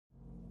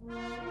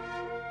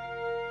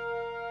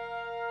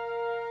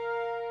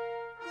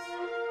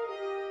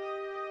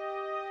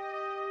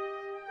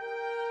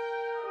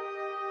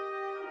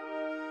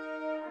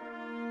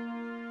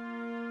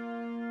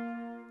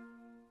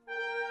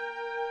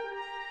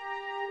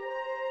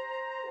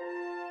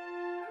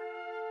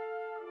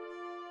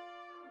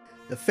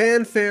The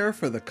fanfare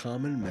for the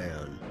common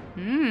man.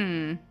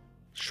 Hmm.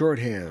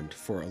 Shorthand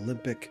for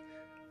Olympic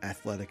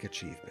athletic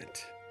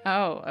achievement.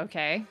 Oh,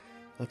 okay.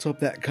 Let's hope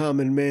that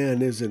common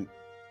man isn't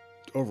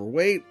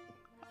overweight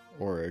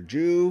or a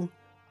Jew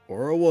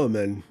or a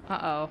woman,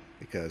 Uh-oh.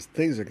 because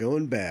things are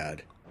going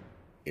bad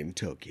in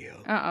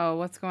Tokyo. Uh-oh,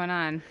 what's going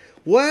on?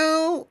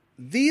 Well,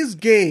 these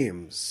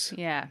games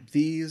Yeah.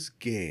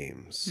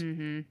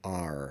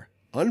 are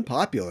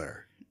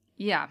unpopular.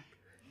 Yeah.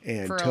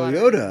 And For a lot of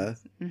Toyota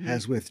reasons. Mhm.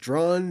 has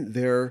withdrawn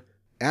their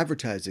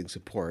advertising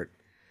support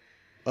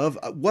of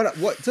what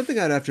something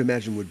I'd have to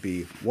imagine would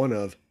be one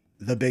of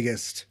the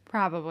biggest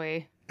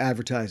Probably.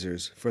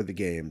 advertisers for the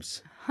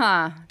games.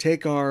 Huh.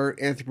 Take our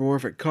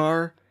anthropomorphic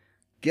car,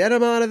 get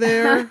them out of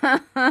there.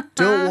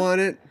 Don't want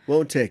it,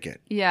 won't take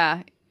it.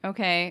 Yeah.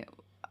 Okay.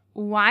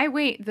 Why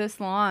wait this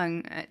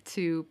long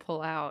to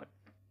pull out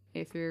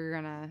if you're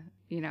gonna,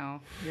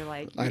 you're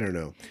like... I don't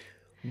know.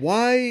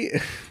 Why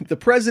the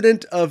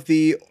president of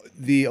the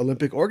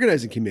Olympic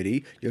Organizing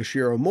Committee,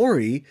 Yoshiro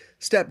Mori,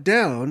 stepped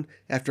down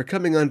after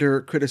coming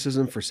under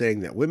criticism for saying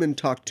that women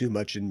talk too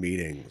much in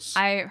meetings.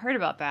 I heard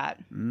about that.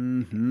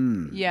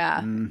 Mm-hmm. Yeah.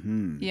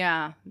 Mm-hmm.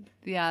 Yeah.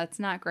 Yeah, it's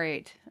not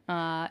great.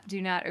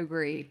 Do not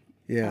agree.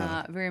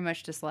 Yeah. Very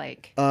much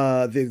dislike.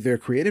 Their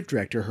creative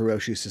director,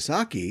 Hiroshi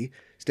Sasaki,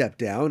 stepped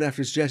down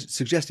after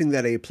suggesting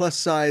that a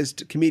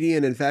plus-sized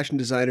comedian and fashion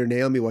designer,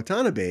 Naomi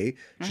Watanabe,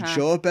 should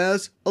show up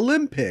as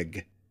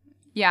Olympig.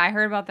 Yeah, I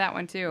heard about that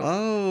one too.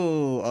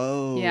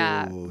 Oh.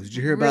 Yeah. Did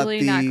you hear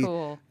Really about not the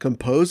cool.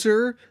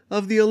 composer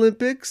of the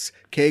Olympics,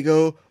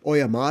 Keigo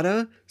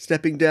Oyamada,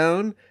 stepping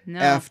down No.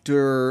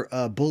 after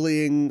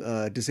bullying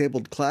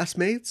disabled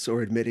classmates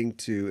or admitting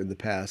to, in the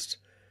past,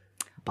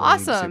 bullying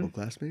Awesome. disabled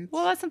classmates?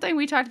 Well, that's something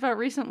we talked about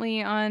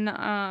recently on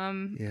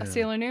Yeah. A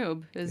Sailor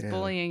Noob, is Yeah.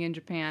 bullying in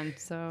Japan.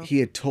 So He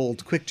had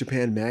told Quick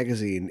Japan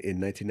magazine in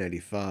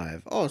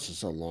 1995, oh, this is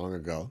so long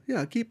ago.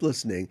 Yeah, keep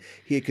listening.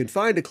 He had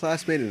confined a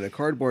classmate in a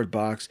cardboard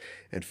box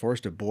and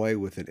forced a boy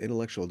with an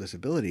intellectual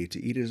disability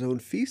to eat his own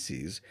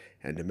feces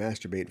and to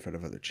masturbate in front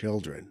of other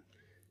children.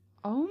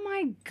 Oh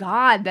my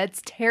God,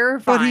 that's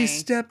terrifying. But he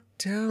stepped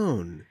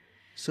down,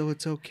 so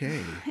it's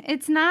okay.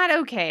 It's not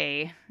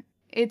okay.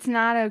 It's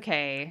not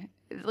okay.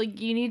 Like,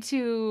 you need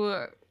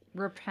to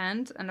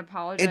repent and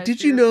apologize. And did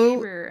for you your know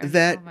behavior. And-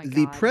 that oh my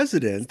the God,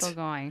 president still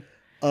going.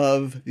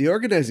 of the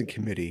organizing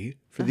committee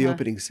for the Uh-huh.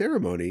 opening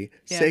ceremony,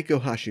 Yeah.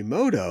 Seiko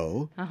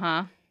Hashimoto,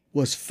 Uh-huh.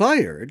 was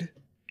fired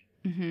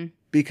Mm-hmm.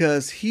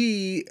 because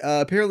he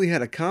apparently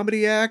had a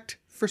comedy act.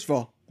 First of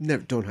all,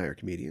 never don't hire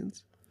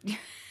comedians.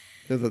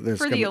 They're For the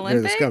scum of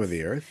Olympics?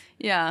 the earth.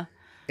 Yeah.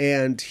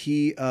 And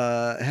he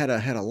had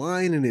a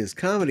line in his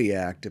comedy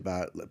act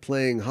about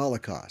playing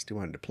Holocaust. He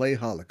wanted to play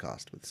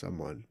Holocaust with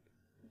someone.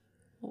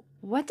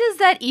 What does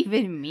that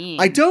even mean?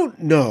 I don't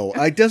know.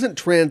 It doesn't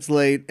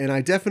translate, and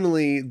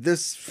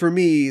for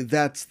me,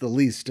 that's the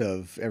least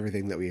of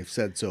everything that we have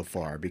said so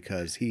far,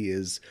 because he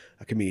is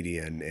a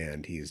comedian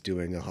and he's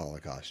doing a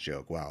Holocaust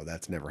joke. Wow,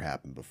 that's never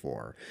happened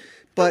before.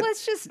 But But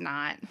let's just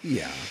not.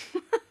 yeah.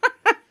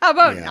 How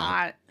about Yeah.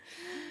 not?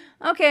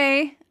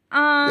 Okay.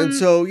 And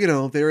so,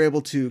 they were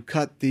able to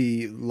cut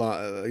the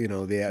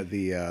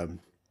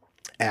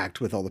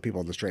act with all the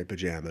people in the striped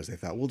pajamas. They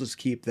thought, we'll just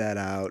keep that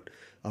out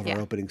of Yeah.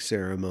 our opening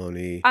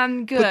ceremony.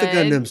 I'm good. Put the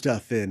Gundam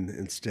stuff in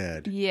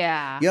instead.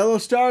 Yeah. Yellow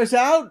Star's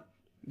out.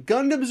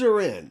 Gundams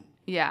are in.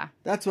 Yeah.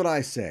 That's what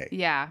I say.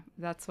 Yeah.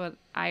 That's what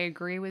I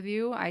agree with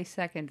you. I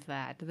second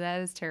that.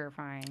 That is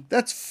terrifying.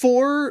 That's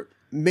 4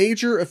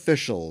 major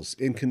officials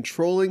in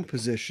controlling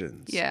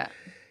positions. Yeah.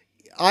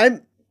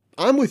 I'm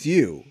with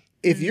you.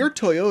 If you're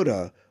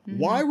Toyota,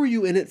 why were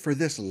you in it for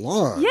this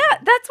long? Yeah,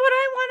 that's what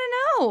I want to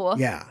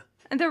know. Yeah.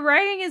 And the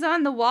writing is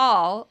on the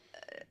wall.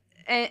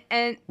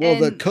 And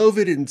The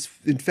COVID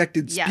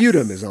infected Yes.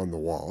 sputum is on the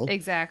wall.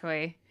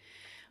 Exactly.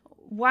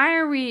 Why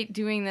are we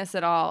doing this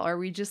at all? Are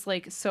we just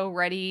like so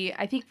ready?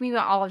 I think we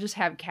all just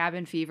have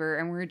cabin fever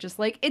and we're just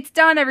like, it's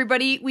done,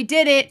 everybody. We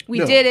did it. We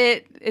No. did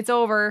it. It's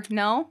over.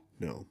 No?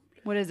 No.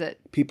 What is it?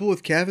 People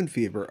with cabin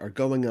fever are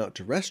going out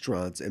to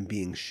restaurants and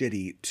being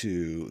shitty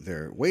to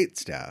their wait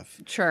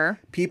staff. Sure.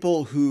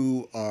 People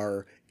who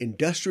are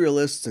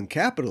industrialists and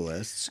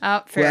capitalists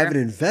Oh, who fair. have an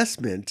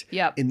investment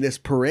Yep. in this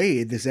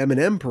parade, this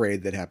M&M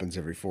parade that happens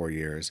every 4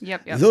 years.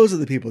 Yep, yep. Those are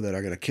the people that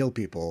are going to kill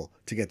people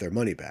to get their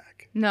money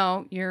back.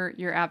 No, you're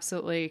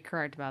absolutely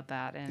correct about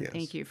that. And Yes.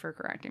 thank you for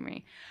correcting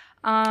me.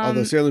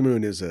 Although Sailor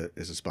Moon is a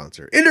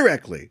sponsor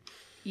indirectly.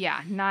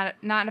 Yeah, not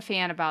a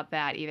fan about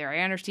that either. I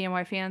understand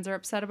why fans are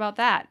upset about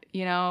that.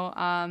 We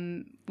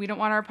don't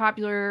want our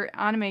popular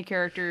anime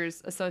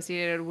characters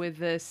associated with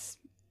this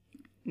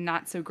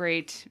not so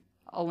great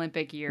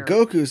Olympic year.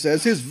 Goku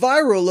says his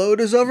viral load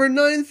is over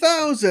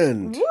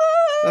 9,000. Woo!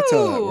 That's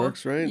how that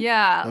works, right?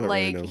 Yeah, I don't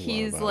really like know a lot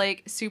he's about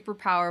like super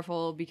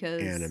powerful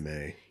because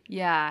Anime.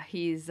 Yeah,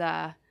 he's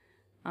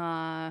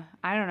I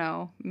don't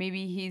know.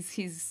 Maybe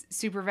he's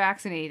super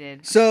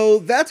vaccinated. So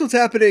that's what's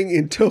happening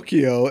in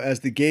Tokyo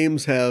as the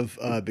games have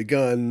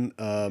begun.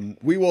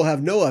 We will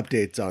have no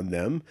updates on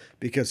them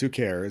because who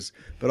cares?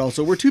 But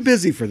also, we're too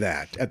busy for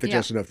that at the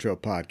Just Enough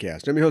Trope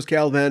podcast. I'm your host,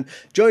 Cal Van,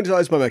 joined as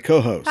always by my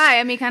co-host. Hi,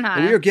 I'm Mikan Hana.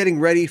 And we are getting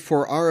ready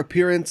for our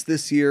appearance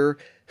this year.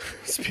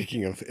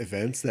 Speaking of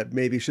events that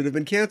maybe should have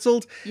been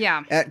canceled.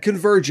 Yeah. At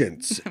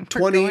Convergence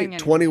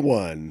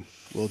 2021.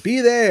 We'll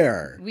be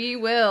there. We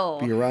will.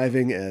 Be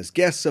arriving as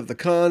guests of the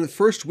con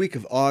first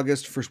weekend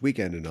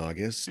in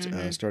August,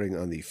 starting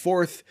on the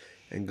 4th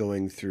and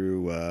going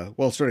through,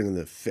 starting on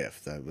the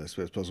 5th. I'm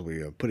supposed to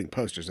be putting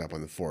posters up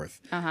on the 4th.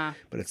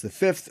 But it's the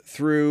 5th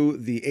through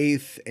the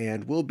 8th,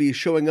 and we'll be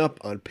showing up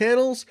on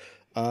panels,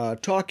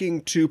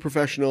 talking to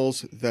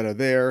professionals that are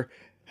there,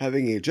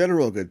 having a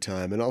general good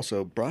time, and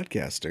also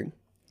broadcasting.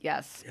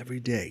 Yes. Every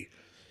day.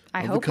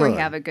 I hope we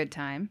have a good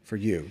time. For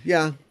you.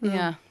 Yeah.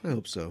 Yeah. I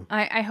hope so.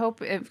 I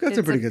hope we've got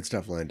some pretty good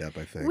stuff lined up,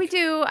 I think. We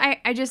do.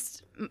 I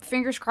just,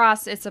 fingers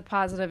crossed, it's a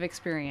positive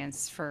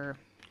experience for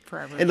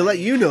everybody. And to let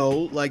you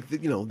know,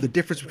 the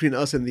difference between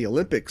us and the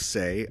Olympics,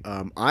 say,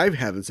 I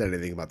haven't said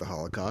anything about the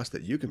Holocaust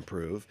that you can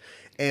prove.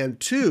 And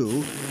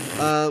 2,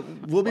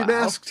 we'll be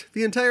masked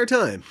the entire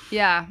time.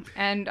 Yeah,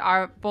 and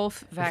are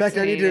both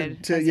vaccinated. In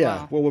fact, I need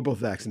to well, we're both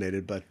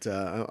vaccinated, but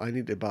I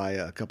need to buy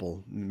a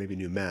couple, maybe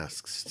new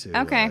masks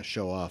to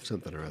show off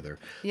something or other.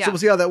 Yeah. So we'll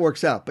see how that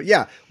works out. But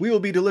yeah, we will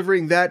be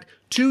delivering that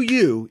to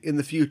you in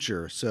the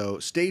future. So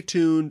stay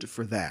tuned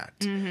for that.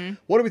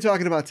 What are we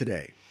talking about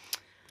today?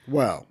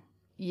 Well.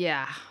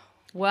 Yeah.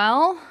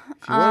 Well,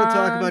 if you want to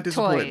talk about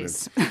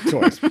disappointments.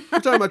 Toys. We're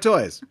talking about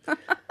toys.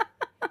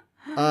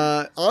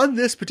 On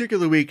this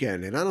particular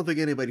weekend, and I don't think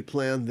anybody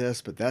planned this,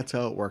 but that's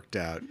how it worked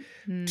out.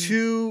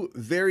 2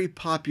 very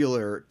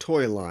popular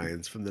toy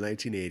lines from the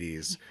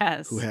 1980s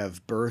who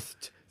have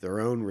birthed their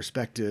own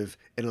respective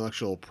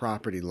intellectual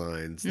property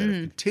lines that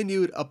have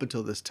continued up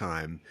until this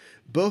time.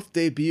 Both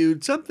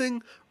debuted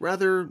something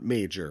rather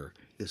major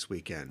this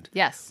weekend.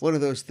 Yes. One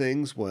of those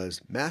things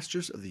was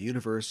Masters of the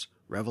Universe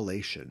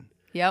Revelation.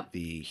 Yep.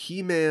 The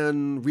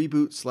He-Man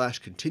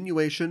reboot /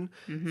 continuation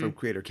from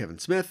creator Kevin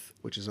Smith,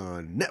 which is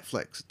on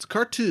Netflix. It's a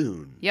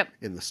cartoon. Yep.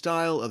 In the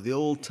style of the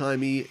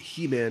old-timey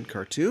He-Man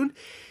cartoon.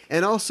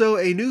 And also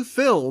a new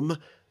film,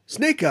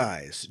 Snake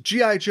Eyes,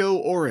 G.I. Joe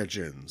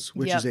Origins,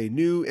 which is a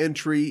new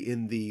entry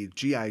in the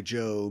G.I.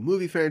 Joe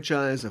movie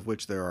franchise, of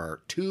which there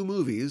are 2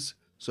 movies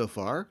so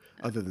far,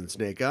 other than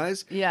Snake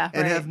Eyes. Yeah,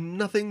 and have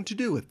nothing to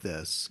do with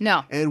this.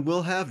 No. And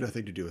will have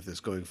nothing to do with this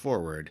going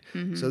forward.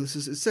 So this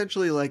is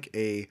essentially like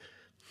a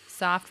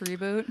soft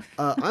reboot.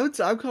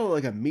 I'd call it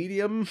like a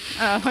medium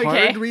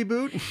hard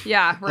reboot.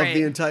 Yeah, right. Of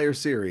the entire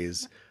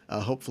series.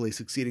 Hopefully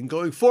succeeding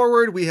going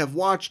forward. We have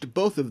watched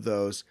both of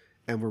those,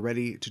 and we're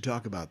ready to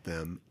talk about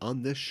them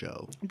on this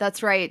show.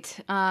 That's right.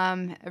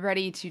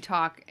 Ready to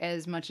talk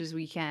as much as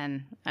we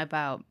can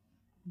about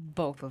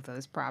both of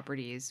those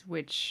properties,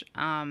 which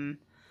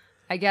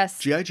I guess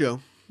G.I. Joe.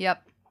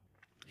 Yep.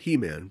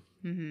 He-Man.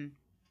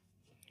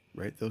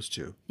 Right? Those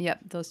 2. Yep,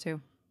 those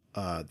 2.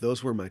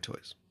 Those were my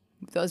toys.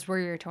 Those were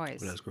your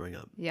toys when I was growing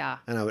up. Yeah.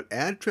 And I would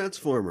add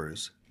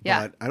Transformers.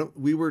 Yeah. But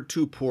we were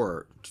too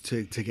poor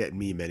to get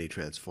me many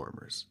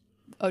Transformers.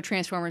 Oh,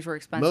 Transformers were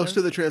expensive? Most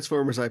of the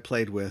Transformers I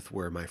played with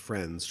were my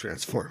friends'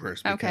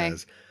 Transformers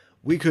because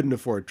we couldn't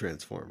afford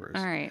Transformers.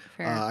 All right,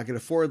 fair. I could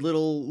afford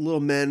little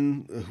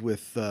men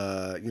with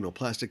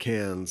plastic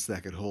hands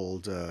that could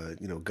hold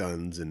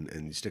guns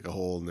and you stick a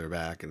hole in their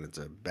back and it's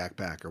a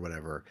backpack or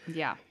whatever.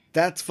 Yeah.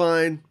 That's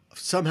fine.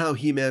 Somehow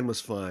He-Man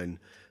was fine.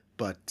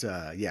 But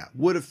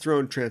would have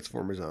thrown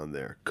Transformers on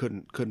there.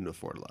 Couldn't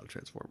afford a lot of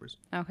Transformers.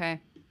 Okay.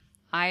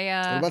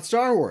 What about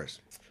Star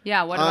Wars?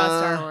 Yeah, what about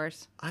Star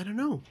Wars? I don't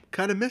know.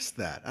 Kind of missed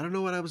that. I don't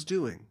know what I was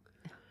doing.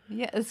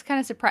 Yeah, it's kind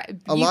of surprising.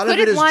 A lot of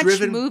it is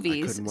driven.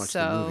 Movies, I couldn't watch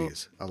the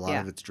movies. A lot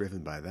of it's driven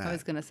by that. I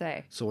was gonna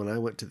say. So when I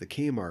went to the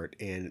Kmart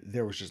and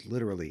there was just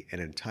literally an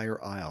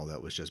entire aisle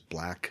that was just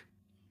black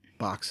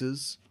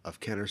boxes of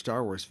Kenner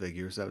Star Wars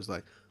figures, I was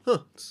like,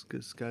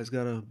 this guy's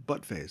got a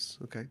butt face.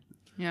 Okay.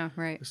 Yeah,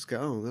 right. This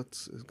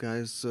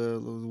guy's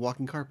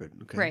walking carpet.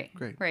 Okay, right,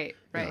 great.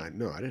 Right.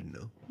 No, I didn't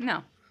know.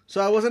 No.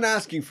 So I wasn't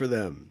asking for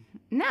them.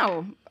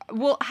 No.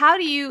 Well, how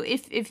do you,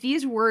 if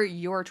these were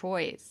your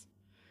toys?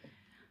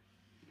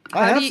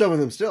 I have some of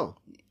them still.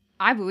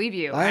 I believe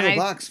you. I have a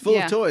box full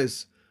of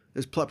toys.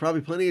 There's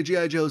probably plenty of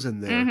G.I. Joes in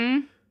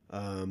there.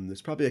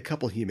 There's probably a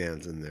couple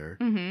He-Mans in there.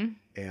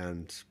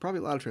 And probably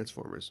a lot of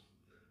Transformers.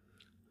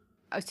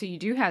 Oh, so you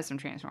do have some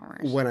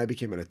Transformers. When I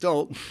became an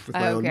adult with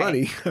my own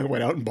money, I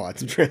went out and bought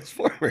some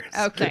Transformers.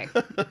 Okay.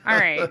 All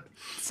right.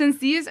 Since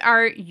these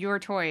are your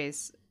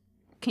toys,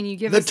 can you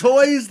give us... The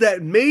toys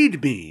that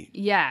made me.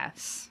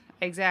 Yes,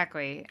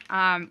 exactly.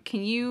 Can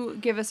you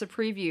give us a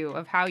preview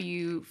of how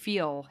you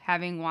feel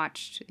having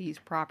watched these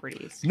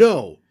properties?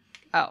 No.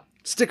 Oh.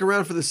 Stick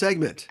around for the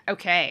segment.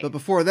 Okay. But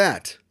before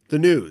that, the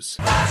news.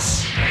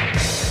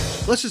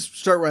 Let's just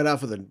start right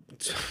off with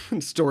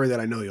a story that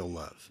I know you'll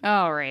love.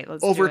 All right,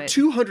 let's Over do it.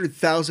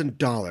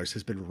 $200,000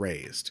 has been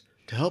raised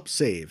to help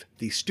save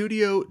the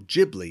Studio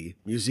Ghibli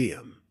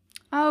Museum.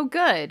 Oh,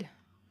 good.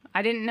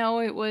 I didn't know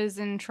it was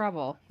in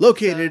trouble.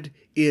 Located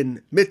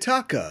in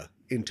Mitaka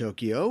in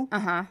Tokyo,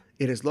 Uh-huh.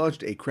 it has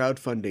launched a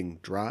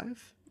crowdfunding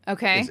drive.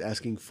 Okay. It's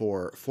asking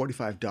for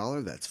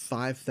 $45. That's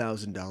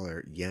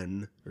 $5,000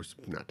 yen, or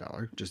not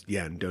dollar, just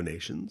yen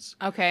donations,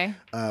 Okay.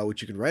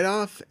 which you can write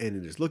off. And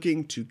it is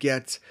looking to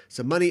get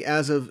some money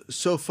as of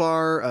so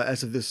far,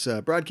 as of this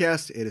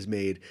broadcast. It has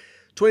made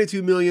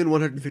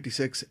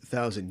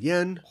 22,156,000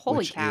 yen, Holy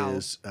which cow.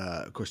 is,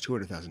 of course,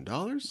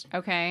 $200,000.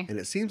 Okay. And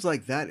it seems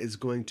like that is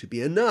going to be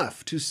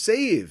enough to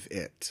save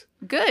it.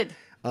 Good.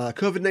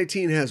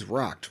 COVID-19 has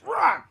rocked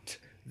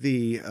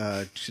the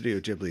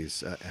Studio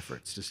Ghibli's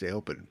efforts to stay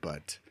open.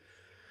 But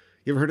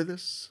you ever heard of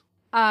this?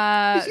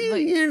 That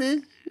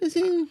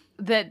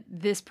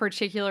this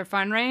particular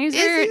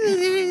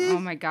fundraiser. Oh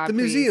my God! The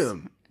please.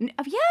 museum.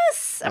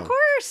 Yes, of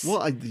course.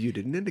 Well, you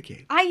didn't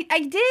indicate. I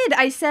did.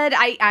 I said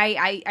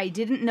I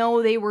didn't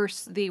know they were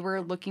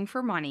looking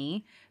for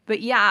money, but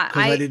yeah,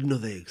 Because I didn't know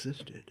they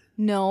existed.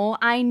 No,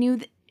 I knew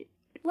that.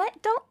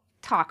 Don't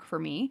talk for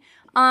me.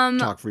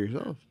 Talk for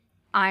yourself.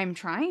 I'm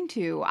trying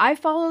to. I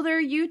follow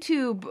their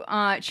YouTube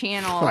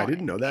channel. I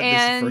didn't know that.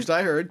 This is the first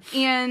I heard.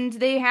 And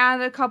they had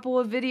a couple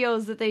of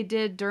videos that they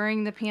did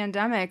during the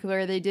pandemic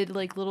where they did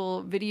like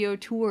little video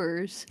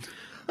tours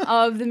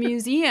of the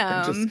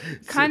museum,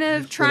 kind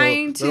of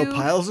trying little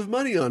piles of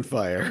money on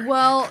fire.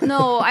 Well,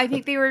 no, I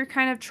think they were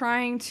kind of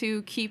trying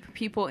to keep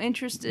people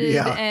interested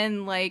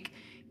and like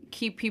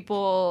keep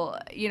people,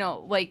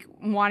 like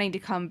wanting to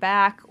come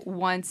back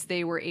once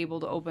they were able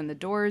to open the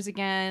doors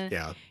again.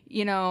 Yeah.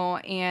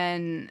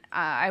 And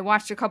I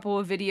watched a couple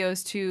of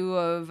videos too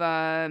of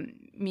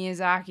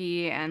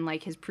Miyazaki and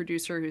like his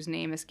producer, whose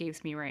name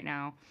escapes me right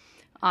now,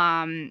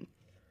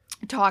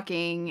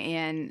 talking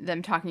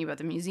about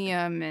the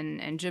museum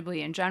and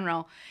Ghibli in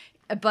general.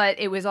 But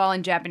it was all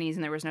in Japanese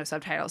and there was no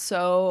subtitles.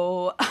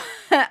 So,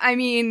 I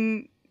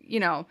mean,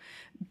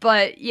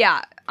 but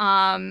yeah,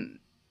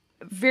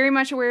 very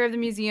much aware of the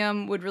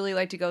museum, would really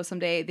like to go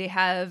someday. They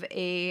have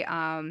a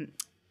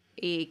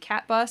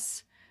cat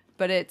bus,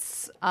 but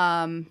it's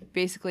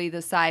basically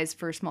the size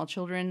for small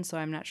children, so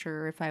I'm not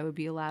sure if I would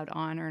be allowed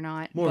on or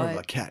not. More of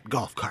a cat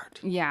golf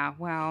cart. Yeah,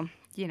 well,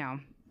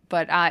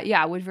 But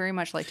yeah, I would very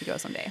much like to go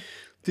someday.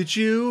 Did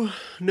you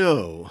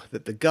know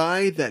that the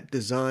guy that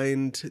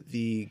designed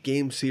the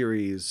game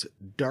series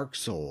Dark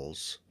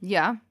Souls,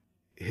 Yeah.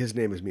 his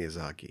name is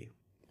Miyazaki?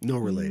 No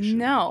relation.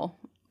 No,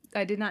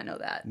 I did not know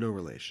that. No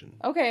relation.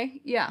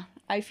 Okay, yeah.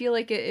 I feel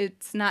like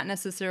it's not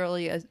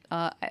necessarily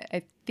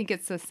I think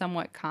it's a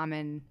somewhat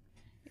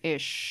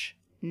common-ish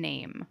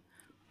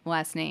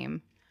last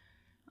name.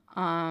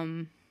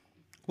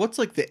 What's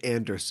like the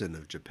Anderson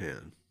of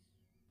Japan?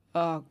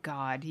 Oh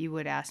God, you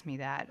would ask me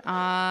that.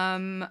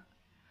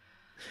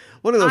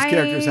 One of those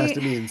characters has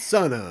to mean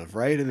son of,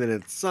 right? And then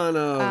it's son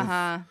of.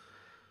 Uh-huh.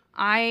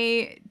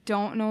 I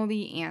don't know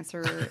the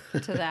answer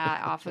to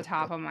that off the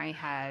top of my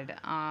head.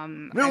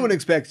 No one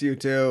expects you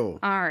to.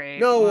 All right.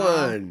 No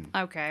one.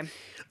 Okay.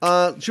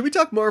 Should we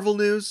talk Marvel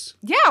news?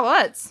 Yeah,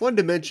 let's. Wanted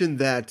to mention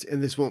that,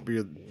 and this won't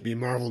be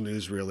Marvel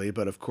news really,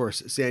 but of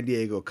course, San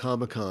Diego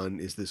Comic-Con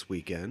is this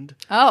weekend.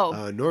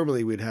 Oh.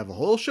 Normally we'd have a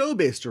whole show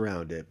based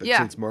around it, but Yeah.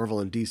 since Marvel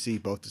and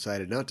DC both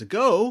decided not to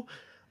go,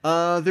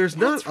 there's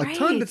not a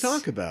ton to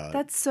talk about.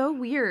 That's so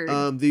weird.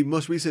 The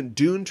most recent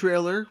Dune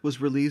trailer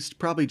was released,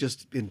 probably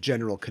just in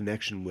general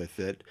connection with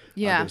it.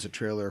 Yeah. There was a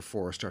trailer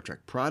for Star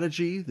Trek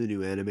Prodigy, the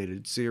new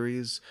animated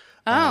series.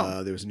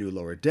 Oh. There was a new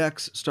Lower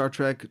Decks Star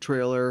Trek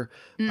trailer.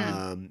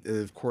 And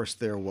of course,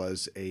 there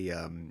was a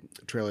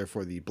trailer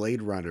for the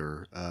Blade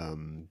Runner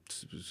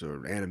sort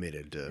of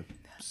animated series.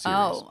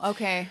 Oh,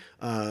 okay.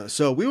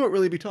 So we won't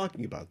really be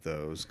talking about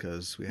those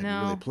because we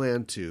hadn't really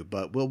planned to.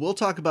 But we'll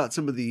talk about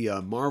some of the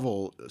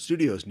Marvel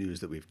Studios news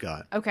that we've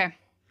got. Okay.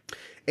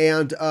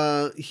 And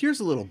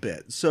here's a little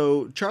bit.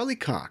 So Charlie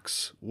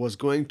Cox was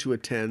going to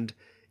attend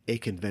a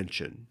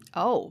convention.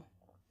 Oh,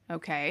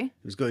 okay.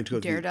 He was going to go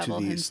Daredevil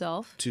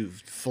himself to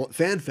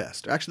Fan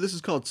Fest. Actually, this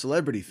is called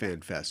Celebrity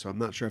Fan Fest, so I'm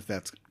not sure if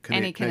that's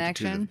Any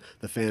connected connection? to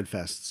the fan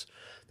fests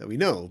that we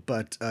know.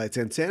 But it's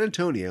in San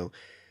Antonio.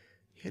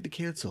 He had to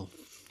cancel.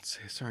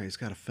 Sorry, he's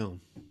got a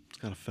film.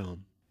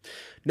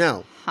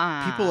 Now,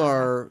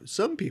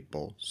 some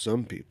people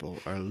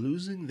are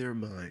losing their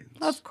minds.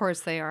 Of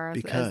course they are,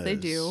 as they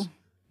do.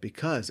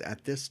 Because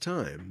at this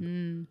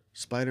time,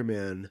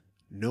 Spider-Man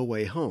No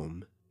Way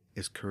Home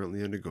is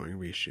currently undergoing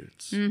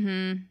reshoots.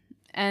 Mm-hmm.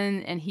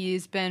 And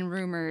he's been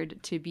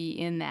rumored to be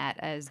in that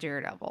as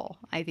Daredevil.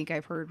 I think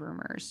I've heard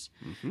rumors.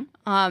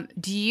 Mm-hmm.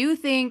 Do you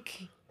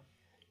think...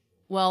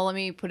 Well, let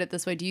me put it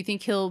this way. Do you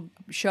think he'll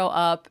show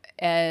up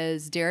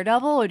as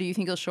Daredevil, or do you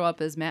think he'll show up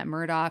as Matt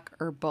Murdock,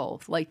 or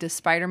both? Like, does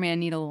Spider-Man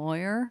need a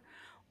lawyer?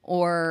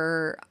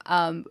 Or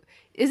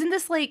isn't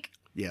this like...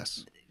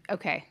 Yes.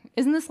 Okay.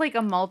 Isn't this like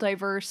a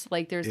multiverse?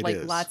 Like, there's It like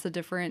is. lots of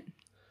different...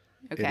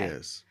 Okay. It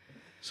is.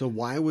 So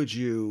why would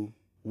you,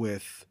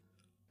 with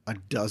a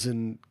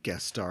dozen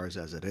guest stars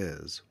as it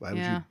is, why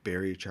would you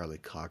bury Charlie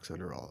Cox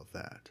under all of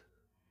that?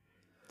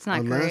 It's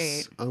not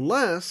great.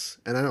 Unless,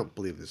 and I don't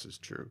believe this is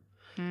true,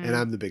 and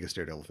I'm the biggest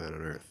Daredevil fan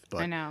on earth,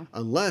 but I know.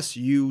 unless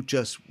you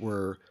just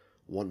were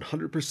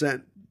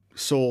 100%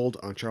 sold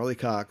on Charlie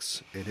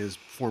Cox and his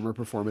former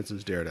performance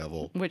as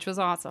Daredevil, Which was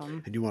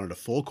awesome. and you wanted a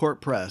full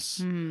court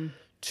press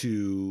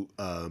to,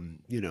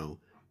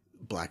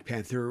 Black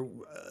Panther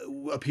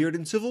appeared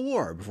in Civil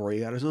War before he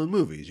got his own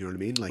movies. You know what I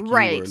mean? Like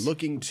Right. you were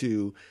looking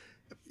to,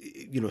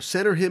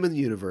 center him in the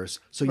universe.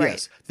 So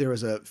yes, there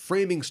was a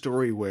framing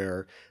story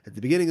where at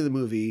the beginning of the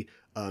movie,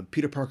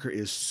 Peter Parker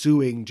is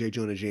suing J.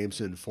 Jonah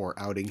Jameson for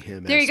outing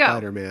him as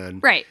Spider-Man.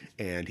 Right.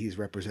 And he's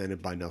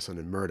represented by Nelson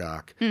and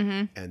Murdoch.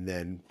 And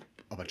then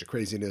a bunch of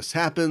craziness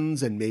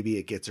happens and maybe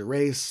it gets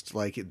erased.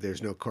 Like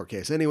there's no court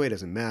case anyway. It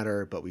doesn't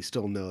matter. But we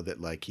still know that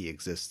like he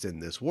exists in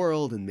this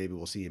world and maybe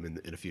we'll see him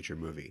in a future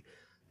movie.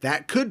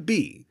 That could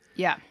be.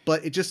 Yeah.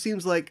 But it just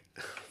seems like,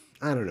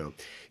 I don't know.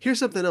 Here's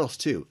something else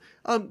too.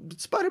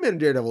 Spider-Man and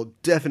Daredevil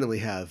definitely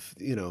have,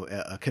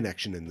 a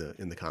connection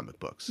in the comic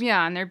books.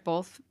 Yeah, and they're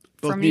both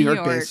from New New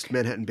York-based,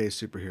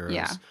 Manhattan-based superheroes.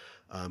 Yeah.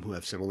 Who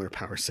have similar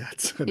power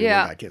sets. I mean,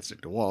 Yeah. one guy can't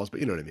stick to walls, but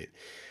you know what I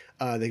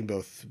mean. They can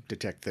both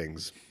detect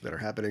things that are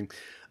happening.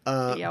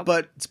 Yep.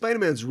 But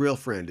Spider-Man's real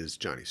friend is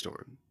Johnny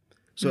Storm.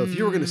 So if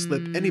you were going to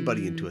slip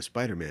anybody into a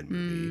Spider-Man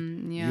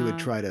movie, you would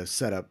try to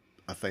set up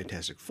a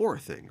Fantastic Four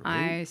thing,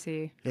 right? I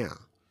see. Yeah.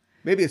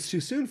 Maybe it's too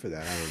soon for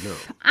that.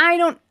 I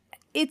don't know.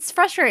 It's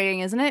frustrating,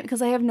 isn't it?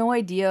 Because I have no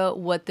idea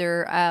what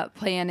their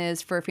plan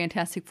is for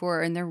Fantastic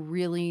Four, and they're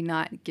really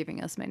not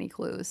giving us many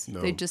clues. No.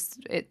 They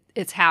just,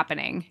 it's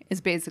happening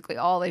is basically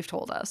all they've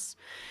told us.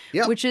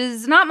 Yep. Which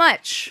is not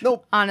much,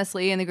 Nope.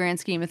 honestly, in the grand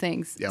scheme of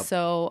things. Yep.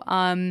 So,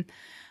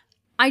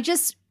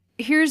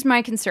 here's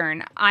my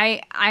concern.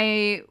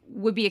 I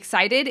would be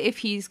excited if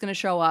he's going to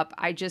show up.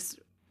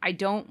 I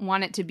don't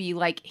want it to be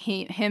like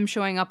him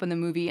showing up in the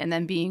movie and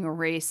then being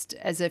erased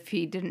as if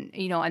he didn't,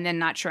 and then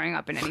not showing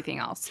up in anything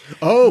else.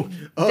 Oh,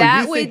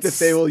 That you think would that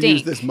they will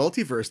use stink. this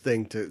multiverse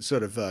thing to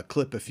sort of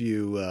clip a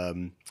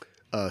few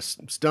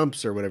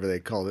stumps or whatever they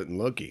called it in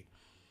Loki.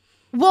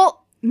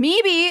 Well,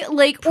 maybe They'll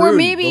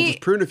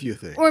just prune a few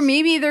things. or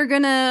maybe they're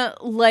gonna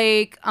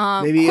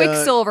Maybe,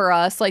 Quicksilver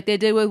us like they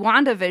did with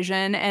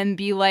WandaVision and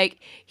be like,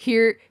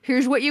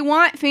 here's what you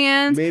want,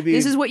 fans. Maybe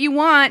this is what you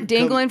want.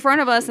 Dangle come- in front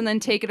of us and then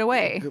take it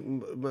away.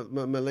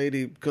 My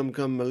lady, come,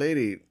 my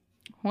lady.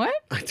 What?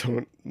 I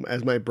don't,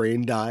 as my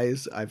brain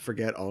dies, I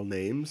forget all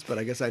names, but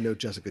I guess I know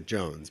Jessica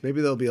Jones.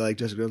 Maybe they'll be like,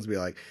 Jessica Jones will be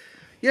like,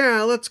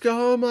 yeah, let's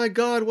go. Oh my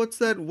God, what's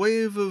that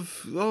wave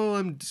of,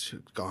 I'm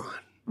gone.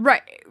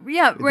 Right.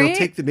 Yeah.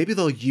 Right. Maybe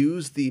they'll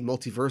use the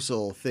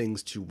multiversal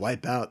things to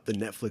wipe out the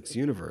Netflix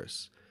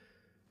universe.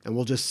 And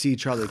we'll just see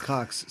Charlie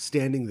Cox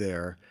standing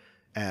there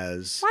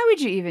as Why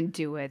would you even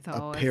do it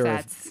though? a pair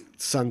of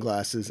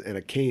sunglasses and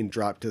a cane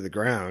drop to the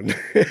ground.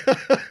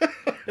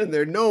 And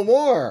they're no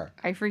more.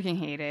 I freaking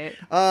hate it.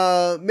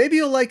 Maybe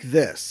you'll like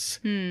this.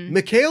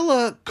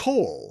 Michaela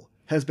Cole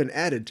has been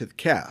added to the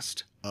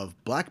cast of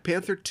Black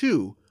Panther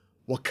 2,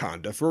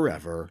 Wakanda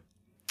Forever.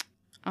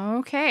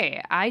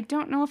 Okay, I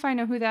don't know if I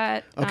know who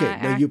that. Okay,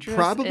 now you actress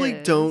probably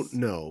is. don't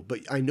know, but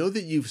I know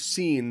that you've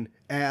seen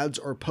ads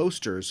or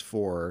posters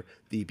for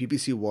the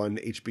BBC One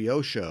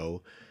HBO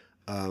show,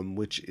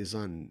 which is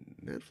on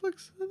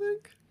Netflix, I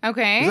think.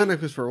 Okay. It was on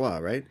Netflix for a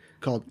while, right?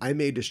 Called I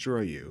May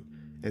Destroy You.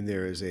 And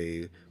there is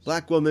a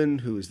black woman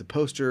who is the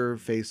poster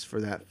face for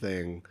that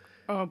thing.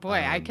 Oh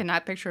boy, I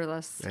cannot picture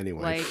this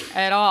Anyway.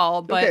 at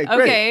all. But Okay,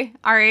 great. okay,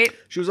 all right,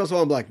 She was also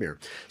on Black Mirror.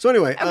 So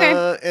anyway,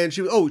 Okay. And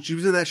she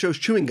was in that show's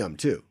Chewing Gum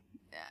too.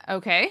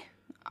 okay,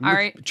 all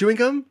right. Chewing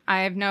Gum?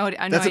 I have no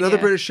That's idea. another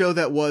British show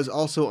that was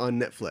also on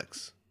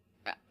Netflix.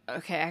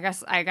 Okay, I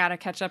guess I gotta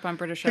catch up on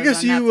British shows. I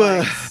guess on you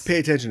Netflix. pay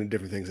attention to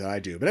different things that I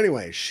do. But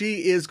anyway,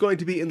 she is going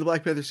to be in the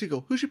Black Panther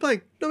sequel. Who's she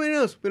playing? Nobody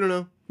knows. We don't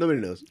know.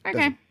 Nobody knows. Okay,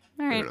 Doesn't.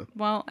 all right. know.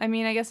 Well, I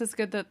mean, I guess it's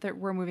good that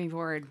we're moving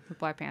forward with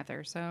Black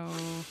Panther. So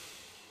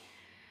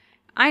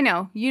I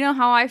know you know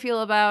how I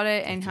feel about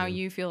it and how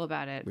you feel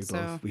about it.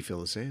 We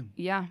feel the same.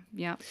 Yeah.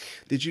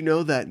 Did you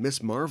know that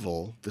Miss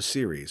Marvel, the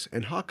series,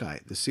 and Hawkeye,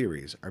 the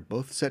series, are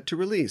both set to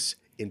release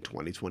in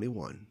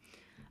 2021,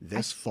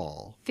 this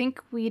fall?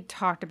 Think we'd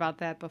talked about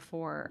that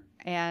before,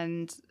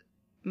 and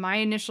my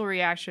initial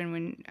reaction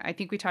when I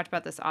think we talked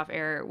about this off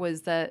air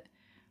was that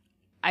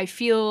I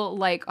feel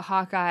like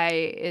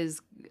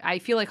Hawkeye's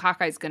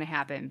going to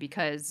happen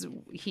because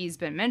he's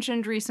been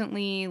mentioned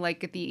recently,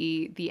 like at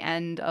the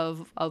end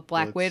of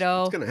Black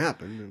Widow. It's going to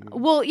happen.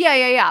 Well,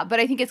 yeah. But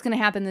I think it's going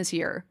to happen this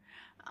year.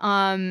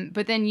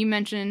 But then you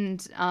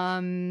mentioned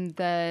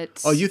that.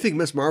 Oh, you think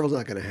Miss Marvel's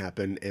not going to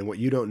happen, and what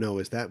you don't know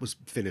is that was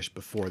finished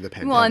before the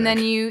pandemic. Well, and then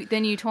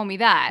you told me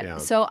that. Yeah.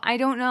 So I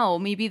don't know.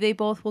 Maybe they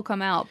both will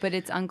come out, but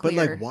it's unclear.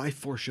 But like, why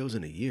 4 shows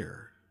in a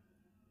year?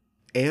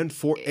 And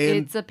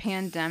it's a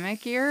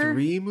pandemic year.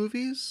 3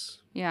 movies?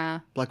 Yeah.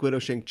 Black Widow,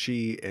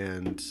 Shang-Chi,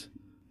 and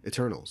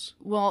Eternals.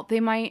 Well, they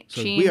might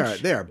So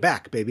change. they are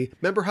back, baby.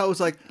 Remember how it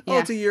was like, Yeah.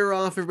 it's a year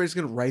off. Everybody's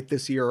going to write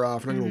this year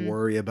off. We're not going to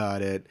worry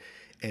about it.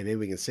 and maybe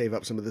we can save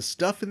up some of this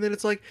stuff. And then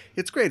it's like,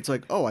 it's great. It's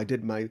like, oh, I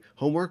did my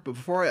homework, but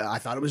before I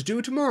thought it was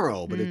due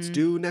tomorrow, but it's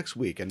due next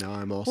week, and now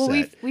I'm all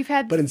set. We've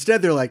had, but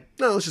instead they're like,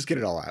 no, let's just get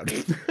it all out.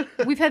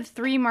 we've had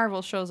 3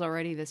 Marvel shows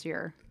already this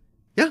year.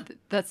 Yeah.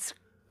 That's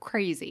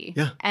crazy.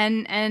 Yeah.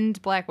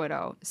 And Black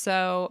Widow.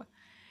 So,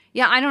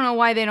 yeah, I don't know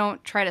why they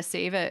don't try to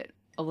save it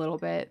a little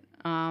bit.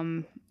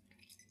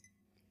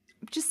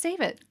 Just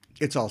save it.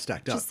 It's all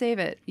stacked up. Just save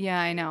it. Yeah,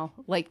 I know.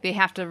 Like, they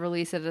have to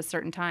release it at a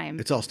certain time.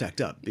 It's all stacked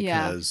up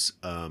because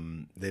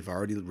they've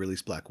already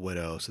released Black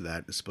Widow, so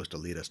that is supposed to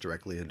lead us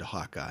directly into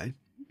Hawkeye.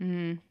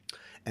 Mm-hmm.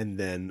 And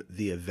then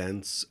the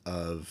events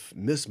of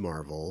Miss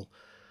Marvel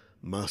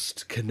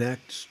must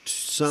connect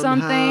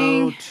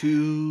somehow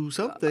to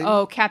something.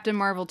 Oh, Captain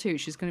Marvel 2.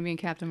 She's going to be in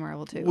Captain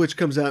Marvel 2. Which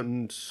comes out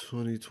in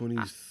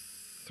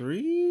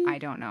 2023? I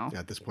don't know.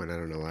 At this point, I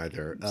don't know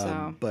either.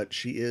 So. But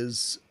she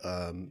is,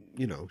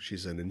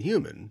 she's an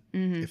Inhuman,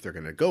 if they're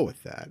going to go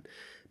with that.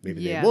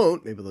 Maybe they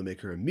won't. Maybe they'll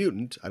make her a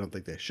mutant. I don't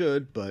think they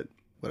should, but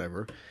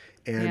whatever.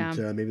 And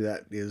maybe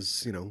that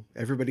is,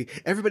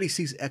 everybody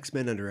sees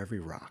X-Men under every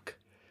rock.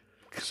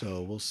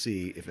 So we'll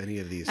see if any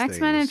of these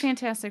X-Men things... and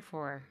Fantastic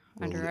Four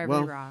under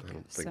every rock. I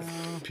don't think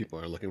people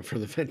are looking for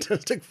the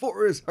Fantastic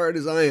Four as hard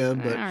as I am.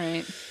 But all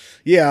right.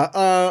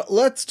 Yeah,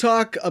 let's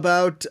talk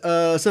about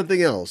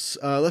something else.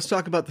 Let's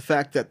talk about the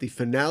fact that the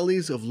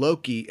finales of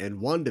Loki and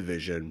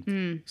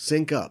WandaVision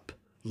sync up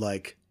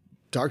like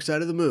Dark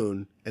Side of the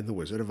Moon and The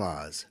Wizard of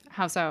Oz.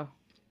 How so?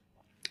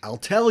 I'll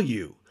tell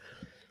you.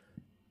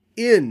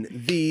 In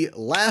the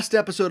last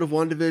episode of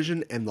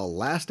WandaVision and the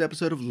last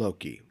episode of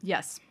Loki.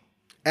 Yes.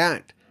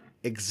 At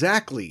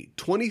exactly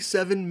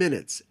 27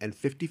 minutes and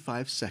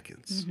 55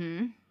 seconds,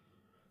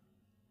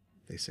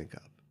 they sync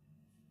up.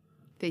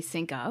 They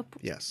sync up?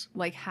 Yes.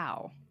 Like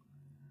how?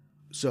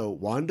 So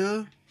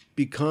Wanda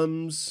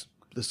becomes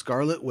the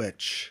Scarlet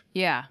Witch.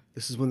 Yeah.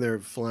 This is when they're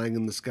flying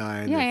in the sky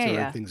and they're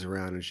throwing things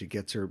around, and she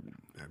gets her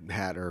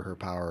hat or her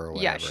power or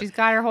whatever. Yeah, she's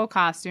got her whole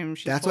costume.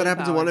 That's what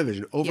happens in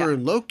WandaVision. Over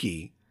in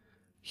Loki,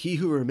 He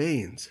Who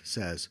Remains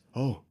says,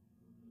 "Oh,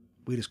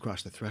 we just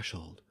crossed the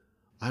threshold.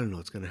 I don't know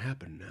what's going to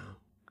happen now."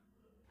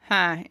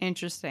 Huh,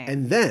 interesting.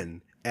 And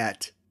then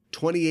at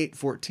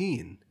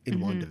 28:14 in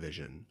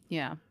WandaVision,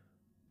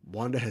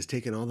 Wanda has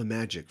taken all the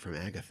magic from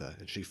Agatha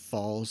and she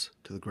falls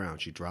to the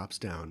ground. She drops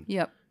down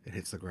and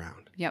hits the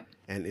ground. Yep.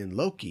 And in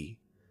Loki,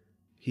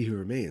 He Who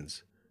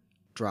Remains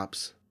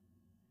drops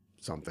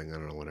something, I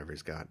don't know, whatever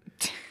he's got,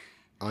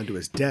 onto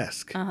his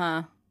desk.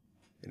 And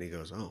he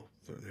goes, "Oh,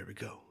 there we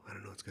go. I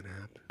don't know what's going to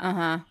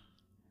happen."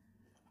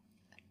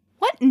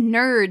 What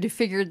nerd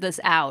figured this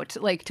out?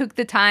 Like, took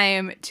the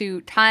time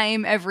to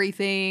time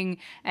everything,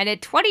 and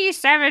at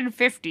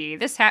 27:50,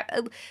 this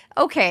happened.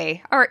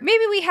 Okay, all right,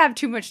 maybe we have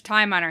too much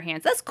time on our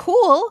hands. That's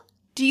cool.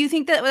 Do you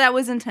think that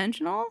was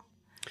intentional?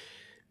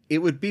 It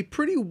would be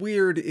pretty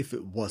weird if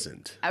it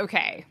wasn't.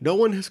 Okay. No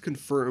one has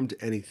confirmed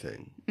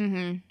anything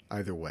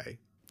either way.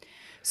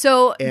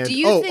 So, and, do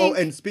you think... Oh,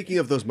 and speaking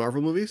of those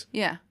Marvel movies,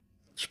 yeah,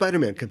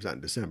 Spider-Man comes out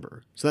in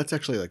December. So that's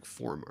actually like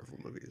 4 Marvel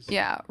movies.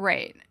 Yeah,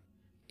 right.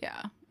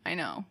 Yeah. I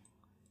know.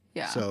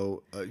 Yeah.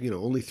 So,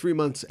 only 3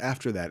 months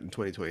after that in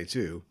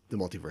 2022, The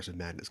Multiverse of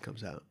Madness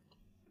comes out.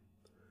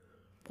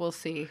 We'll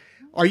see.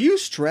 Are you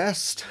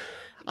stressed?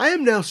 I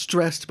am now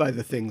stressed by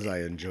the things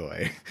I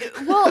enjoy.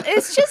 Well,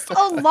 it's just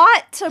a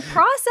lot to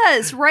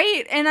process,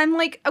 right? And I'm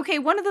like, okay,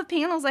 one of the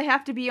panels I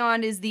have to be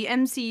on is the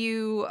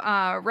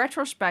MCU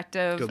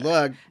retrospective. Good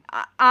luck.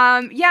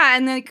 Yeah,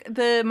 and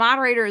the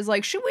moderator is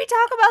like, should we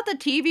talk about the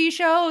TV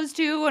shows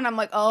too? And I'm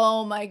like,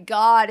 oh my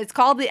God, it's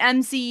called the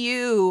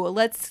MCU.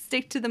 Let's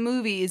stick to the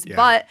movies. Yeah.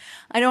 But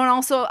I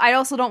also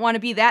don't want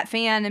to be that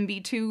fan and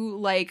be too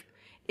like,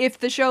 if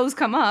the shows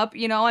come up,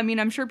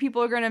 I'm sure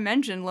people are going to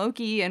mention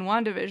Loki and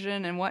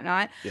WandaVision and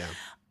whatnot. Yeah.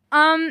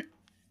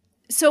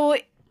 So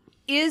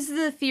is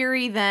the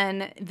theory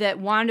then that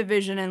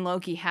WandaVision and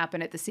Loki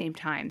happen at the same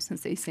time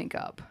since they sync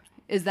up?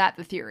 Is that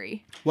the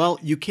theory? Well,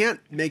 you can't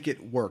make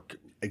it work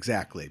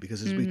exactly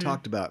because as we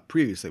talked about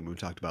previously, when we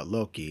talked about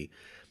Loki,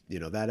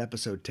 that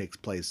episode takes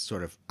place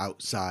sort of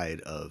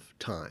outside of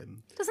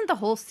time. Doesn't the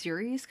whole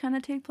series kind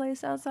of take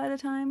place outside of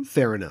time?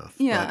 Fair enough.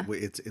 Yeah. But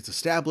it's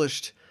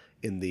established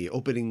in the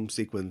opening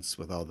sequence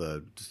with all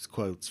the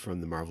quotes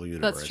from the Marvel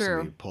Universe. That's true.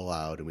 And we pull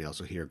out, and we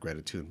also hear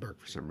Greta Thunberg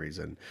for some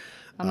reason.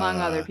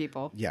 Among other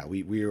people. Yeah,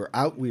 we are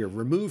out. We are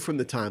removed from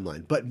the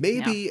timeline. But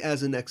maybe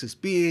as a Nexus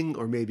being,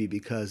 or maybe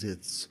because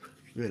it's,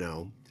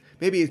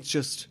 maybe it's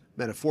just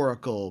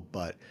metaphorical,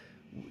 but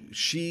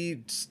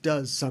she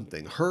does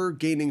something. Her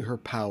gaining her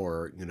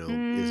power,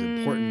 is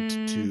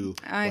important to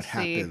what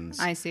happens.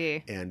 I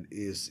see. And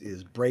is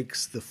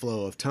breaks the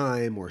flow of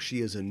time, or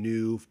she is a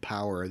new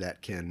power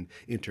that can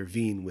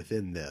intervene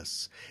within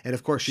this. And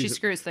of course, she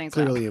screws things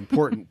clearly up.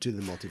 important to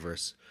the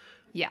multiverse.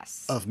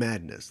 Yes. Of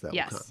madness that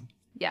will come.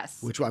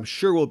 Yes. Which I'm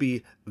sure will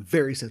be a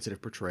very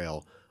sensitive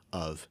portrayal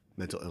of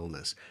mental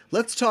illness.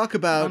 Let's talk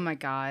about oh my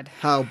God.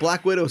 How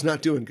Black Widow is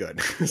not doing good.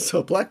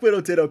 So Black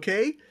Widow did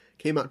okay.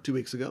 Came out 2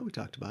 weeks ago. We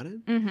talked about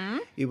it.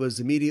 It was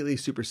immediately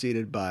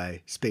superseded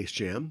by Space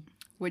Jam.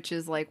 Which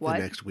is like the what?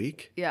 next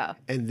week. Yeah.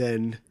 And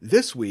then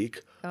this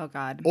week, Oh,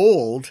 God.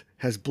 Old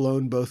has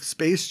blown both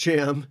Space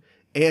Jam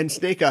and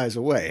Snake Eyes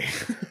away.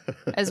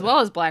 As well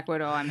as Black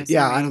Widow, I'm assuming.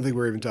 Yeah, I don't think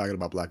we're even talking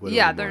about Black Widow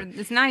anymore.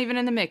 It's not even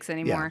in the mix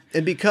anymore. Yeah.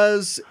 And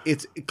because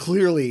it's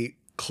clearly,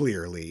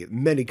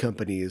 many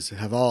companies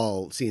have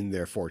all seen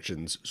their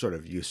fortunes sort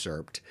of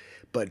usurped.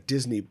 But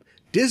Disney,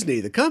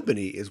 the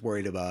company, is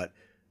worried about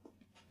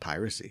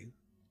piracy.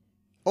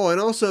 Oh,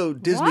 and also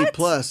Disney What?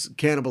 Plus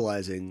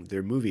cannibalizing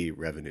their movie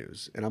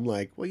revenues. And I'm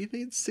like, well, you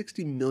made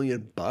 $60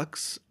 million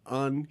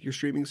on your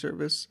streaming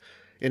service,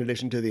 in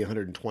addition to the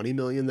 $120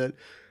 million that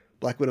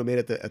Black Widow made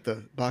at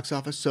the box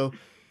office. So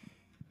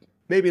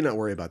maybe not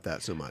worry about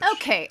that so much.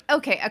 Okay.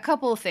 A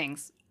couple of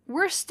things.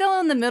 We're still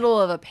in the middle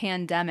of a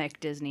pandemic,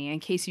 Disney, in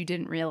case you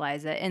didn't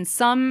realize it. And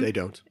They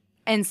don't.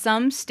 And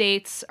some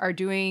states are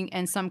doing,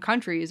 and some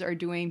countries are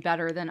doing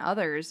better than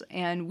others.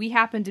 And we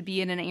happen to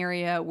be in an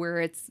area where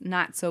it's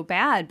not so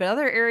bad, but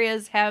other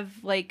areas have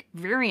like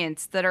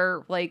variants that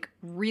are like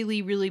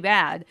really, really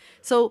bad.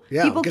 So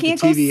people can't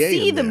go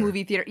see the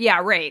movie theater.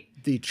 Yeah, right.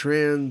 The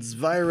Trans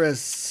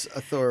Virus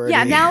Authority.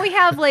 Yeah, now we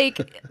have like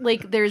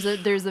there's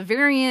a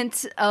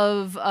variant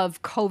of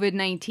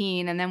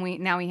COVID-19, and then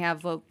we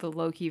have the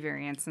Loki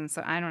variants, and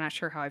so I'm not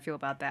sure how I feel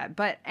about that.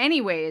 But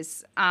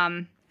anyways,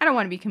 I don't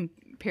want to be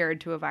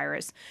compared to a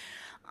virus.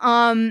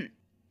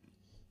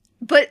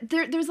 But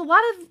there's a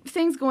lot of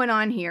things going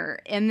on here.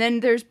 And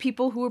then there's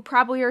people who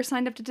probably are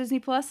signed up to Disney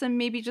Plus and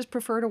maybe just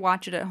prefer to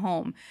watch it at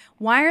home.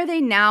 Why are they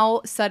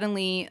now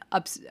suddenly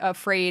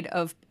afraid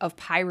of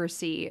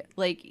piracy?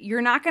 Like,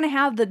 you're not going to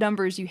have the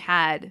numbers you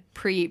had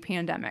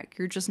pre-pandemic.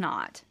 You're just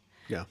not.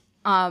 Yeah.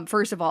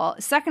 First of all.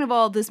 Second of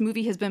all, this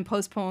movie has been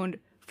postponed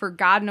for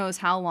God knows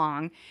how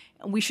long.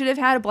 We should have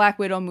had a Black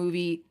Widow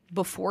movie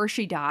before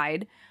she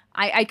died.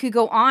 I could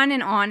go on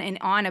and on and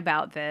on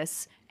about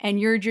this. And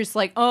you're just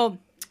like, oh,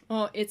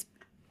 it's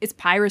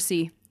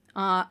piracy.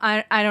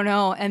 I don't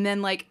know. And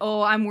then like,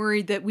 oh, I'm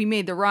worried that we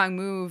made the wrong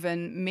move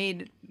and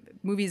made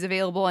movies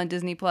available on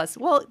Disney Plus.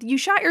 Well, you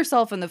shot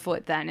yourself in the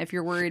foot then if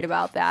you're worried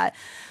about that.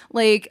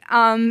 Like,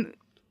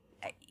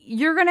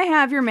 you're going to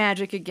have your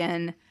magic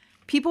again.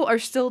 People are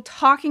still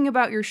talking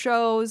about your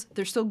shows.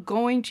 They're still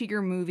going to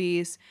your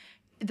movies.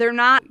 They're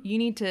not, you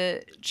need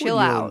to chill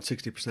out.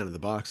 60% of the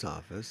box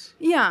office.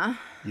 Yeah.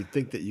 You'd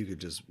think that you could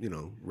just,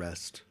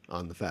 rest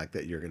on the fact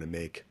that you're going to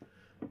make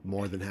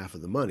more than half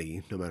of the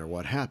money no matter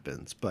what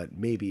happens. But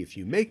maybe if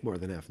you make more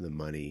than half of the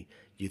money,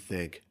 you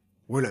think,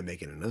 we're not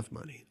making enough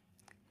money.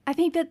 I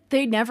think that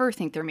they never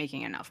think they're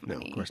making enough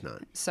money. No, of course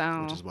not.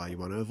 So, which is why you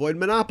want to avoid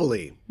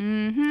monopoly.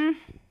 Mm-hmm.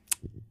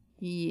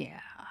 Yeah.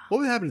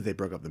 What would happen if they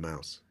broke up the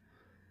mouse?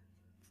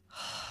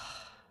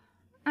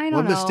 I don't know.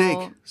 One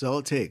mistake is all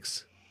it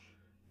takes.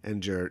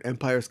 And your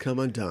empires come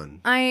undone.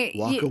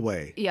 Walk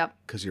away. Yep.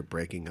 Because you're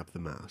breaking up the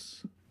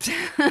mouse.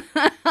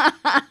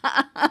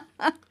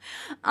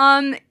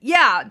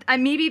 Yeah,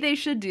 maybe they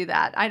should do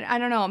that. I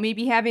don't know.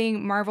 Maybe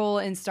having Marvel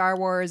and Star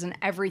Wars and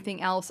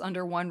everything else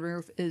under one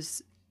roof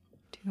is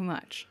too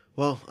much.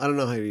 Well, I don't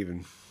know how you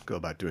even go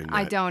about doing that.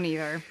 I don't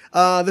either.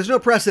 There's no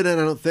precedent,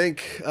 I don't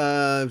think.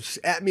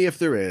 At me if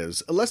there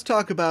is. Let's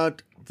talk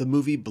about the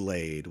movie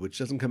Blade, which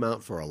doesn't come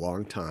out for a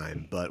long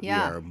time, but we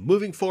are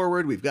moving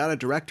forward. We've got a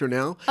director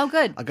now. Oh,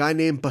 good. A guy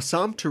named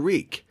Bassam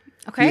Tariq.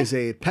 Okay. He is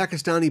a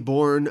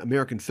Pakistani-born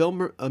American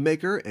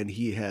filmmaker, and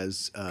he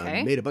has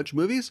made a bunch of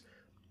movies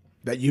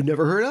that you've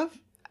never heard of.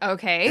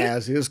 Okay.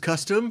 As is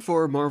custom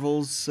for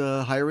Marvel's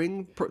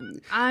hiring.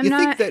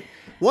 Think that,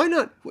 why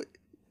not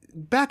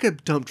back a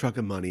dump truck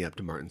of money up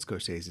to Martin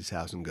Scorsese's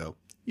house and go,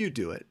 you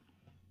do it.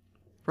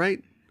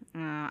 Right?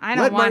 I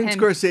don't Let want Martin him.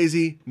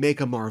 Scorsese make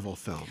a Marvel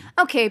film.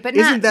 Okay, but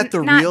isn't that the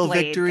real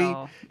Blade, victory?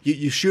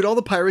 You shoot all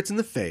the pirates in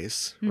the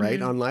face, right,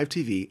 Mm-hmm. on live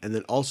TV, and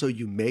then also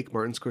you make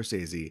Martin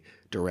Scorsese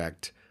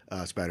direct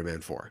Spider-Man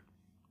 4.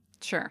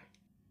 Sure.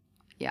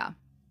 Yeah.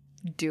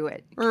 Do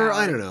it. Or, coward.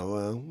 I don't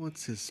know,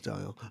 what's his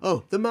style?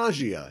 Oh, the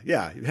Magia.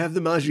 Yeah, you have the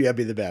Magia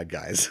be the bad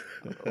guys.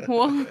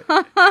 Well,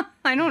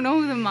 I don't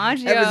know who the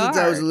Magia Ever since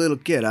are. I was a little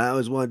kid, I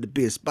always wanted to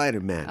be a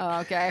Spider-Man. Oh,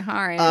 okay. All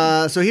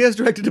right. So he has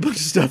directed a bunch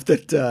of stuff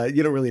that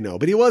you don't really know.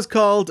 But he was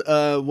called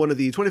one of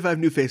the 25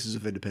 new faces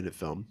of independent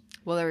film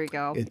Well, there we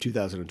go. in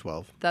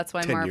 2012. That's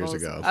why 10 Marvel's...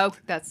 years ago. Oh,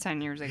 that's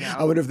 10 years ago.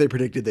 I wonder if they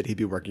predicted that he'd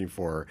be working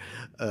for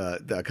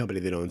the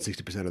company that owns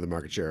 60% of the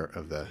market share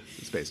of the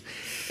space.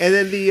 And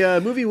then the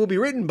movie will be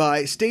written by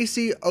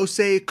Stacey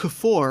Osei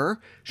Kuffour.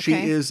 She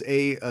is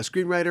a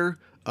screenwriter,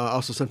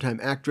 also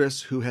sometime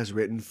actress, who has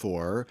written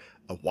for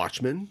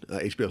Watchmen,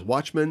 HBO's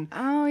Watchmen,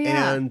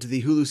 and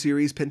the Hulu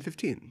series Pen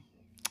 15.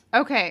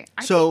 Okay.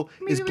 So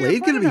is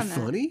Blade going to be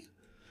funny?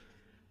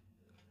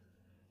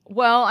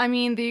 Well, I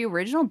mean, the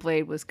original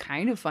Blade was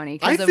kind of funny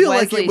I because of feel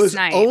Wesley like it was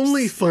Snipes.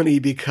 only funny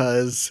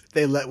because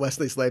they let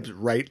Wesley Snipes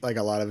write like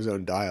a lot of his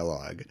own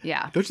dialogue.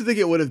 Yeah. Don't you think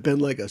it would have been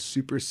like a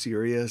super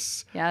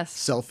serious, Yes.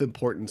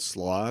 self-important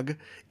slog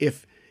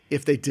if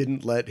they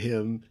didn't let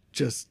him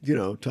just,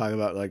 talk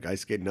about like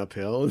ice skating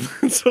uphill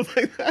and stuff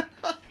like that?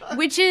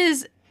 Which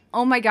is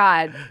oh my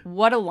God,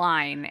 what a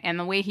line. And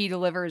the way he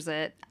delivers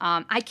it.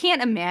 I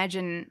can't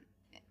imagine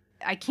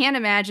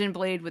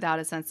Blade without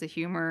a sense of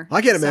humor.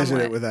 I can't imagine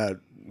somewhat. it without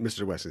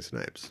Mr. Wesley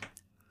Snipes.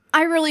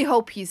 I really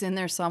hope he's in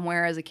there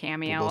somewhere as a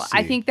cameo. We'll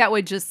I see. think that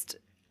would just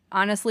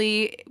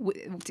honestly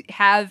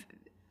have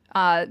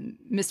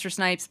Mr.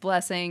 Snipes'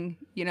 blessing,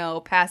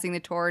 passing the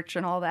torch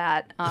and all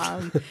that.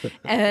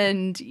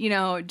 And,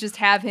 just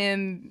have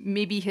him,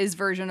 maybe his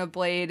version of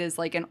Blade is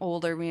like an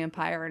older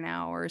vampire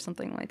now or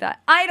something like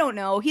that. I don't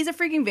know. He's a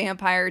freaking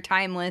vampire,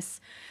 timeless.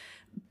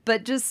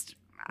 But just...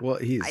 Well,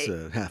 he's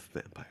half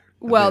vampire.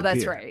 a Well,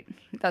 that's vampire. right.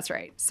 That's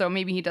right. So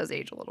maybe he does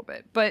age a little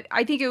bit. But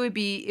I think it would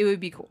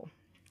be cool.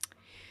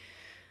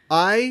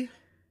 I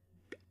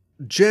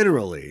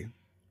generally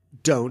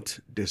don't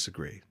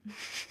disagree.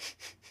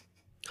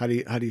 How do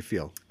you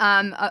feel?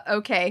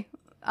 Okay.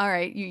 All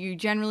right. You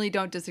generally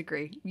don't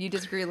disagree. You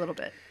disagree a little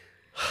bit.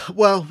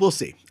 Well, we'll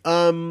see.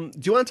 Do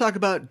you want to talk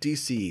about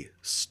DC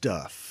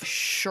stuff?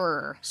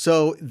 Sure.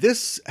 So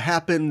this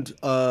happened,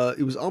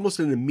 it was almost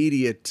an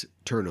immediate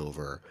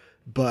turnover,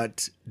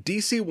 but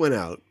DC went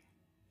out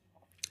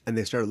and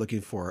they started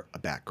looking for a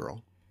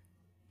Batgirl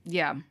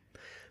Yeah.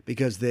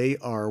 because they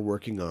are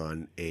working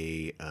on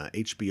a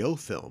HBO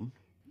film,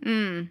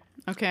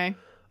 Okay.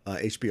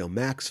 HBO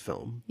Max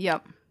film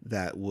Yep.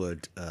 that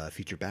would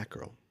feature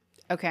Batgirl.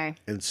 Okay.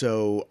 And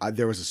so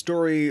there was a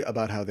story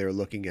about how they were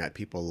looking at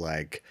people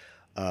like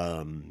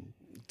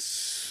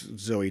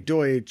Zoe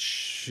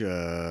Deutsch,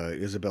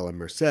 Isabella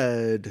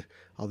Merced,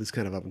 all these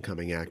kind of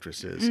up-and-coming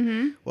actresses.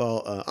 Mm-hmm.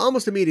 Well,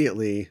 almost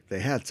immediately they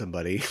had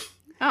somebody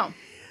Oh.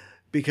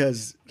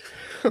 because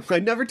I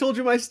never told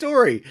you my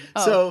story.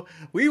 Oh. So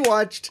we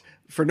watched,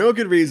 for no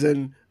good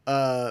reason,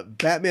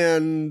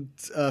 Batman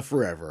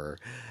Forever.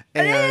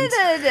 And,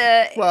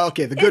 well,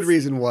 okay, the good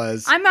reason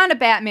was... I'm on a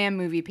Batman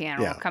movie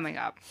panel Yeah. coming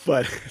up.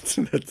 But It's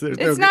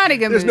not a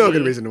good There's no movie.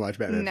 good reason to watch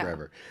Batman No.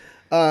 Forever.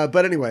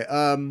 But anyway,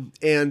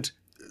 and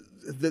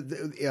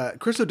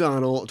Chris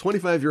O'Donnell,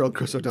 25-year-old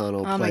Chris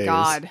O'Donnell Oh my plays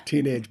God.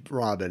 teenage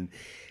Robin.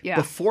 Yeah.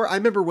 Before, I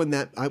remember when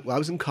I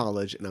was in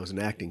college and I was an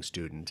acting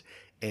student,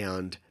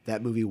 and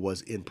that movie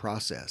was in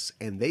process,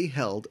 and they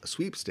held a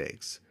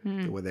sweepstakes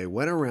where they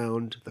went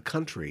around the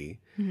country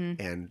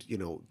and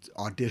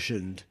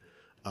auditioned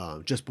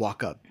just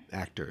walk-up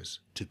actors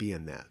to be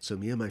in that. So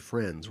me and my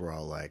friends were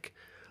all like,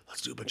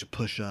 let's do a bunch of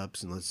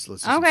push-ups and let's do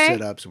some Okay.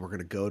 sit-ups, and we're going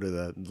to go to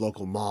the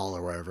local mall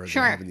or wherever and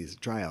Sure. they're having these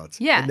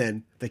tryouts. Yeah. And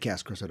then they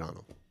cast Chris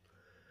O'Donnell.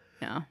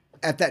 No.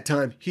 At that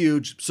time,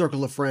 huge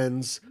circle of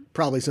friends,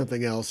 probably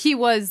something else. He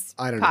was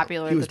I don't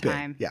popular know. He at was the big.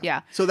 time.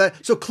 Yeah.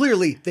 So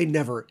clearly they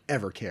never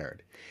ever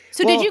cared.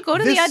 So Well, did you go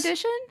to the this-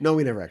 audition? No,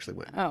 we never actually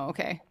went. Oh,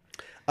 okay.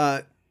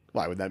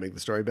 Why would that make the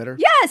story better?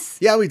 Yes.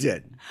 Yeah, we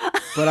did.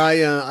 But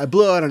I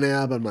blew out an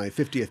ab on my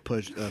 50th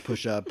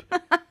push up,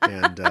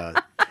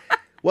 and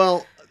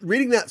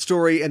reading that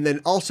story, and then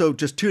also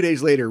just 2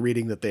 days later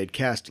reading that they had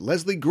cast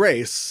Leslie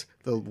Grace,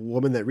 the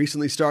woman that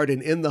recently starred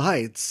in The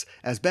Heights,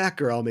 as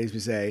Batgirl, makes me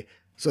say,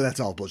 so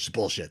that's all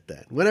bullshit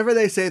then. Whenever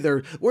they say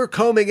we're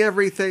combing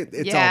everything,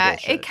 it's all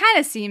bullshit. It kind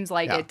of seems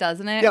like Yeah. it,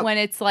 doesn't it? Yep. When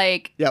it's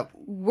like, Yep.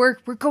 we're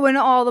going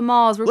to all the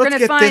malls. We're Let's going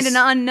to get find this- an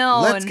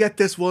unknown. Let's get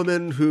this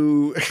woman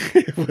who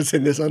was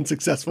in this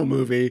unsuccessful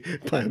movie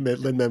by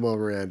Lin-Manuel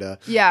Miranda.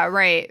 Yeah,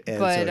 right. And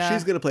but so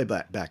she's going to play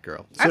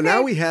Batgirl. So Okay.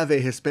 now we have a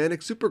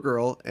Hispanic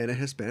Supergirl and a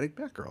Hispanic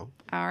Batgirl.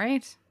 all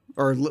right.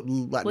 Or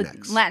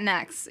Latinx.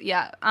 Latinx.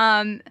 Yeah.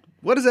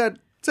 What does that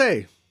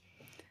say?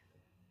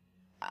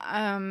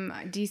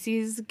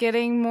 DC's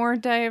getting more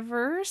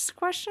diverse?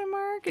 Question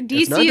mark.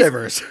 It's not DC's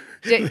diverse.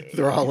 di-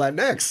 They're all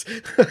Latinx.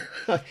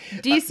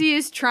 DC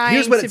is trying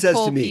Here's what to it says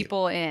pull to me.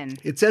 people in.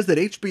 It says that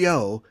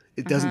HBO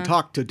doesn't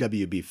talk to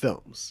WB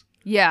Films.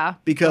 Yeah.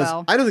 Because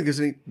well, I don't think there's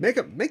any...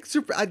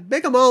 I'd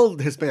make them all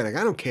Hispanic.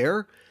 I don't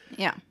care.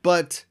 yeah.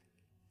 But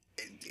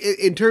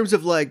in terms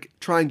of like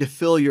trying to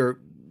fill your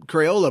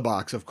Crayola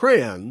box of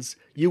crayons,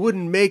 you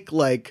wouldn't make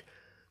like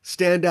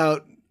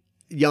standout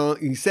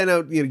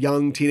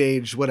young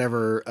teenage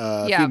whatever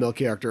Yeah. female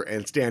character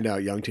and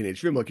standout young teenage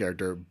female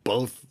character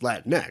both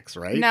Latinx,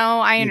 right? No,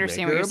 I You'd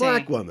understand make what her you're a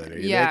saying. black woman, or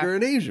you Yeah. make her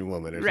an Asian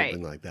woman, or Right.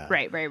 something like that.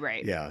 Right.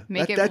 Yeah,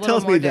 Make it a that little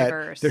tells more me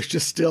diverse. that there's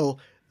just still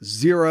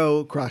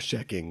zero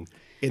cross-checking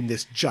in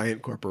this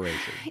giant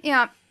corporation.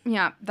 Yeah.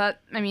 That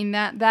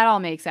all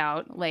makes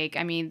out. Like,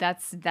 I mean,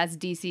 that's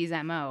DC's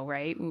MO,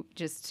 right?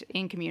 Just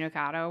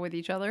incommunicado with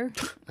each other.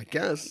 I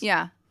guess.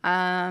 Yeah.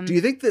 Do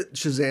you think that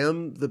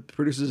Shazam, the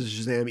producers of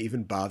Shazam,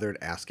 even bothered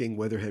asking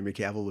whether Henry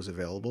Cavill was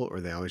available, or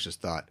they always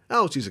just thought,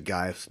 "Oh, she's a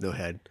guy with no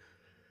head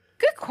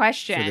Good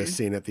question. for this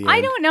scene at the end"?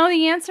 I don't know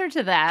the answer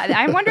to that.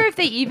 I wonder if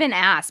they even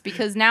asked,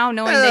 because now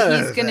knowing that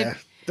he's gonna.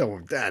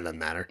 That doesn't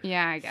matter.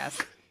 Yeah, I guess.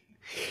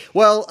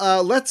 Well,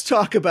 let's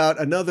talk about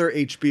another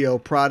HBO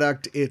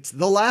product. It's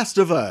The Last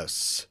of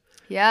Us,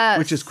 Yes.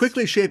 which is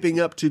quickly shaping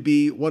up to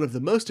be one of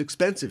the most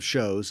expensive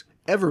shows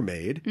ever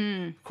made.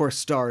 Of course,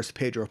 stars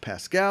Pedro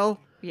Pascal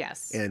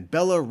Yes. and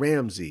Bella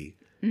Ramsey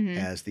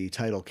as the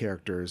title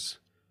characters.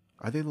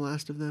 Are they the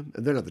last of them?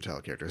 They're not the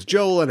title characters.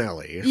 Joel and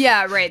Ellie.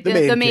 Yeah, right. The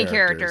The main main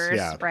characters, characters.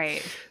 yeah.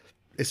 Right.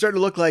 It's starting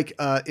to look like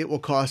it will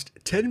cost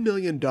 $10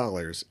 million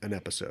an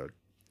episode.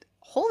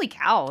 Holy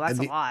cow, that's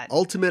And a lot.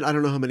 Ultimate, I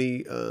don't know how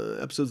many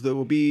episodes there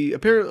will be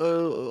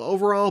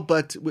overall,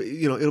 but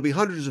it'll be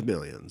hundreds of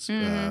millions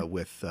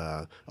with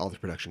all the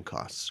production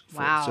costs.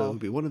 Wow. So it'll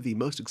be one of the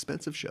most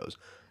expensive shows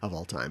of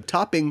all time,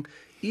 topping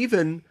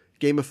even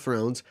Game of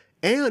Thrones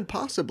and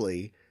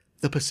possibly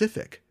The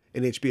Pacific,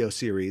 an HBO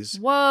series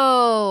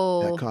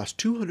Whoa. that cost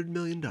 $200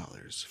 million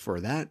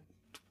for that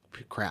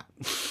crap.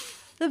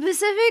 The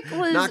Pacific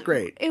was Not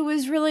great. It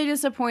was really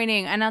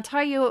disappointing. And I'll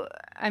tell you,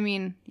 I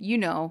mean,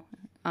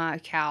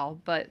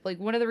 Cal, but like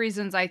one of the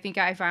reasons I think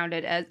I found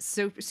it as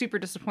super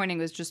disappointing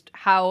was just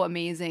how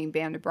amazing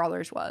Band of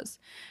Brothers was.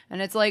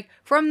 And it's like,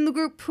 from the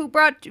group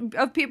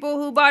of people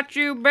who bought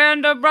you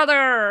Band of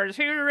Brothers,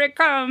 here it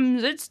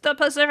comes, it's the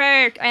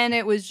Pacific. And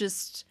it was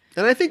just...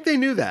 And I think they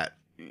knew that.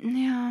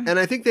 Yeah. And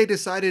I think they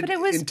decided But it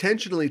was-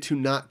 intentionally to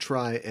not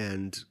try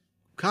and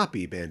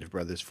copy Band of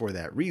Brothers for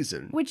that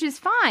reason. Which is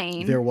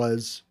fine. There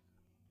was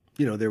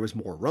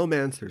more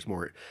romance, there's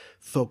more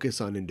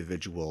focus on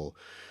individual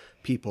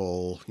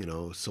people,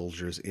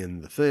 soldiers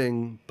in the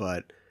thing.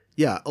 But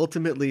yeah,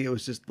 ultimately it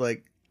was just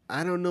like,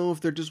 I don't know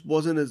if there just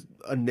wasn't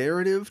a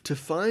narrative to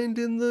find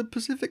in the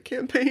Pacific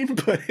campaign,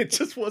 but it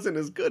just wasn't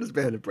as good as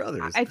Band of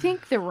Brothers. I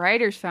think the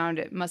writers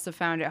must have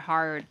found it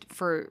hard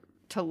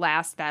to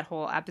last that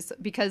whole episode,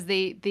 because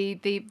they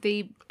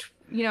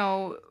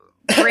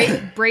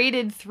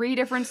braided three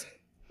different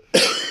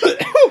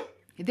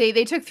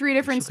they took three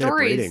different Some kind of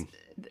stories. braiding.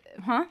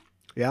 Huh?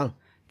 Yeah.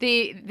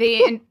 They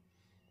entwined.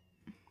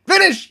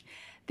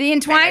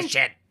 Finish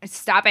it.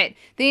 Stop it.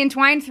 They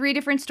entwined three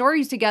different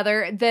stories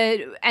together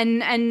and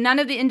none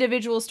of the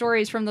individual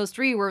stories from those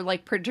three were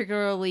like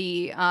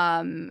particularly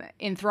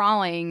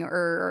enthralling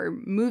or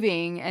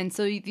moving. And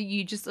so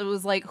you just, it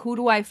was like, who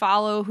do I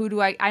follow?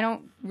 I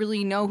don't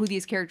really know who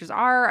these characters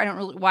are.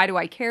 Why do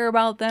I care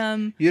about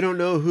them? You don't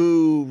know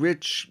who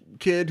rich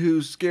kid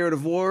who's scared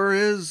of war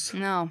is?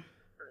 No.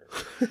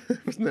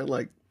 Wasn't that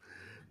like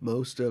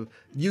most of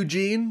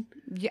Eugene?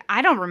 Yeah,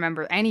 I don't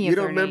remember any of You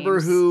their don't remember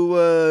names. who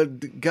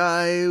the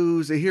guy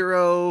who's a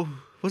hero?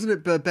 Wasn't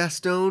it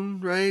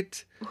Bastogne,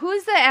 right?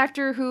 Who's the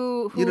actor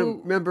who You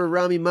don't remember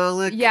Rami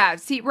Malek? Yeah,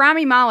 see,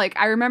 Rami Malek.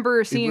 I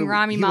remember seeing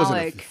Rami he Malek.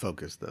 wasn't a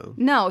focus though.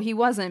 No, he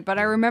wasn't. But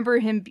I remember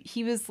him.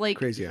 He was like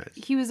Crazy Eyes.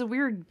 He was a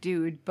weird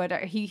dude, but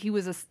he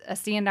was a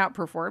standout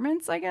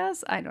performance, I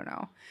guess. I don't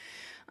know.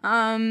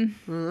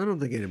 Well, I don't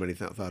think anybody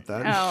thought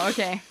that. Oh,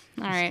 okay.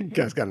 All right.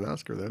 Guy's got an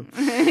Oscar though.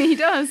 He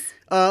does.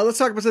 Let's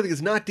talk about something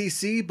that's not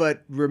DC,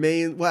 but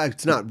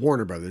it's not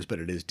Warner Brothers, but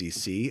it is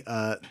DC.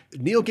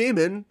 Neil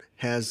Gaiman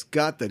has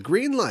got the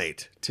green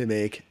light to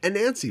make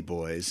Anansi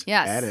Boys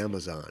Yes. at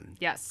Amazon.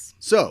 Yes.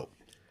 So,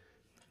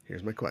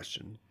 here's my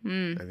question.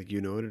 I think you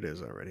know what it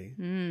is already.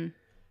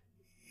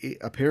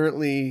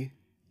 Apparently,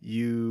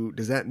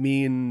 does that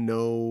mean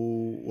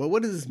no? Well,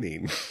 what does this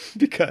mean?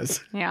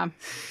 Because Yeah.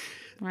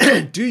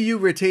 do you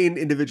retain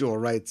individual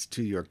rights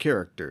to your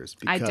characters?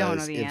 I Because don't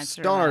know the if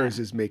answer to Starz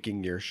that. is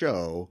making your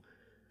show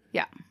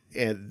Yeah.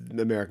 and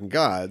American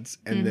Gods,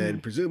 and then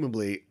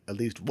presumably at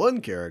least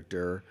one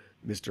character,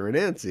 Mr.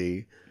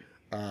 Anansi,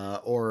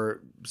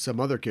 or some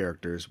other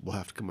characters will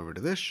have to come over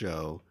to this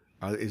show,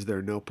 is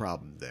there no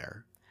problem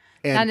there?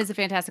 And, That is a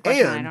fantastic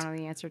question. I don't know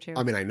the answer to.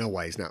 I mean, I know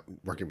why he's not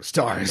working with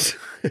Starz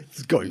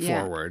going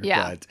Yeah. forward.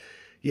 Yeah. But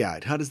yeah,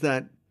 how does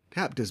that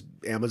happen? Does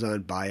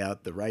Amazon buy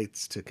out the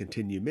rights to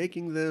continue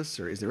making this,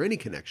 or is there any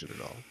connection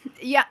at all?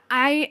 Yeah,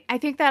 I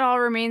think that all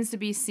remains to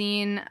be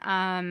seen.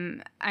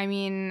 I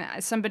mean,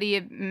 somebody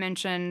had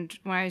mentioned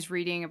when I was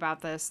reading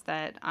about this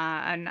that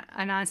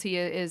Anansi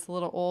is a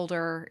little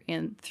older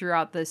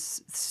throughout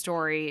this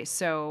story.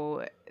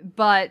 So,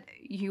 but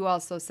you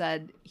also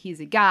said he's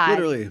a god.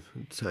 Literally,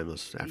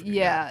 timeless African.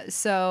 Yeah.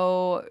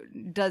 So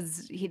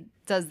does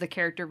the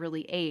character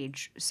really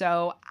age?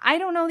 So I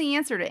don't know the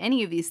answer to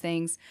any of these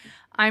things.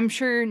 I'm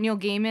sure Neil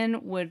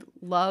Gaiman would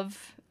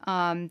love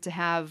to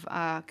have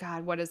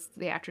God, what is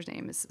the actor's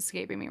name? Is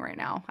escaping me right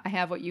now. I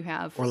have what you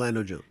have.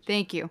 Orlando Jones.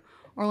 Thank you,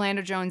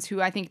 Orlando Jones,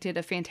 who I think did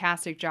a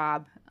fantastic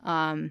job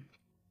as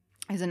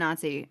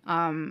Anansi.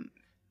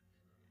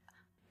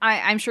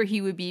 I'm sure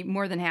he would be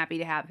more than happy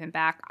to have him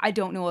back. I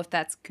don't know if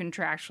that's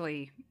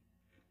contractually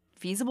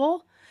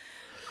feasible.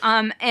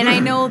 And I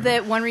know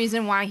that one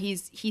reason why he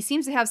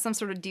seems to have some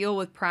sort of deal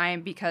with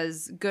Prime,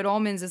 because Good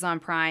Omens is on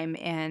Prime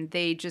and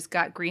they just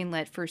got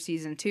greenlit for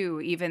season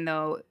 2, even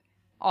though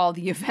all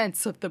the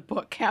events of the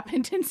book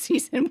happened in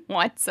season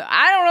 1. So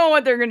I don't know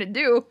what they're gonna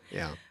do.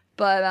 Yeah.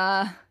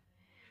 But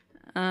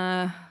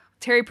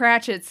Terry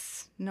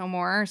Pratchett's no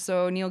more,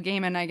 so Neil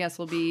Gaiman, I guess,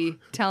 will be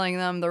telling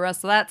them the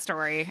rest of that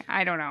story.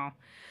 I don't know.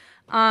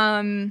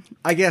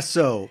 I guess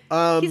so.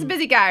 He's a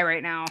busy guy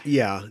right now.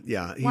 Yeah.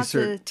 Lots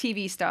of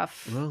TV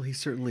stuff. Well, he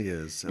certainly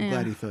is. I'm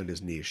glad he found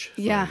his niche.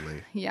 Yeah,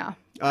 Finally. yeah.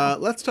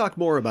 Let's talk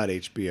more about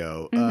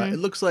HBO. Mm-hmm. It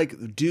looks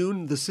like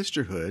Dune: The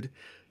Sisterhood,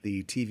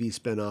 the TV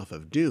spinoff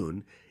of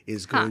Dune,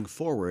 is going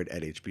forward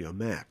at HBO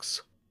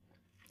Max.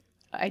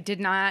 I did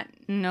not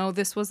know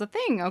this was a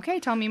thing. Okay,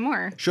 tell me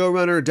more.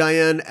 Showrunner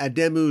Diane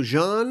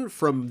Ademu-Jean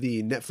from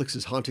the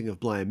Netflix's Haunting of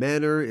Bly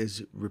Manor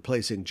is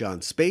replacing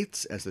John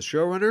Spates as the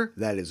showrunner.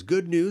 That is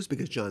good news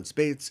because John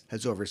Spates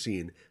has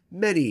overseen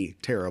many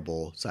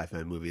terrible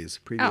sci-fi movies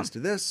previous to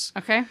this.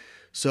 Okay.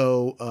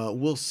 So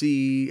we'll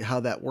see how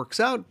that works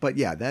out. But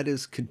yeah, that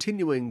is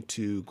continuing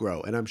to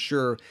grow. And I'm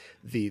sure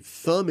the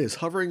thumb is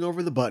hovering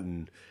over the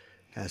button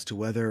as to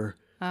whether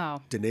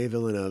Denis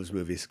Villeneuve's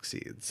movie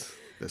succeeds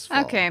this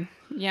fall. Okay.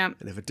 Yeah.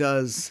 And if it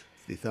does,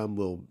 the thumb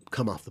will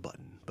come off the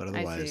button. But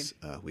otherwise,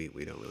 we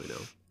don't really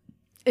know.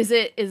 Is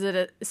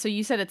it so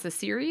you said it's a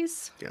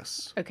series?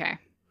 Yes. Okay.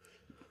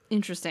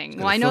 Interesting.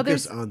 Well, I know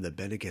there's on the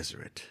Bene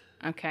Gesserit.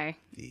 Okay.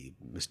 The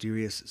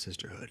mysterious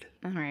sisterhood.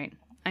 All right.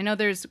 I know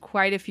there's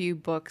quite a few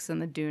books in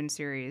the Dune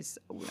series.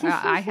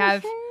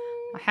 I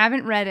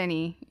haven't read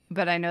any,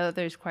 but I know that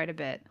there's quite a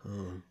bit.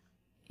 Oh.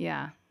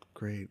 Yeah.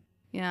 Great.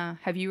 Yeah.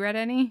 Have you read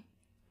any?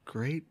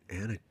 Great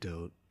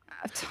anecdote.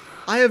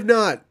 I have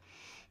not.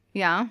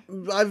 Yeah.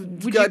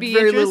 I've got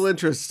very little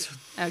interest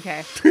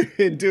okay.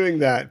 in doing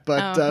that,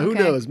 but who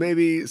okay. knows?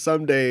 Maybe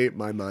someday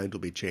my mind will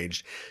be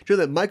changed. Do you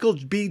know that Michael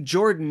B.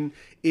 Jordan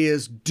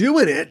is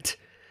doing it?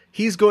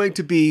 He's going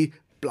to be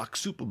Black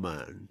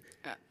Superman.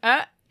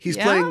 He's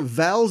playing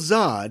Val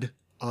Zod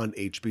on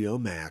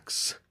HBO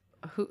Max.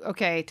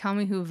 Okay, tell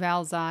me who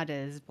Val Zod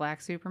is.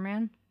 Black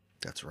Superman?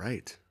 That's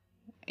right.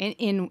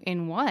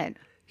 In what?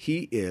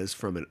 He is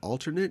from an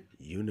alternate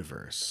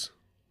universe.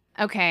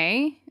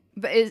 Okay.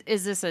 But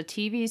is this a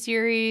TV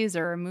series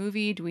or a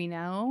movie? Do we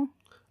know?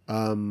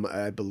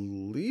 I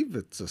believe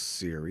it's a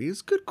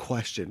series. Good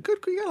question.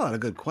 You got a lot of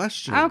good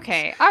questions.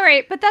 Okay. All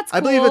right. But that's cool.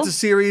 I believe it's a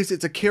series.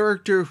 It's a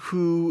character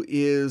who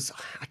is,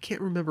 I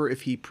can't remember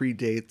if he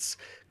predates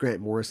Grant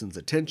Morrison's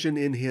attention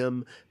in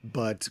him,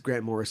 but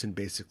Grant Morrison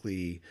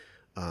basically,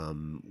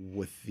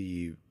 with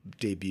the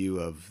debut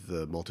of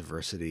the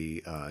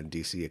Multiversity in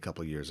DC a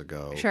couple years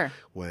ago, sure,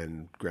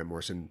 when Grant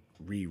Morrison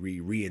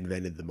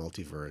reinvented the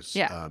multiverse,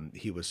 yeah,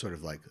 he was sort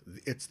of like,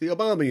 it's the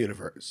Obama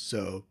universe.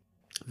 So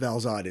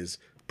Val Zod is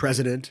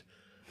president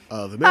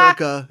of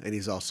America, and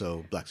he's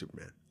also Black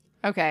Superman.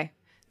 Okay.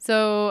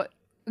 So,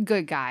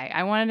 good guy.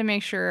 I wanted to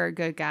make sure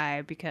good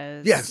guy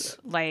because, yes,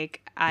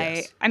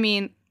 I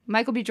mean,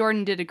 Michael B.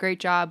 Jordan did a great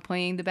job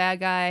playing the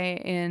bad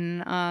guy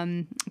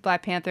in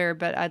Black Panther,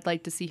 but I'd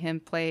like to see him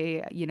play,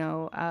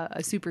 a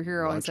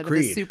superhero instead of a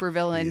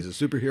supervillain. He's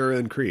a superhero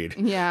in Creed.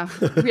 Yeah.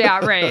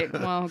 Yeah, right.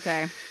 Well,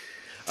 okay.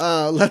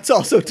 Let's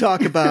also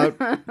talk about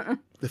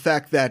the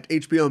fact that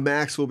HBO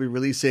Max will be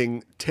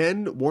releasing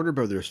 10 Warner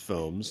Brothers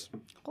films.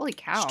 Holy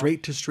cow.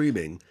 Straight to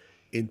streaming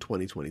in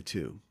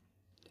 2022.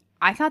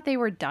 I thought they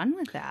were done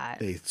with that.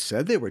 They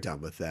said they were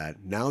done with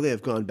that. Now they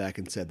have gone back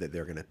and said that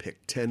they're going to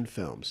pick 10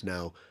 films.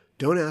 Now,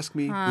 don't ask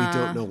me. We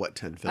don't know what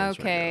 10 films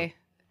right now.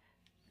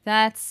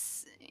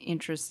 That's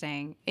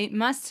interesting. It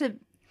must have...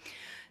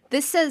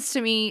 This says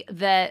to me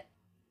that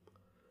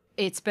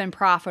it's been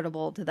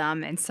profitable to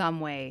them in some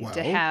way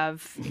to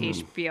have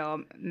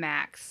HBO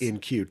Max. In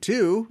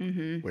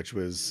Q2, which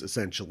was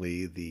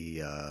essentially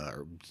the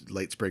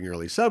late spring,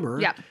 early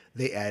summer,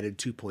 they added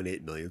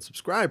 2.8 million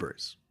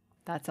subscribers.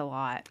 That's a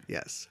lot.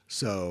 Yes.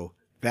 So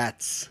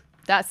that's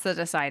the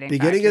deciding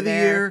beginning factor of the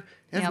year.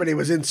 Everybody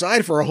was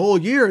inside for a whole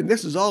year, and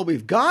this is all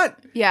we've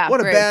got. Yeah. What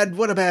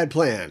a bad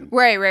plan.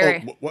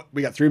 Right. What,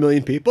 we got 3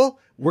 million people?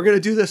 We're gonna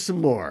do this some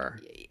more.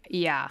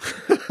 Yeah.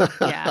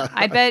 Yeah.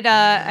 I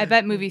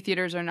bet movie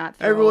theaters are not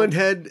thrilled. Everyone's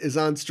head is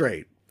on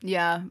straight.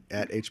 Yeah.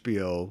 At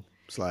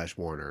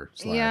HBO/Warner/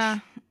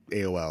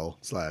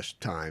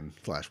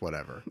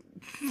 AOL/Time/whatever.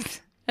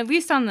 At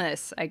least on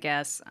this, I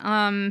guess.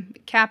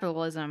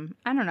 Capitalism.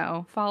 I don't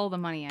know. Follow the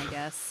money, I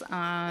guess.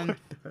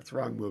 That's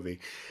wrong movie.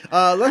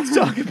 Let's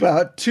talk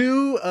about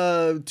two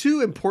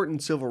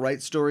important civil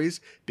rights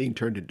stories being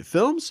turned into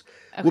films.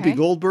 Okay. Whoopi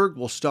Goldberg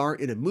will star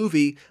in a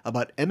movie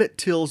about Emmett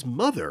Till's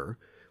mother,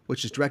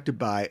 which is directed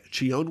by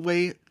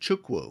Chionwe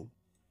Chukwu.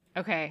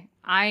 Okay.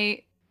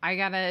 I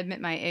gotta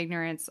admit my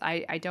ignorance.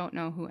 I don't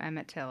know who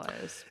Emmett Till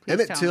is. Please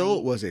Emmett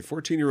Till was a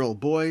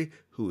 14-year-old boy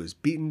who was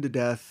beaten to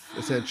death,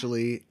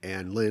 essentially,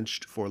 and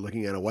lynched for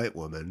looking at a white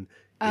woman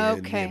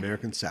in the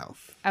American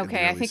South.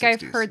 Okay, I think 60s.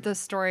 I've heard this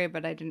story,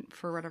 but I didn't,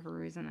 for whatever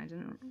reason, I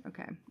didn't.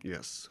 Okay.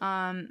 Yes.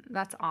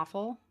 That's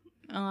awful.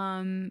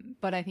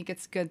 But I think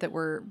it's good that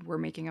we're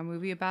making a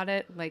movie about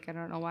it. Like, I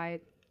don't know why.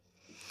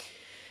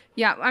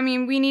 Yeah, I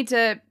mean, we need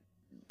to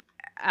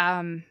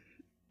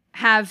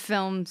have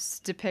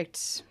films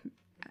depict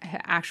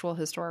actual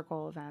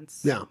historical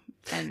events. Yeah.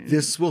 And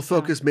this will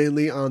focus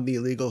mainly on the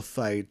legal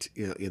fight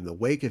in the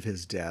wake of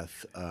his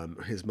death.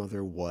 His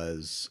mother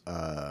was,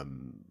 her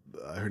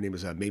name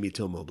was Mamie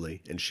Till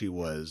Mobley, and she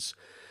was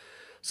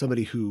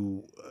somebody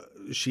who,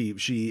 she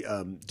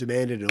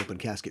demanded an open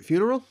casket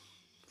funeral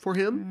for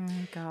him. Oh,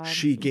 God.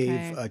 She gave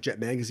Okay. Jet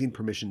Magazine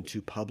permission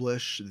to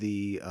publish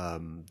the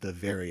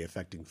very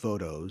affecting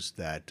photos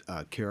that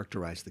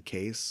characterized the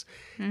case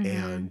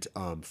and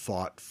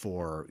fought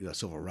for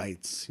civil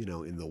rights,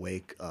 in the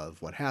wake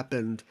of what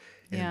happened.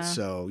 And Yeah.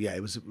 so, yeah,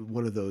 it was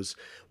one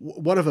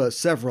of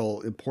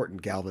several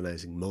important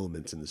galvanizing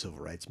moments in the civil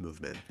rights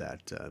movement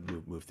that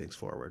moved things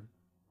forward.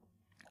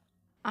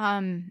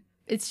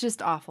 It's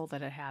just awful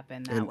that it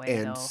happened that way,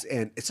 and though.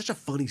 and it's such a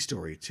funny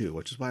story too,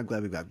 which is why I'm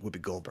glad we got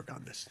Whoopi Goldberg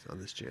on this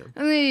jam.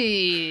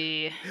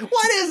 Eey.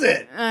 What is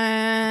it?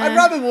 And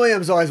Robin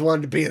Williams always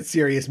wanted to be in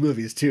serious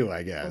movies too,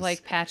 I guess.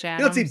 Like Patch You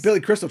Adams. don't see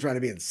Billy Crystal trying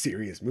to be in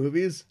serious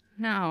movies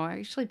No,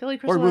 actually, Billy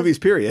Crystal. or movies,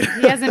 period.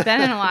 He hasn't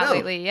been in a lot No,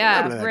 lately. not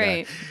Yeah, that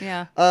right.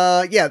 Yeah.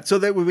 Yeah, so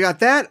that we got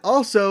that.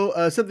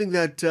 Also, something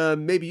that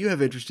maybe you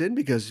have interest in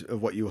because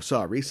of what you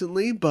saw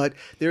recently, but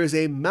there is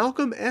a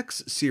Malcolm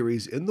X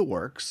series in the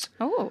works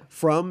Oh,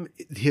 from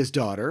his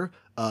daughter,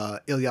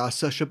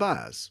 Ilyasa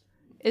Shabazz.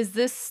 is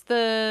this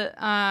the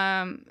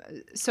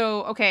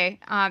So okay.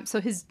 So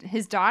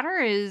his daughter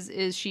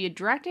is she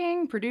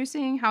directing,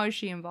 producing? How is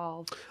she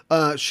involved?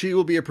 She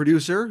will be a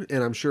producer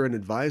and I'm sure an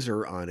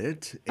advisor on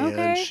it. And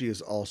Okay. she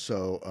is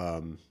also,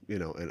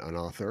 an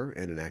author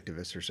and an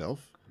activist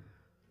herself.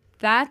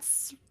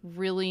 That's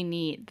really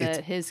neat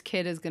that his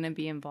kid is going to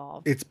be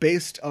involved. It's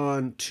based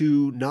on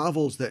 2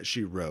 novels that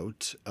she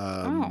wrote,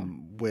 Oh.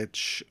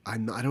 which I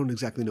don't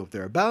exactly know what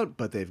they're about,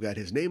 but they've got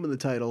his name in the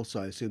title,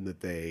 so I assume that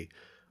they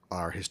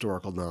are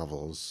historical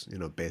novels,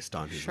 based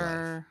on his life.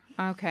 Sure.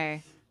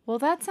 Okay. Well,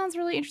 that sounds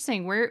really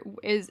interesting. Where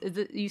is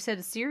it, you said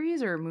a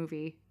series or a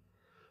movie?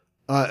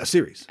 A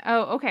series.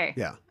 Oh, okay.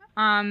 Yeah.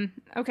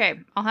 Okay.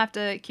 I'll have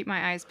to keep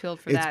my eyes peeled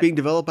for It's that. being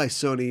developed by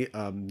Sony.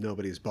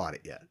 Nobody's bought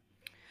it yet.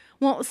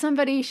 Well,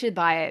 somebody should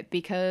buy it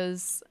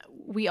because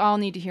we all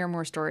need to hear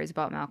more stories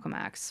about Malcolm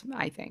X,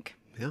 I think.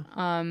 Yeah.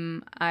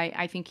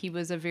 I think he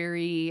was a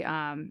very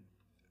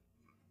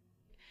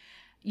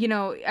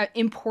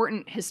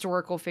important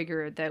historical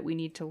figure that we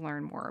need to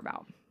learn more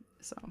about.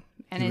 So,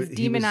 and He it's was-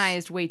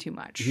 demonized way too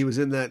much. He was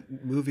in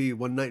that movie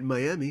One Night in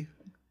Miami.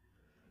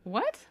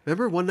 What?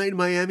 Remember One Night in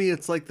Miami?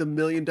 It's like the $1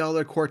 Million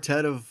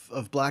Quartet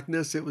of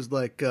blackness. It was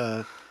like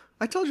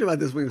I told you about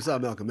this when we saw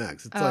Malcolm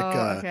X. It's like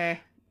okay.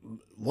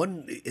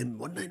 One Night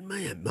in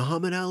Miami,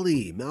 Muhammad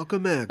Ali,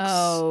 Malcolm X.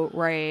 Oh,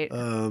 right.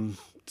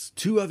 It's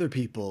 2 other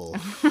people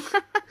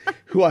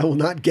who I will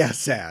not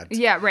guess at.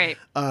 Yeah, right.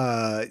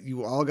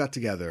 You all got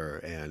together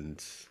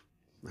and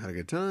had a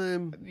good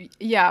time.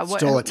 Yeah.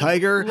 Stole a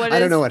tiger. I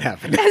don't know what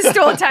happened.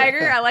 Stole a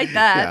tiger. I like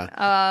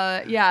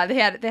that. Yeah.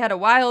 They had a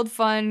wild,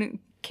 fun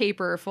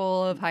caper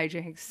full of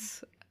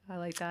hijinks. I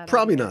like that.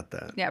 Probably idea. not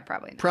that. Yeah,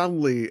 probably not.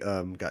 Probably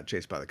got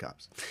chased by the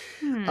cops.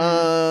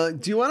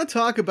 Do you want to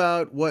talk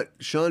about what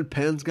Sean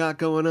Penn's got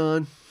going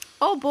on?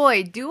 Oh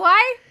boy, do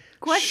I?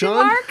 Question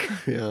Sean- mark?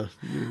 Yeah.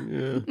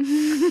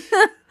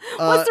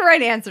 What's the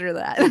right answer to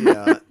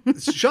that? Yeah.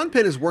 Sean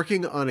Penn is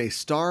working on a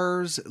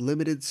Starz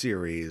limited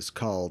series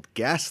called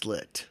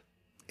Gaslit.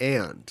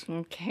 And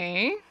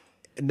Okay.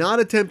 not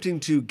attempting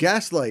to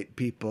gaslight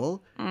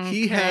people,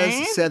 he Okay.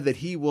 has said that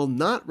he will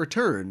not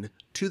return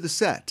to the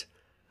set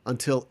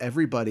until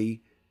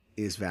everybody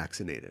is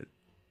vaccinated.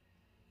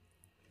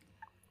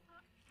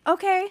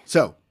 Okay.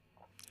 So,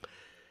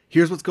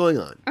 here's what's going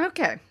on.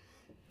 Okay.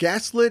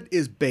 Gaslit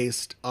is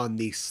based on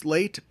the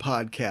Slate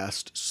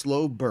podcast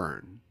Slow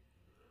Burn,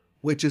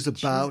 which is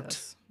about...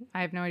 Jesus.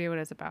 I have no idea what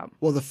it's about.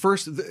 Well,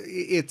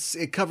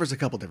 it covers a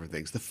couple different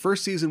things. The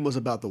first season was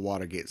about the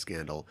Watergate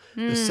scandal.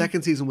 The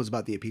second season was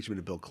about the impeachment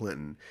of Bill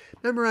Clinton.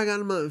 Remember I got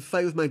in a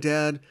fight with my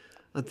dad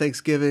on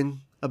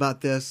Thanksgiving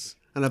about this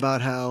and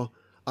about how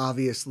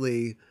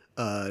obviously,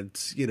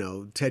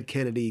 Ted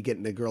Kennedy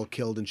getting a girl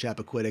killed in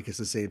Chappaquiddick is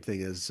the same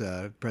thing as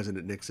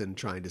President Nixon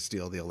trying to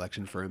steal the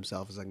election for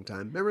himself a second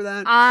time. Remember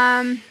that?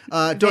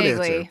 Don't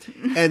vaguely. answer.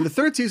 And the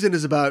third season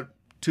is about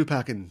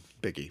Tupac and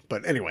Biggie.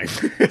 But anyway,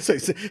 so,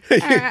 All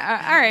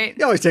right.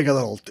 you always take a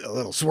little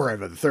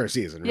swerve of the third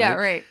season, right? Yeah,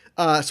 right.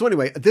 So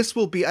anyway, this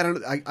will be,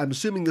 I'm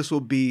assuming this will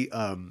be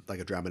like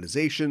a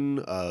dramatization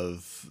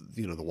of,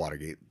 the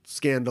Watergate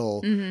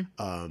scandal.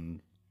 Mm-hmm.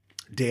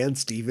 Dan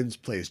Stevens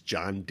plays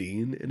John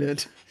Dean in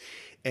it.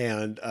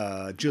 And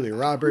Julia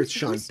Roberts,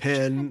 Sean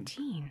Penn.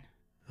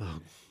 Oh,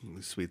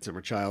 sweet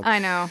summer child. I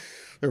know.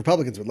 The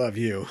Republicans would love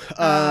you.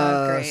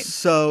 Great.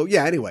 So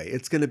yeah, anyway,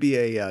 it's going to be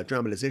a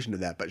dramatization of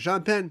that. But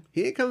Sean Penn,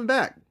 he ain't coming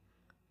back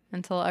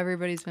Until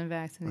everybody's been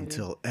vaccinated.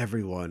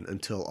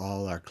 until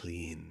all are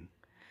clean.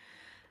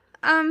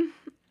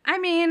 I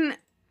mean,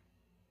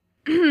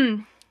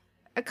 all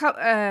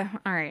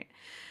right.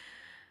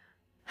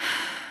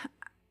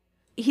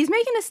 He's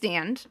making a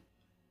stand.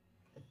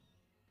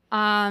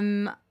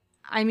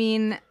 I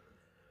mean,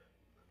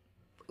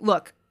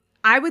 look,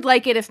 I would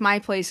like it if my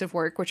place of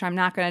work, which I'm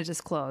not going to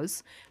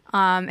disclose,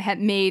 had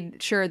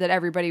made sure that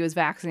everybody was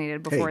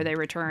vaccinated before Hey, they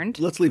returned.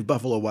 Let's leave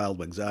Buffalo Wild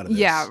Wings out of this.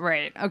 Yeah,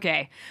 right.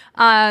 Okay.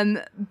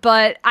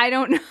 But I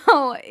don't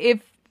know if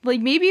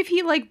maybe if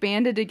he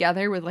banded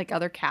together with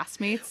other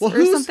castmates or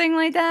who's- something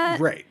like that.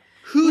 Right.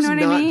 Who's you know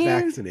what not I mean?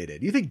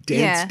 vaccinated? You think Dan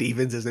Yeah.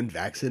 Stevens isn't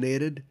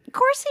vaccinated? Of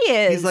course he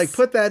is. He's like,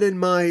 put that in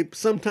my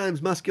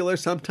sometimes muscular,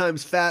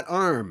 sometimes fat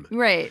arm.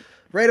 Right.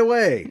 Right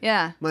away.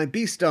 Yeah. My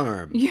beast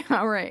arm.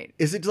 Yeah, right.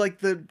 Is it like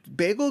the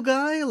bagel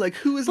guy? Like,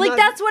 who is Like, not...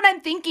 that's what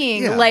I'm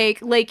thinking. Yeah.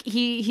 Like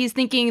he's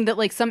thinking that,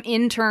 like, some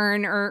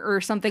intern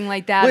or something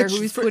like that, Which, or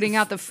who's putting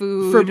out the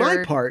food. For my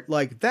or- part,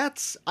 like,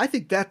 I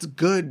think that's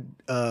good,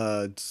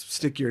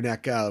 stick your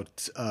neck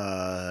out,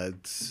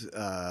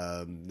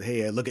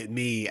 hey, look at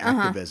me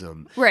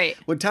activism. Right.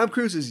 When Tom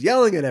Cruise is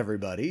yelling at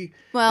everybody,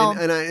 Well-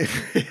 and I,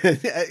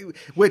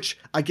 which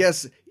I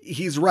guess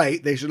he's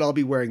right, they should all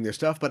be wearing their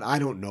stuff, but I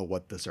don't know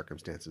what the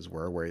circumstances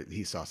were where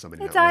he saw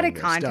somebody It's not out wearing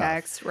of their stuff.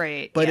 context,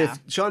 right? But yeah. if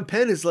Sean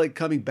Penn is like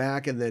coming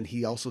back and then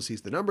he also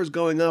sees the numbers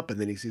going up and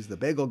then he sees the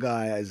bagel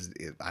guy, as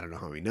I don't know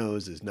how he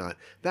knows, is not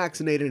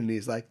vaccinated, and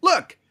he's like,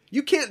 look,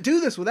 you can't do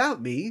this without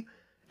me,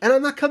 and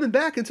I'm not coming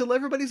back until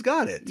everybody's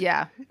got it.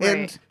 Yeah,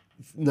 right.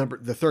 And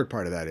the third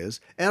part of that is,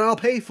 and I'll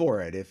pay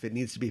for it if it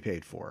needs to be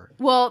paid for.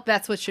 Well,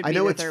 that's what should be I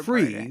know the it's third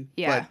free, part of it.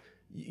 Yeah. but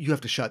you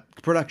have to shut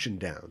production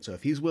down. So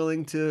if he's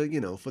willing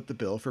to, foot the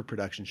bill for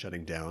production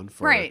shutting down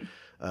for Right.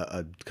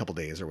 a couple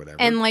days or whatever.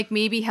 And, like,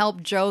 maybe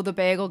help Joe the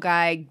bagel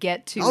guy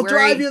get to I'll where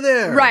drive you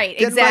there. Right,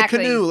 Get exactly.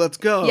 in my canoe. Let's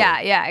go.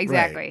 Yeah,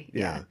 exactly. Right,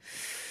 yeah.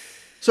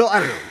 So I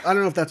don't know. I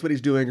don't know if that's what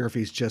he's doing or if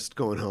he's just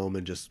going home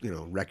and just,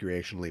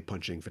 recreationally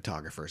punching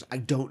photographers. I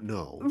don't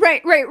know.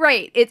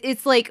 Right.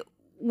 It's like,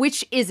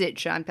 which is it,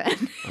 Sean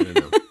Penn? I don't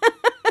know.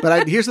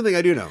 But here's something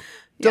I do know.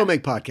 Don't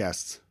make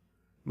podcasts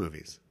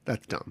movies.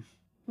 That's dumb.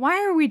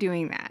 Why are we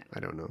doing that? I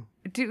don't know.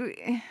 I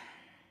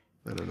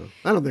don't know.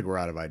 I don't think we're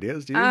out of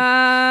ideas, do you?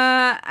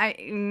 I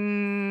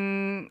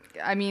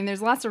mean,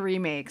 there's lots of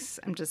remakes.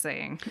 I'm just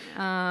saying.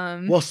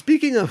 Well,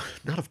 speaking of,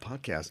 not of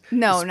podcasts.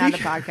 No, not a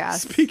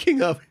podcast.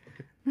 Speaking of,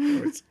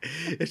 it's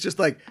just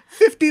like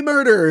 50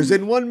 murders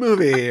in one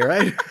movie,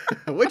 right?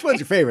 Which one's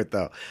your favorite,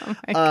 though? Oh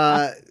my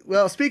God.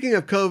 Well, speaking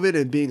of COVID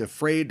and being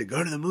afraid to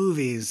go to the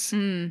movies,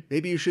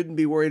 maybe you shouldn't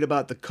be worried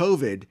about the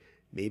COVID.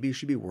 Maybe you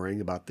should be worrying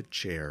about the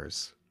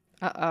chairs.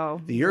 Uh-oh.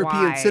 The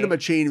European cinema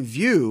chain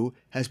View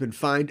has been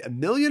fined $1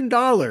 million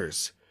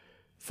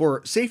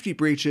for safety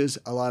breaches,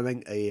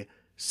 allowing a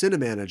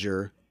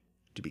cinemanager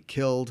to be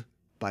killed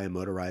by a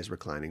motorized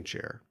reclining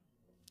chair.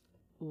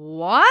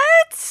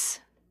 What?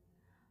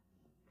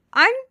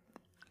 I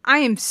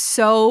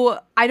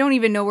don't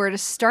even know where to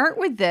start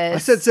with this. I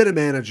said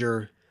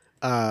cinemanager.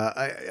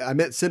 I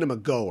meant cinema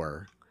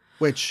goer,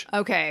 which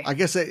Okay. I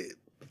guess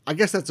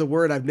that's a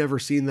word I've never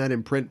seen that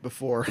in print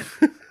before.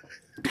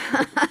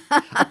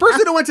 A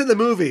person who went to the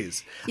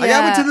movies. A guy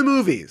went to the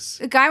movies.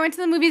 A guy went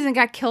to the movies and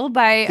got killed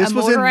by a This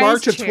was motorized in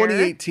March of chair.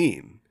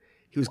 2018.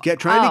 He was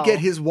trying to get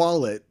Oh. his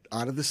wallet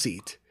out of the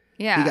seat.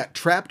 Yeah. He got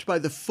trapped by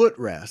the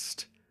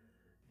footrest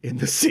in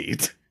the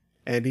seat,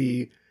 and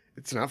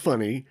it's not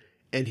funny,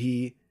 and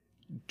he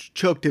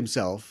choked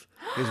himself.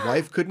 His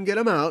wife couldn't get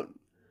him out,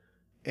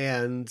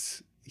 and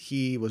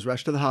he was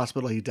rushed to the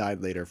hospital. He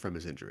died later from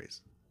his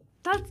injuries.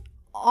 That's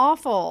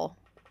awful.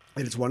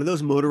 And it's one of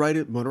those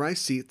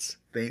motorized seats.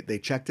 They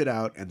checked it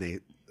out, and they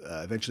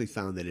eventually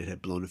found that it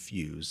had blown a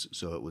fuse,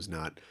 so it was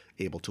not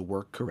able to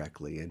work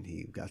correctly, and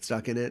he got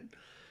stuck in it,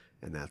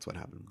 and that's what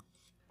happened.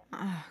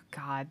 Oh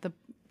God,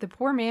 the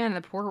poor man,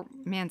 the poor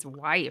man's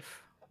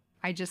wife.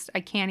 I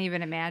can't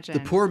even imagine.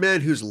 The poor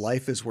man whose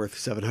life is worth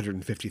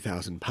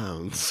 750,000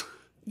 pounds.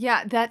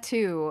 Yeah, that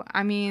too.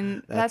 I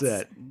mean, That's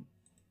it.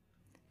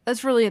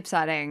 That's really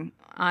upsetting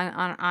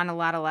on a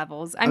lot of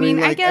levels. I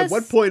mean, I guess at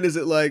what point is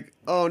it like,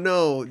 oh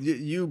no,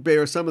 you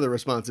bear some of the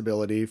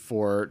responsibility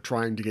for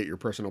trying to get your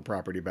personal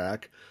property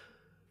back?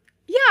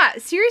 Yeah,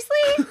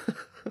 seriously?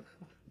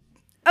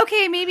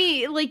 Okay,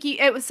 maybe like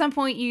at some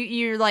point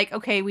you're like,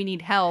 okay, we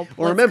need help.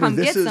 Or Let's remember, come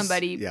this get is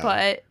somebody. yeah.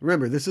 But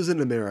Remember, this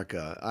isn't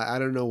America. I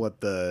don't know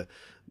what the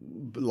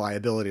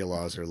liability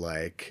laws are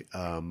like.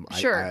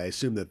 Sure. I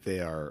assume that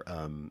they are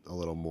a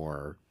little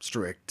more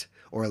strict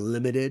or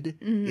limited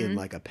in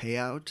like a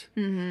payout.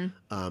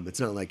 Mm-hmm. It's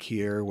not like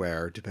here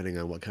where, depending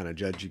on what kind of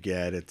judge you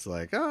get, it's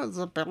like, oh, it's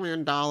 $1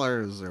 billion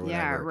or whatever.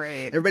 Yeah,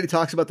 right. Everybody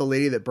talks about the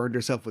lady that burned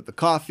herself with the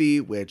coffee,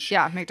 which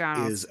yeah,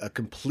 McDonald's. is a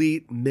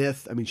complete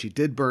myth. I mean, she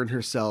did burn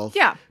herself.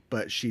 Yeah.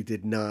 But she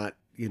did not,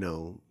 it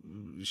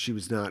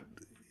was not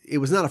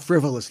a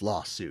frivolous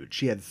lawsuit.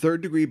 She had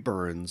third-degree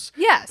burns.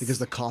 Yes. Because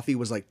the coffee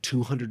was like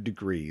 200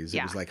 degrees.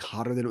 Yeah. It was like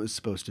hotter than it was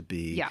supposed to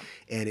be. Yeah.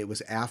 And it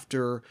was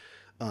after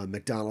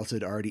McDonald's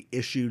had already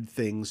issued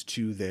things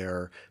to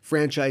their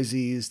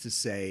franchisees to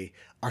say,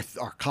 our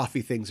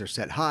coffee things are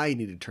set high. You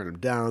need to turn them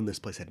down. This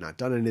place had not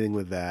done anything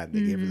with that. They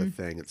gave her the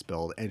thing. It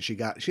spilled. And she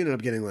ended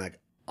up getting like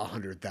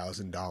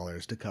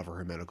 $100,000 to cover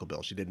her medical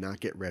bill. She did not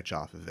get rich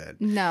off of it.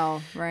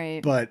 No,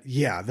 right. But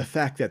yeah, the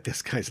fact that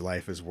this guy's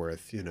life is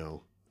worth,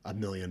 $1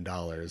 million,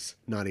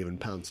 not even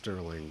pound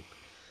sterling,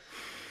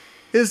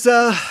 is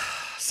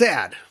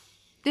sad.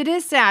 It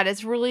is sad.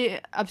 It's really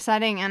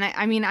upsetting. And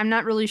I mean, I'm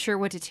not really sure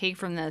what to take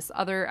from this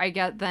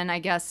I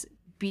guess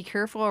be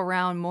careful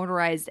around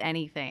motorized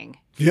anything.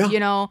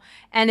 Yeah.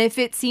 And if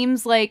it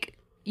seems like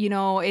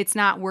it's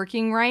not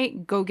working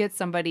right, go get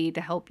somebody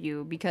to help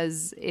you,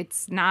 because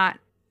it's not,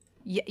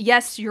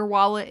 yes, your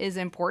wallet is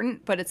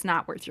important, but it's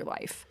not worth your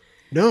life.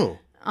 No.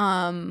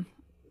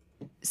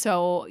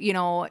 So,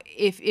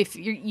 if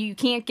you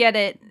can't get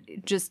it,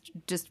 just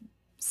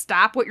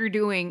stop what you're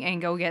doing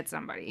and go get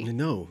somebody.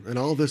 No. And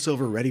all this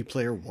over Ready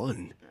Player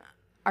One.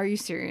 Are you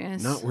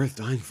serious? Not worth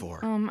dying for.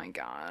 Oh my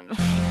God.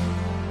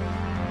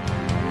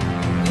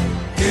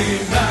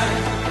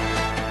 He-Man.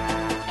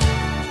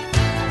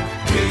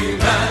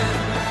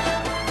 He-Man.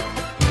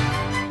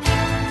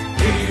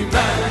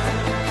 He-Man.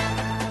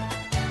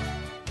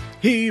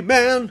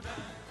 He-Man,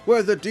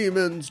 where the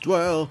demons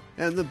dwell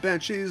and the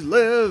banshees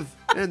live.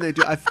 And they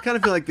do. I kind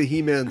of feel like the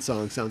He-Man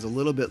song sounds a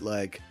little bit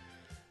like,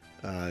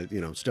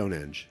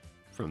 Stonehenge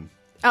from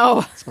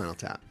Spinal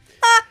Tap.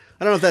 I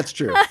don't know if that's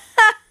true.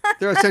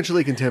 They're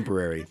essentially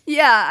contemporary.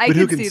 Yeah, I But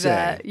who can can see say?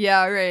 that.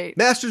 Yeah, right.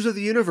 Masters of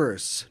the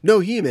Universe. No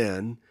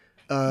He-Man.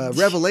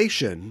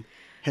 Revelation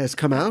has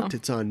come out.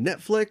 It's on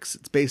Netflix.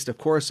 It's based, of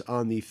course,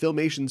 on the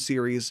Filmation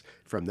series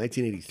from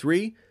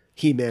 1983,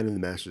 He-Man and the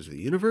Masters of the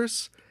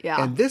Universe.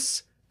 Yeah. And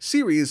this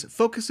series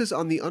focuses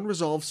on the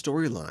unresolved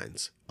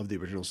storylines of the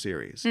original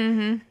series.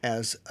 Mm-hmm.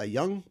 As a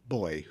young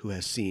boy who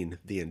has seen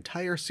the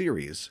entire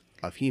series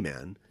of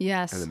He-Man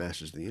Yes. and the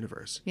Masters of the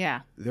Universe,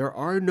 Yeah. there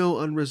are no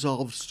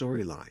unresolved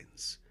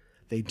storylines.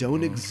 They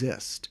don't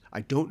exist.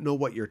 I don't know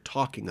what you're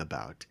talking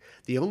about.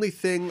 The only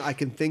thing I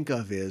can think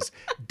of is,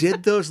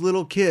 did those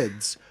little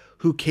kids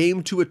who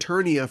came to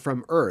Eternia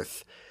from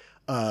Earth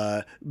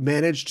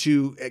manage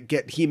to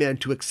get He-Man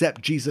to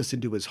accept Jesus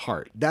into his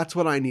heart? That's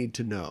what I need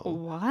to know.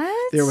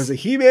 What? There was a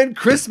He-Man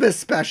Christmas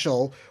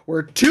special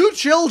where two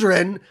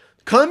children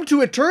come to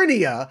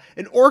Eternia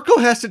and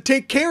Orko has to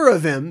take care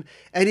of him.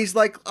 And he's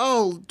like,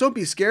 oh, don't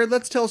be scared.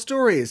 Let's tell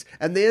stories.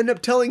 And they end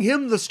up telling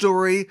him the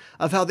story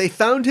of how they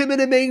found him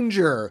in a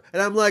manger.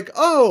 And I'm like,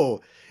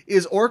 oh,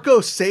 is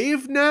Orko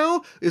saved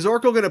now? Is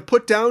Orko going to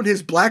put down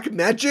his black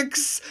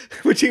magics,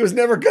 which he was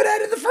never good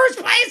at in the first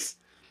place?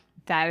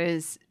 That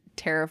is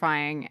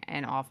terrifying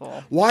and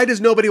awful. Why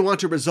does nobody want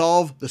to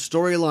resolve the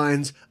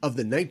storylines of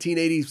the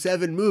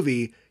 1987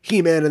 movie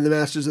He-Man and the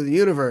Masters of the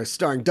Universe,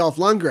 starring Dolph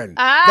Lundgren?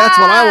 That's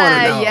what I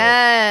want to know.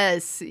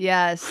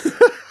 Yes.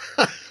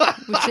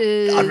 Which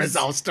is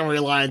Unresolved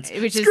storylines.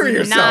 Which Screw is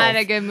yourself. not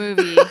a good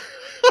movie.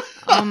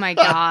 Oh my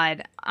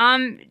God.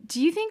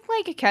 Do you think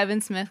like Kevin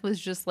Smith was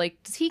just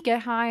like, does he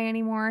get high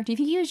anymore? Do you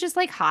think he was just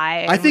like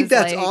high? I think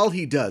that's like, all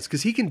he does,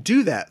 because he can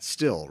do that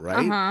still,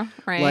 right?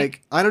 Right.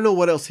 Like, I don't know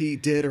what else he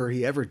did or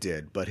he ever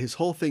did, but his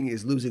whole thing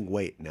is losing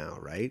weight now,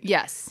 right?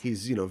 Yes.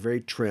 He's,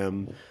 very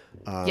trim.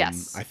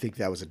 Yes. I think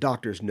that was a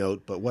doctor's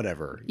note, but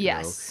whatever.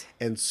 Yes.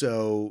 And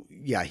so,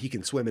 yeah, he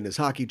can swim in his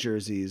hockey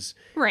jerseys.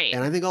 Right.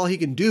 And I think all he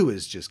can do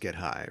is just get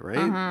high,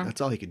 right?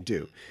 That's all he can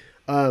do.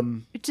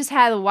 It just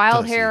had a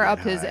wild Does he hair get up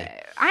his.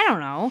 high? I don't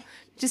know.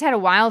 Just had a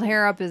wild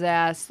hair up his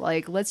ass.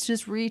 Like, let's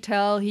just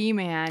retell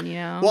He-Man.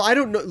 Well, I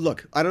don't know.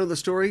 Look, I don't know the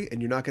story, and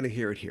you're not going to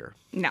hear it here.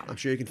 No. I'm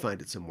sure you can find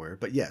it somewhere.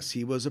 But yes,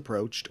 he was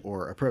approached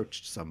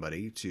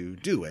somebody to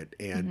do it.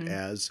 And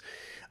as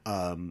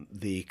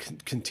the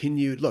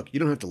continued, look, you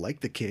don't have to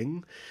like the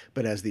king,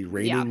 but as the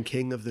reigning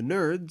king of the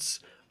nerds,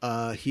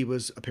 he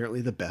was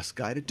apparently the best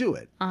guy to do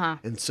it.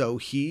 And so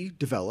he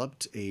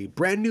developed a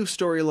brand new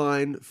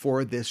storyline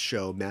for this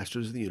show,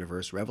 Masters of the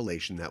Universe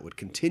Revelation, that would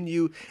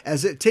continue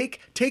as it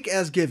take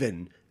as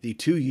given the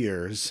 2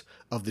 years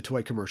of the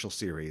toy commercial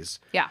series.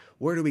 Yeah.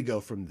 Where do we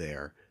go from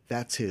there?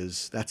 That's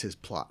his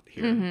plot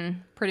here.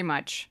 Pretty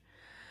much.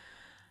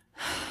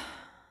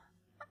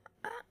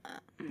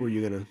 Were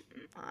you gonna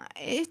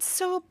It's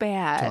so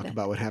bad. talk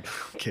about what happened?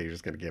 Okay, you're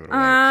just gonna give it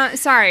away.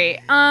 Sorry.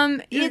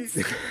 It's.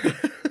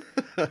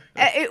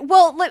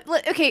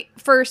 Okay.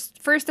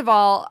 First of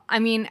all, I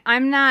mean,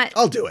 I'm not.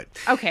 I'll do it.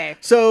 Okay.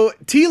 So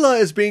Tila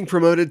is being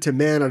promoted to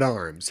Man at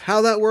Arms.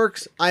 How that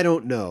works, I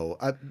don't know.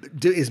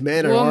 Is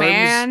Man at Arms?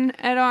 Man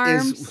at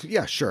Arms.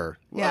 Yeah, sure.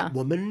 Yeah.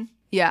 Woman.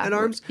 Yeah. At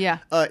Arms. Yeah.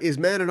 Is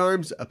Man at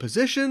Arms a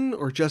position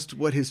or just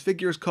what his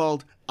figure is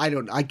called?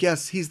 I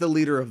guess he's the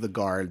leader of the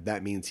guard.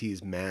 That means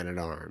he's Man at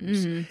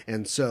Arms.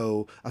 And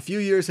so a few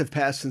years have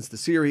passed since the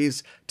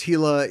series.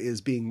 Tila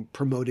is being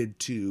promoted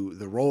to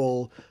the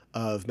role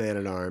of Man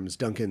at Arms.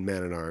 Duncan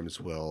Man at Arms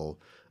will,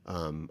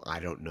 I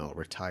don't know,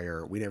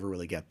 retire. We never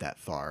really get that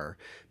far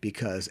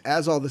because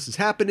as all this is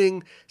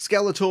happening,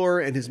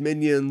 Skeletor and his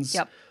minions.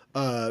 Yep.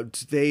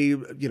 They,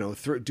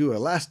 do a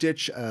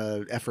last-ditch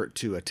effort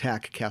to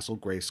attack Castle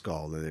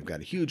Grayskull, and they've got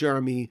a huge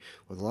army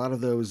with a lot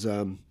of those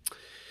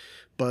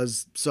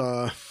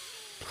buzzsaw.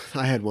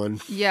 I had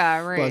one. Yeah.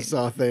 Right.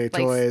 Buzzsaw Like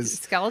toys.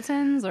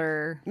 skeletons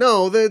or.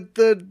 No,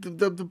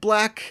 the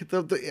black.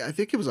 I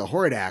think it was a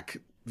Hordak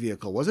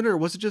vehicle, wasn't it? Or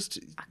was it just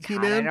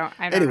He-Man?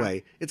 I don't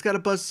anyway, it's got a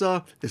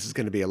buzzsaw. This is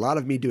going to be a lot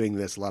of me doing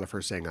this, a lot of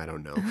her saying I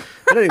don't know.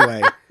 But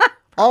anyway,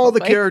 all the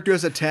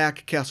characters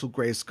attack Castle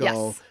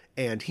Grayskull. Yes.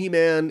 And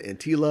He-Man and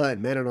Teela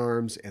and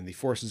Man-at-Arms and the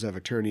forces of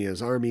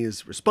Eternia's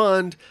armies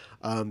respond.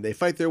 They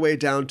fight their way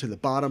down to the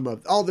bottom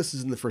of... All this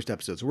is in the first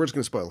episode, so we're just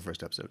going to spoil the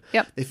first episode.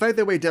 Yep. They fight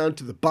their way down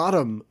to the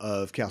bottom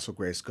of Castle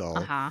Grayskull,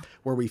 Uh-huh.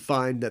 where we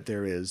find that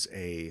there is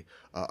a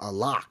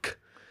lock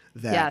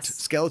that Yes.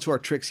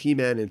 Skeletor tricks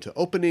He-Man into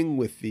opening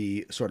with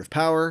the Sword of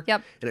Power.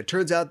 Yep. And it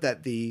turns out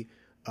that the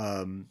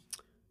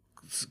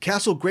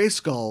Castle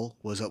Grayskull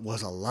was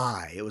a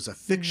lie. It was a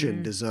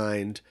fiction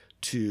designed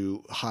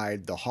to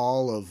hide the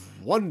Hall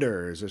of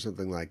Wonders or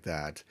something like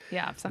that.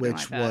 Yeah, something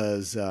Which like that.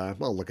 was,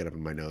 I'll look it up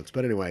in my notes,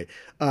 but anyway,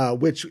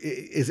 which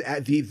is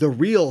at the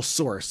real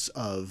source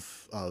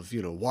of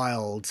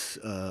wild,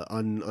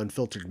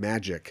 unfiltered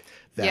magic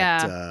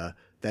that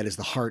that is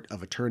the heart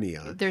of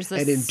Eternia. There's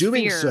this and in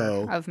doing sphere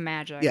so, of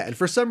magic. yeah, and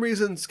for some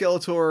reason,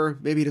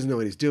 Skeletor, maybe he doesn't know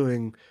what he's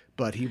doing,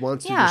 but he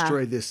wants to Yeah.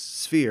 destroy this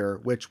sphere,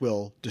 which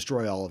will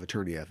destroy all of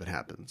Eternia if it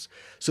happens.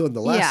 So in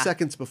the last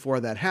seconds before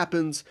that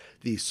happens,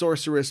 the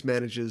sorceress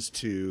manages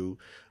to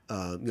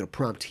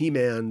prompt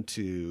He-Man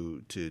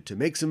to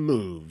make some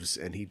moves,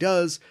 and he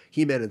does.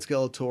 He-Man and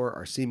Skeletor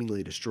are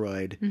seemingly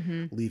destroyed,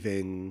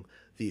 leaving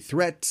the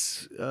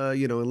threat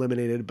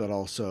eliminated, but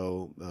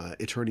also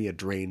Eternia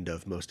drained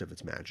of most of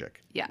its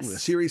magic. Yes. The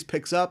series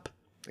picks up.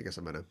 I guess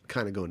I'm going to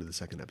kind of go into the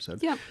second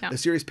episode. Yep. Yeah. The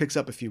series picks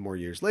up a few more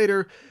years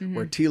later,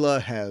 where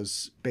Teela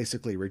has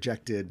basically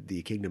rejected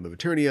the Kingdom of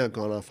Eternia,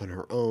 gone off on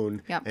her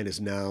own, Yep. and is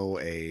now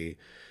a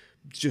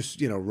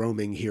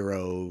roaming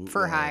hero.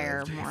 For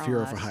hire, more or hero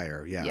less. for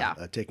hire, yeah.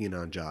 Yeah. Taking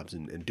on jobs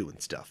and doing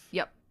stuff.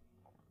 Yep.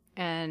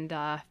 And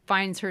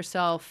finds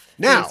herself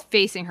Now-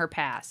 facing her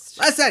past.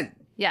 Listen!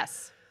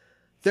 Yes.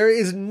 There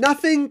is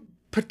nothing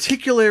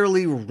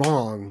particularly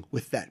wrong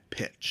with that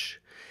pitch.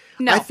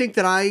 No. I think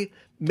that I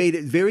made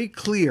it very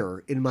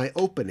clear in my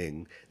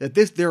opening that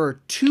there are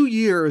 2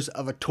 years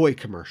of a toy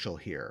commercial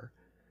here.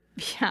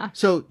 Yeah.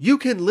 So you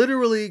can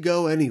literally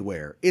go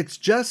anywhere. It's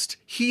just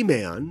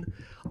He-Man,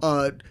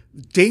 a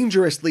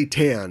dangerously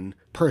tan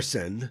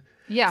person,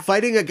 Yeah.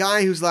 fighting a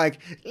guy who's like,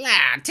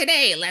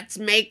 today let's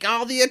make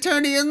all the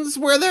Eternians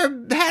wear their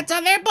hats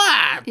on their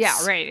butts.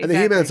 Yeah, right. And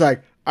then He-Man's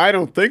like, I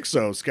don't think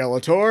so,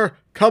 Skeletor.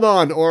 Come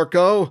on,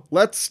 Orko.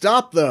 Let's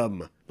stop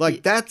them.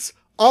 Like, that's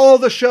all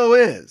the show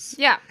is.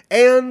 Yeah.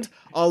 And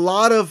a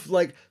lot of,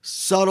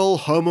 subtle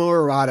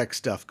homoerotic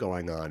stuff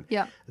going on.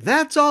 Yeah.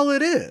 That's all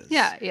it is.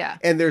 Yeah. Yeah.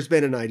 And there's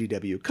been an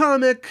IDW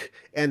comic,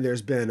 and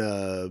there's been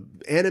a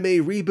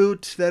anime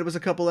reboot that was a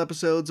couple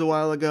episodes a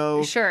while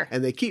ago. Sure.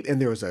 And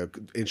there was a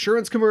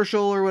insurance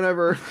commercial or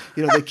whatever.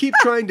 They keep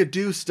trying to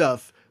do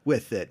stuff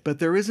with it, but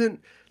there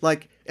isn't,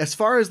 as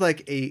far as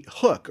a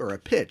hook or a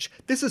pitch,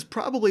 this is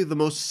probably the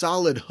most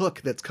solid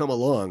hook that's come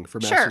along for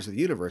Masters of the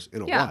Universe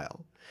in a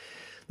while.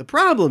 The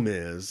problem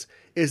is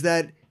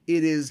that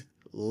it is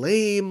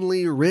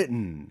lamely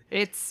written.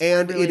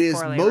 And really it is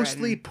poorly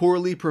mostly written.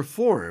 poorly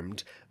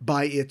performed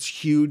by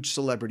its huge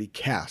celebrity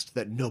cast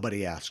that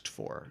nobody asked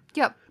for.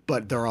 Yep.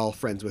 But they're all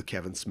friends with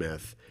Kevin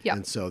Smith. Yep.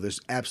 And so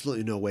there's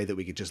absolutely no way that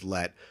we could just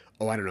let,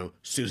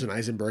 Susan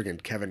Eisenberg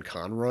and Kevin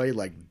Conroy,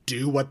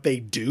 do what they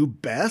do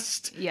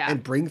best Yeah.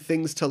 and bring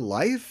things to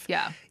life.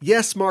 Yeah.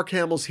 Yes, Mark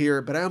Hamill's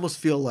here, but I almost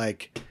feel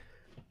like,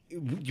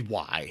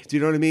 why? Do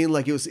you know what I mean?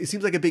 It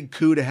seems like a big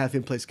coup to have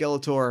him play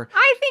Skeletor.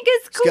 I think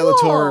it's cool.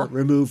 Skeletor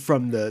removed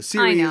from the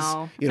series.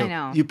 I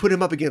know. You put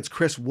him up against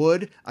Chris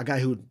Wood, a guy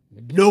who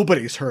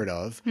nobody's heard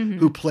of,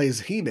 who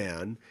plays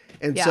He-Man.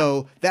 And Yeah.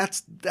 so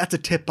that's a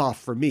tip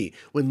off for me.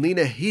 When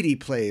Lena Headey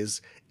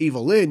plays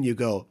Evelyn, you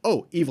go,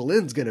 oh,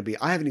 Evelyn's going to be,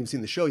 I haven't even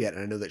seen the show yet,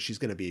 and I know that she's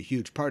going to be a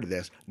huge part of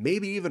this.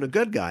 Maybe even a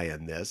good guy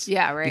in this.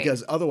 Yeah, right.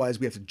 Because otherwise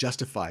we have to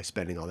justify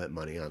spending all that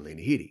money on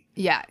Lena Headey.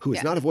 Yeah. Who is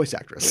yeah. not a voice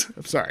actress.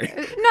 I'm sorry.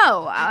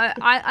 No,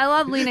 I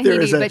love Lena There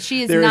is Headey, but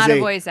she is there not is a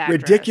voice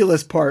actress.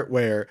 ridiculous part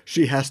where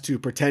she has to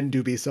pretend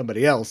to be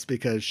somebody else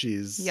because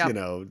she's, Yep.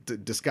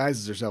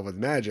 disguises herself with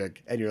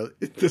magic. And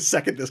the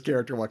second this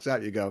character walks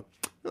out, you go,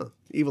 oh,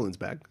 Evelyn's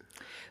back.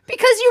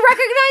 Because you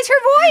recognize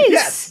her voice.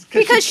 Yes.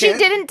 Because she can't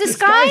didn't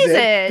disguise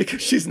it. Because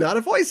she's not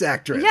a voice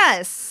actress.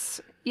 Yes.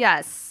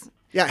 Yes.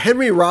 Yeah,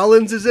 Henry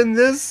Rollins is in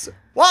this.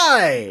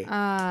 Why?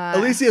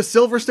 Alicia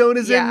Silverstone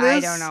is in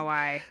this. I don't know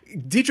why.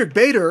 Dietrich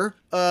Bader,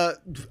 a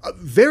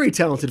very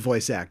talented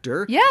voice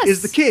actor, Yes.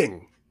 is the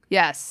king.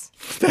 Yes.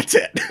 That's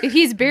it.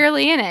 He's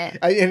barely in it.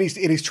 And he's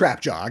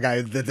Trapjaw, a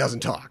guy that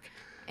doesn't talk.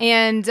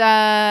 And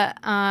Sarah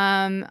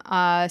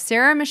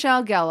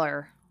Michelle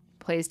Gellar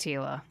plays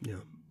Teela. Yeah.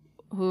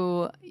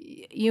 Who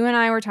you and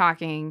I were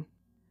talking.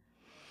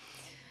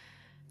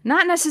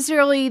 Not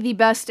necessarily the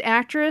best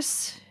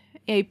actress,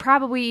 a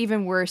probably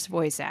even worse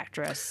voice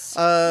actress.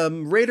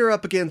 Rate her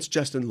up against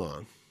Justin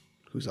Long,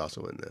 who's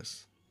also in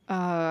this.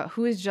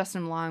 Who is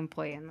Justin Long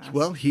play in this?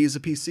 Well, he's a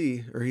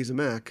PC or he's a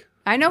Mac.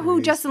 I know who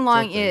he's Justin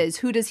Long something. is.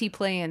 Who does he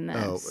play in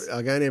Oh, this?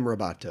 a guy named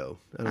Roboto.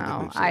 I don't think Oh,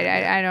 we've seen him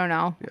yet. I don't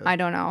know. Yeah. I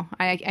don't know.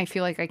 I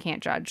feel like I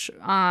can't judge.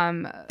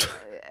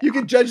 You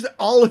can judge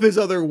all of his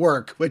other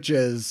work, which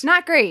is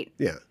Not great.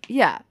 yeah,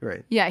 Yeah.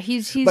 right. Yeah,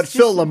 he's But just,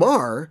 Phil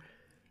Lamar,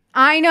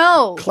 I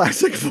know.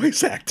 Classic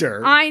voice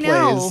actor. I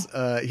know.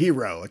 Plays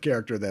Hero, a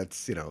character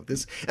that's,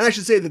 this. And I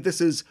should say that this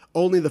is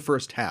only the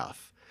first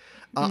half.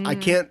 I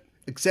can't,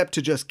 except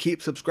to just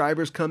keep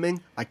subscribers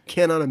coming, I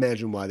cannot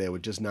imagine why they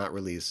would just not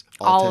release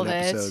all 10 of it.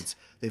 episodes.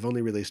 They've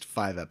only released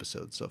 5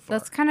 episodes so far.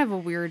 That's kind of a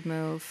weird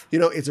move.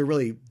 It's a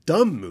really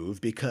dumb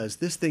move because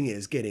this thing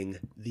is getting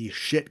the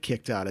shit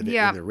kicked out of it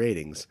in the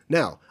ratings.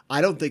 Now, I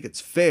don't think it's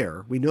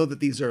fair. We know that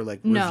these are like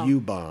review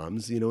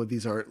bombs.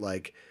 These aren't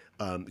like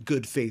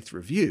good faith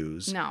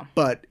reviews. No.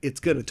 But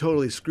it's going to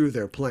totally screw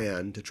their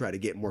plan to try to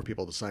get more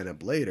people to sign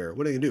up later.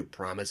 What are they going to do?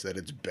 Promise that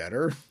it's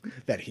better?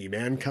 That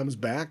He-Man comes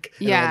back?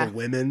 And all the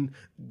women,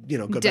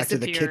 go back to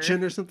the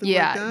kitchen or something like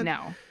that? Yeah,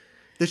 no.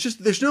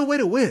 There's no way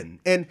to win.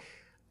 And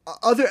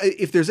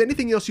if there's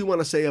anything else you want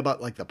to say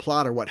about like the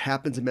plot or what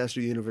happens in Master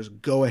of the Universe,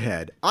 go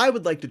ahead. I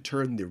would like to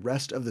turn the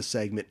rest of the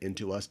segment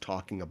into us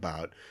talking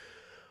about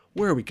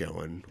where are we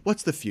going?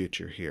 What's the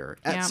future here?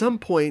 At some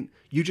point,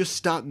 you just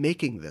stop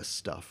making this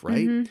stuff,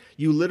 right? Mm-hmm.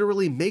 You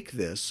literally make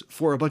this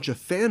for a bunch of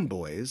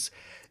fanboys.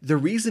 The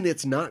reason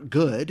it's not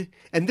good,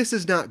 and this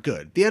is not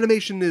good. The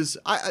animation is,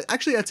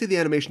 I'd say the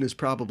animation is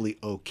probably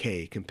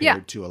okay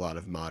compared to a lot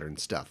of modern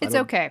stuff. It's I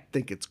don't okay.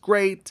 think it's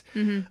great,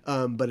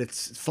 but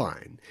it's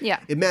fine.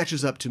 Yeah. It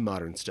matches up to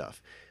modern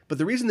stuff. But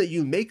the reason that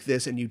you make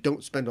this and you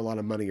don't spend a lot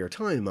of money or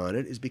time on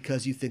it is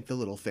because you think the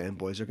little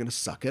fanboys are going to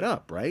suck it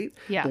up, right?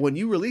 Yeah. But when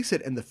you release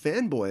it and the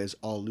fanboys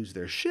all lose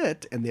their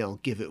shit and they all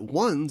give it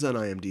 1s on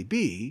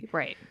IMDb,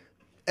 Right.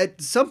 at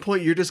some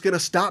point you're just going to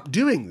stop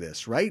doing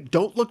this, right?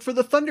 Don't look for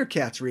the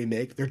Thundercats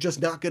remake. They're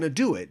just not going to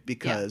do it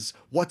because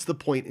what's the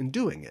point in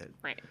doing it?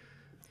 Right.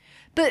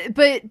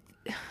 But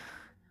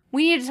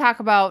we need to talk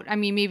about,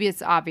 maybe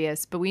it's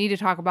obvious, but we need to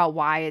talk about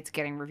why it's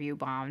getting review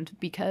bombed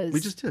because...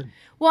 We just did.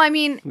 Well,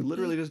 We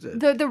literally just did.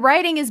 The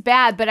writing is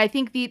bad, but I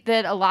think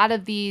that a lot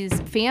of these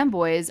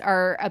fanboys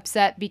are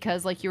upset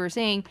because, like you were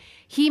saying,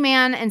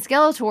 He-Man and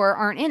Skeletor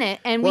aren't in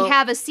it, and we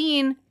have a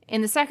scene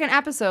in the second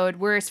episode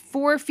where it's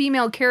 4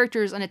 female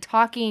characters and a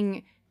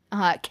talking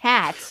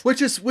cat.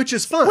 Which is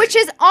fun. Which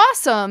is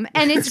awesome,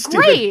 and it's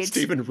great.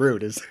 Stephen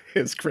Root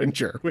is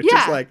Cringer, which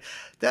is like,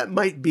 that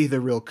might be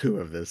the real coup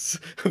of this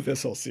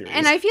whole series.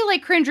 And I feel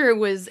like Cringer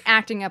was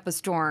acting up a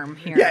storm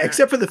here. Yeah,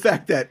 except for the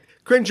fact that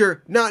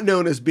Cringer, not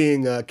known as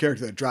being a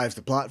character that drives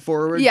the plot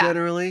forward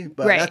generally,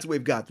 but that's what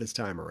we've got this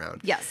time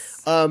around.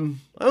 Yes. I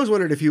always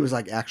wondered if he was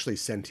like actually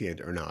sentient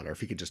or not, or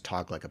if he could just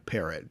talk like a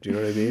parrot. Do you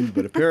know what I mean?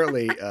 But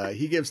apparently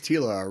he gives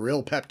Tila a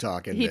real pep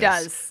talk in this. He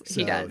does.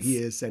 So he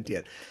is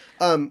sentient.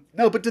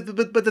 No, but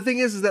the thing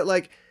is that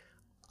like,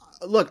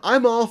 look,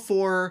 I'm all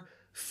for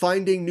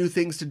finding new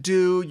things to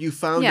do. You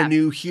found a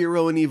new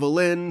hero in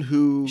Evelyn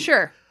who...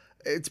 Sure.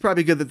 It's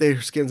probably good that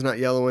their skin's not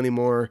yellow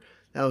anymore.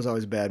 That was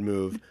always a bad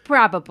move.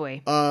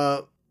 Probably.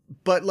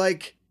 But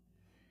like,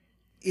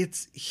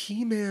 it's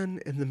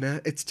He-Man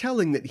and it's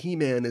telling that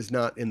He-Man is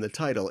not in the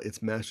title.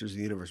 It's Masters of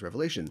the Universe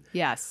Revelation.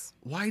 Yes.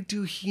 Why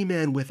do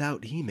He-Man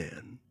without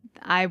He-Man?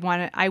 I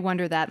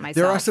wonder that myself.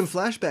 There are some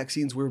flashback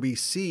scenes where we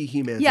see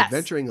He-Man's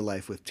adventuring a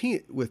life with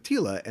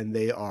Tila, and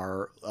they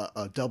are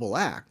a double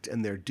act,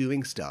 and they're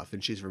doing stuff,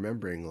 and she's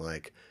remembering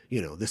like,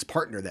 this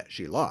partner that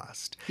she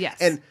lost. Yes.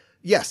 And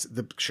yes,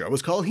 the show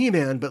was called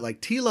He-Man, but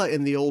like Tila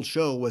in the old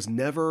show was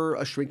never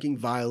a shrinking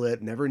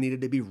violet, never needed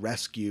to be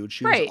rescued.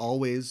 She was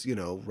always,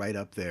 right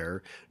up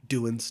there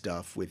doing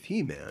stuff with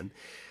He-Man.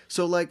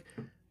 So like,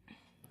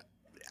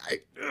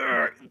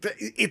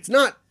 it's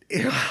not...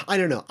 I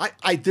don't know.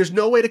 There's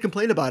no way to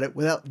complain about it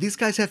without these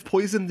guys have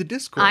poisoned the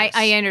discourse.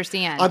 I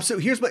understand. So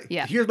here's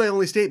my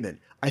only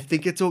statement. I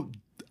think it's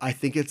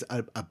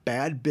a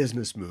bad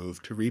business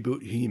move to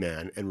reboot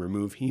He-Man and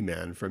remove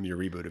He-Man from your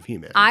reboot of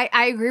He-Man.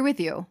 I agree with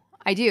you.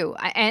 I do.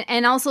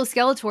 And also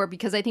Skeletor,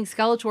 because I think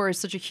Skeletor is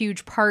such a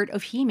huge part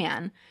of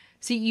He-Man.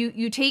 So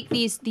you take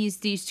these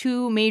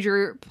 2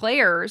 major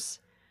players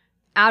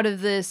out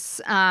of this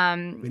he's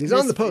on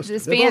the poster.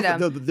 This they're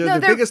fandom. They're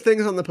the biggest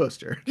things on the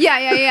poster.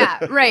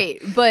 Yeah,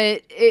 right.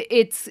 But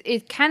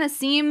it kind of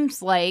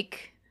seems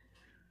like,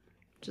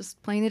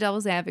 just playing the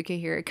devil's advocate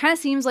here, it kind of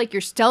seems like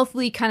you're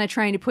stealthily kind of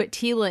trying to put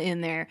Tila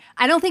in there.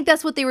 I don't think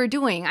that's what they were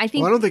doing. I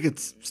don't think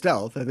it's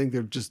stealth. I think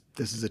this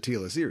is a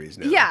Tila series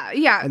now.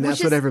 Yeah. And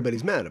that's what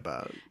everybody's mad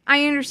about.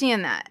 I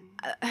understand that.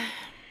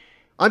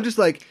 I'm just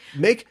like,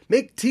 make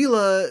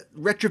Tila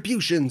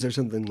Retributions or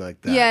something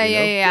like that.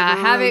 Yeah.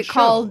 Have it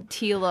called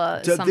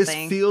Tila something. This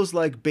feels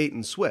like bait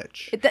and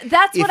switch.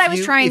 That's what I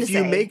was trying to say.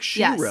 If you make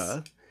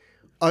She-Ra,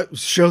 a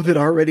show that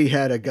already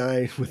had a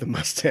guy with a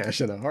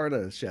mustache and a heart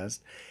on his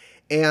chest,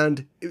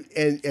 and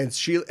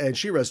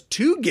She-Ra's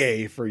too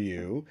gay for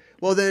you,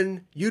 well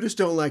then you just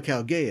don't like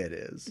how gay it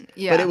is.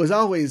 Yeah. But it was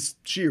always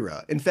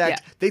She-Ra. In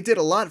fact, they did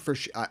a lot for...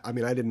 I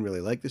didn't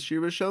really like the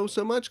She-Ra show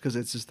so much because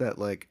it's just that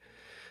like...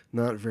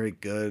 not very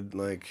good,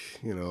 like,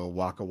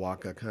 waka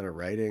waka kind of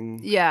writing.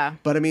 Yeah.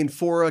 But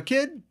for a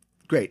kid,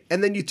 great.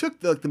 And then you took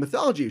the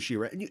mythology of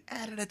She-Ra and you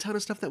added a ton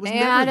of stuff that was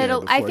never there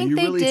before. I think you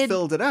they really did,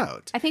 filled it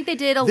out. I think they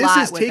did a this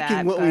lot is with taking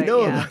that, what we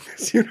know about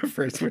this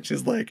universe, which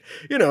is like,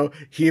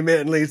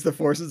 He-Man leads the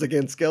forces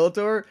against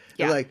Skeletor.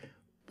 Yeah. You're like,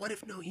 what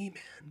if no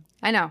He-Man?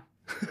 I know.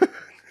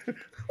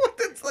 What?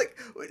 That's like,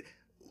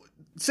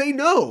 say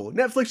no.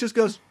 Netflix just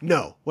goes,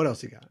 no. What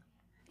else you got?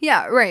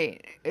 Yeah,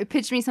 right.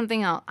 Pitch me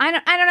something else. I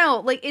don't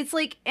know. Like, it's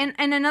like, and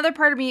another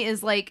part of me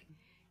is like,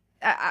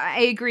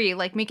 I agree.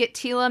 Like, make it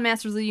Tila,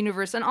 Masters of the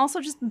Universe, and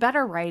also just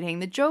better writing.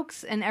 The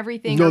jokes and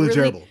everything No, are they're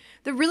really terrible.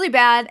 They're really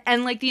bad,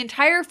 and like the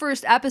entire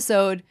first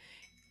episode,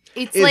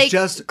 it's It's like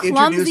just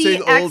clumsy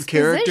introducing old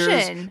characters,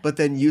 exposition. but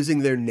then using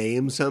their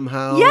name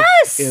somehow.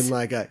 Yes! In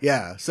like a,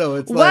 yeah. So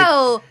it's like,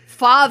 Well,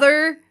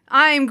 Father,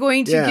 I'm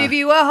going to Yeah. give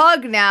you a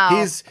hug now.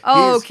 He's-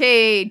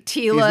 okay, he's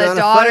Tila, not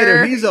daughter. a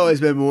fighter. He's always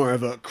been more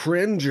of a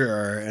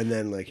cringer. And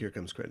then like, here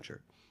comes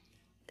Cringer.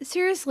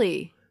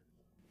 Seriously.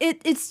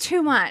 It's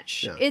too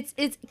much. Yeah. It's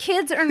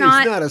kids are He's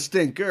not, not a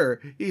stinker.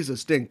 He's a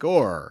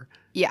stinkor.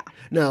 yeah.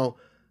 Now,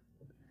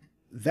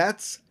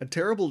 that's a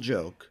terrible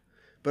joke,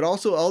 but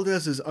also all it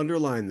does is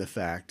underline the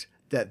fact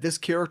that this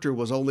character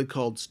was only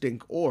called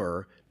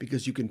Stinkor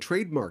because you can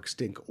trademark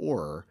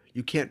Stinkor.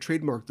 You can't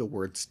trademark the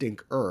word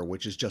stinker,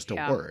 which is just a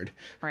Yeah. word.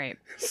 Right.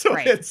 So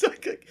Right. it's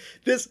like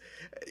this.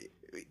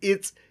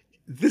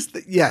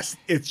 Yes,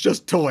 it's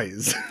just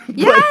toys.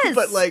 Yes!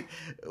 but like,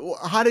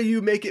 how do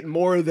you make it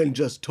more than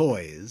just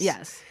toys?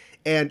 Yes.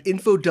 And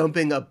info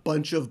dumping a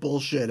bunch of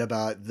bullshit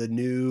about the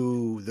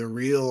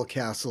real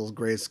Castle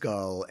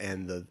Grayskull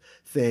and the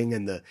thing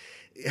and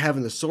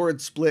having the sword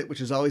split, which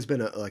has always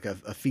been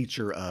a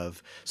feature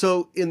of.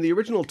 So in the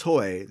original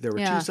toy, there were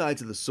Yeah. two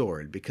sides of the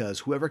sword because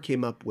whoever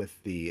came up with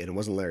and it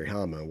wasn't Larry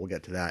Hama, we'll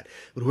get to that,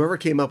 but whoever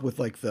came up with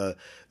like the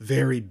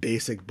very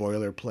basic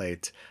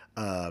boilerplate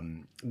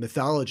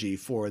mythology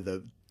for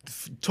the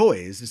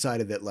toys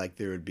decided that like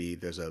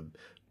there's a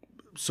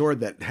sword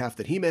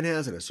that He-Man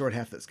has and a sword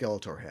half that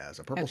Skeletor has,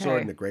 a purple Okay.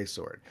 sword and a gray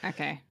sword.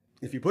 Okay.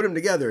 If you put them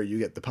together, you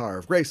get the power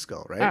of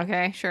Grayskull, right?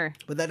 Okay, sure.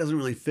 But that doesn't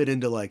really fit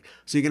into like,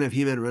 so you're going to have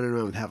He-Man running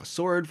around with half a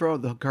sword for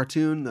the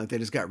cartoon. Like, they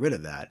just got rid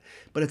of that.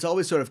 But it's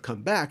always sort of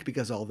come back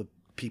because all the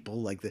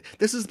people like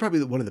this is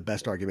probably one of the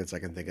best arguments I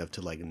can think of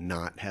to like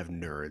not have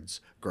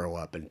nerds grow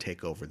up and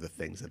take over the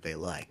things that they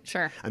like.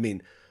 Sure. I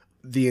mean,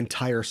 the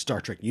entire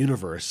Star Trek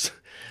universe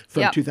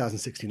from Yep.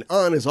 2016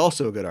 on is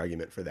also a good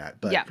argument for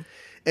that. But Yeah.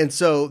 And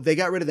so they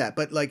got rid of that.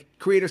 But like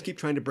creators keep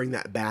trying to bring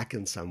that back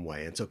in some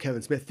way. And so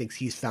Kevin Smith thinks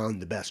he's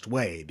found the best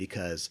way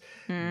because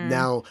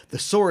now the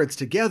swords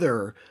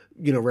together,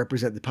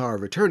 represent the power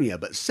of Eternia,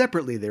 but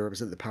separately they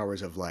represent the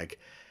powers of like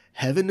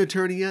Heaven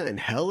Eternia and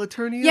Hell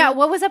Eternia. Yeah,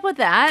 what was up with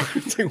that?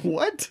 It's like,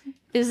 what?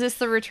 Is this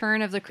the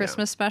return of the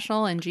Christmas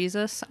special and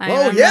Jesus?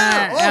 Oh,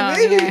 yeah.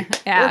 Maybe. Okay.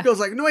 Yeah. Orko's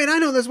like, no, wait, I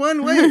know this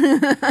one. Wait.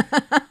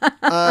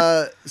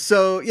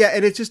 So, yeah.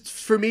 And it's just,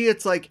 for me,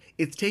 it's like,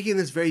 it's taking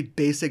this very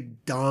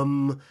basic,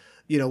 dumb,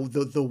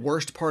 the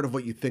worst part of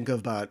what you think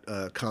about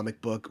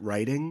comic book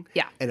writing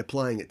Yeah. and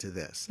applying it to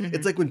this.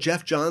 It's like when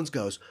Jeff Johns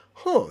goes,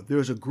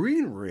 there's a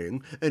green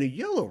ring and a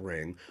yellow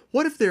ring.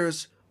 What if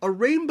there's a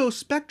rainbow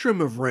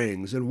spectrum of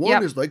rings and one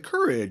Yep. is like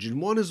courage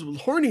and one is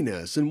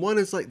horniness and one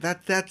is like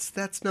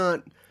that's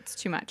not... It's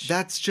too much.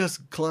 That's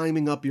just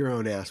climbing up your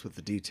own ass with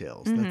the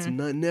details. That's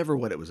never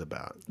what it was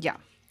about. Yeah.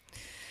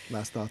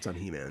 Last thoughts on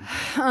He-Man.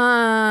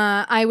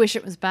 I wish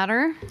it was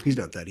better. He's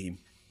not that he.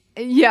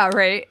 Yeah,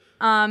 right.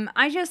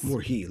 I just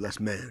More he, less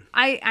man.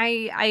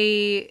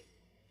 I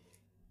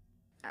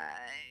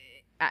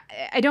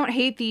don't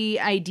hate the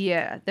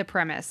idea, the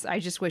premise. I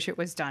just wish it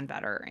was done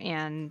better.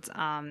 And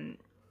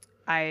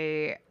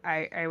I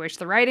wish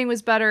the writing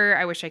was better.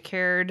 I wish I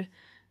cared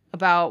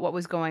about what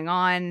was going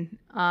on.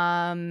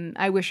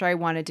 I wish I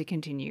wanted to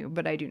continue,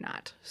 but I do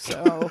not.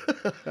 So,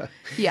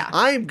 yeah.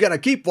 I'm going to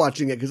keep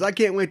watching it because I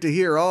can't wait to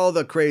hear all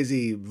the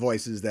crazy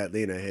voices that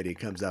Lena Headey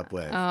comes up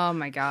with. Oh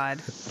my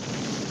God.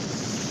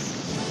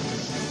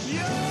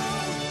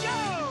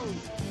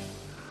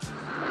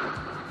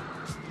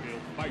 We'll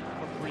fight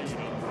for freedom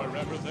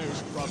wherever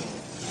there's trouble.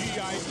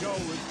 G.I. Joe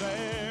is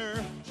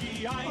there.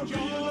 G.I.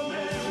 Joe,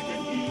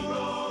 American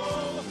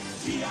hero.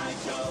 G.I.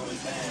 Joe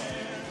is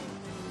there.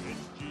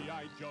 It's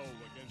G.I. Joe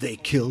against They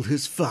killed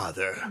his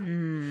father,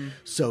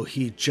 so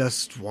he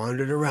just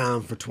wandered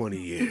around for 20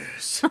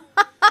 years.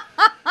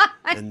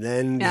 And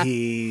then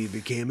he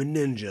became a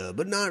ninja,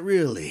 but not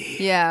really.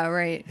 Yeah,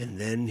 right. And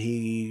then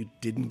he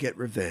didn't get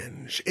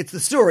revenge. It's the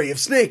story of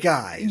Snake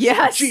Eyes.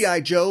 Yes. G.I.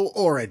 Joe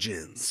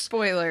Origins.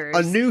 Spoilers.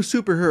 A new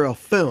superhero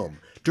film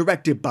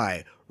directed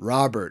by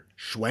Robert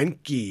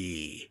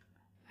Schwenke.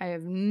 I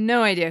have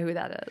no idea who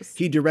that is.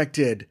 He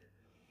directed,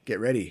 get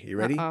ready, you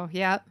ready? Oh,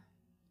 yeah.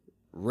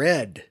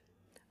 Red,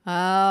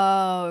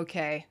 Oh,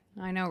 okay.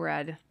 I know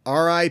Red.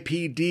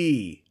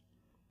 R.I.P.D.,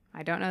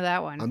 I don't know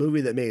that one. a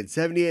movie that made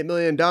 $78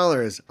 million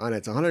on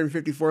its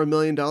 $154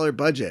 million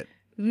budget.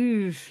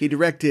 Oof. He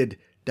directed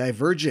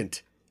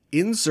Divergent,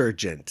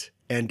 Insurgent,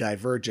 and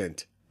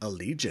Divergent,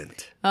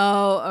 Allegiant.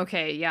 Oh,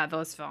 okay. Yeah,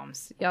 those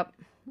films. Yep.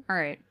 All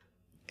right.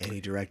 And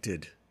he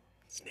directed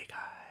Snake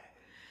Eye.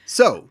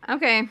 So,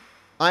 Okay.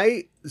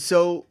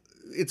 So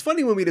it's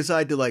funny when we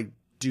decide to like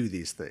do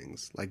these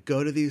things, like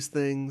go to these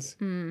things.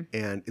 And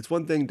it's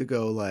one thing to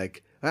go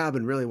like, I've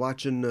been really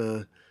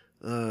watching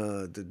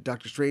the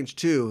Doctor Strange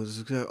 2.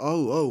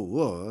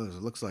 Whoa.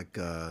 It looks like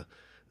the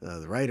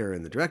writer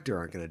and the director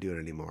aren't going to do it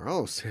anymore.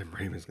 Oh, Sam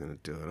Raimi's going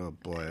to do it. Oh,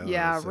 boy. Oh,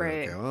 Yeah, so,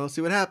 right. Okay, well, I'll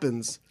see what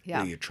happens.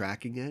 Yeah. You're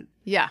tracking it.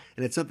 Yeah.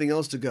 And it's something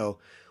else to go,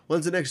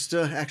 when's the next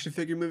action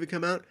figure movie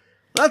come out?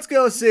 Let's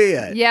go see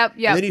it. Yep.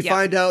 And then you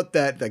find out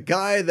that the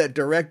guy that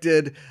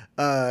directed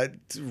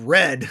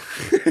Red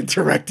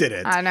directed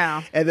it. I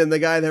know. And then the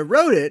guy that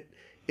wrote it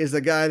is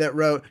the guy that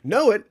wrote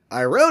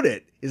I Wrote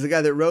It, is the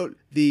guy that wrote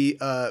the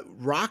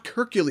Rock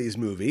Hercules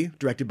movie,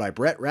 directed by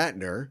Brett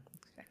Ratner.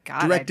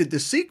 God, Directed the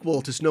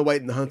sequel to Snow White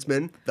and the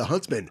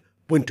Huntsman,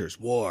 Winter's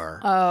War.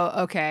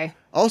 Oh, okay.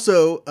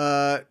 Also,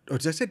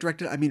 did I say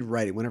directed? I mean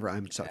writing, whenever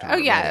I'm talking about Oh,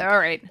 yeah. All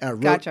right. wrote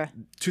Gotcha.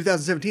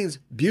 2017's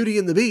Beauty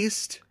and the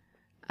Beast.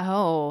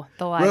 Oh,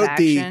 the live Wrote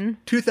action.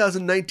 the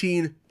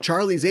 2019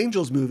 Charlie's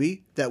Angels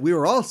movie that we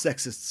were all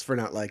sexists for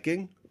not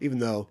liking, even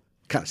though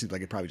it kind of seems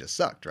like it probably just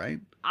sucked, right?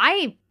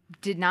 I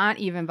did not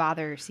even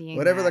bother seeing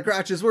Whatever the that.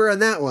 crotches were on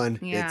that one,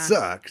 Yeah. it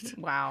sucked.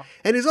 Wow.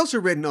 And he's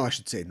also written,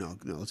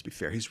 let's be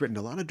fair. He's written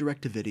a lot of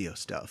direct-to-video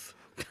stuff.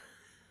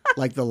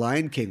 Like The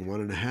Lion King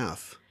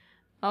 1.5.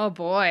 Oh,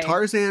 boy.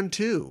 Tarzan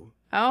 2.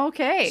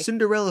 Okay.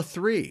 Cinderella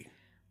 3.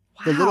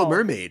 Wow. The Little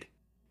Mermaid.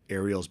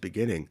 Ariel's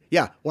Beginning.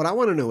 Yeah, what I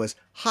want to know is,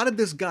 how did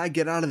this guy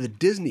get out of the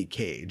Disney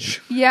cage?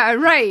 Yeah,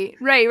 right.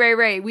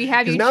 We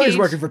have you Because now chained- he's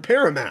working for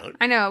Paramount.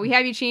 I know. We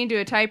have you chained to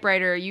a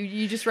typewriter.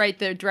 You just write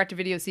the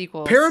direct-to-video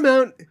sequels.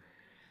 Paramount,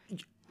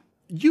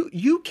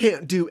 you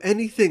can't do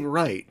anything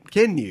right,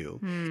 can you?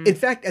 In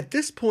fact, at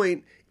this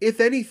point, if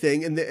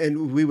anything,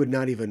 and we would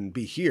not even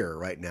be here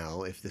right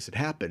now if this had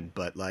happened,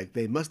 but like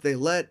they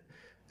let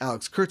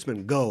Alex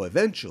Kurtzman go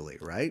eventually,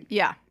 right?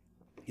 Yeah.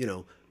 You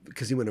know,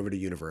 because he went over to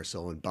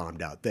Universal and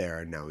bombed out there,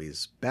 and now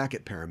he's back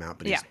at Paramount,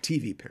 but Yeah. he's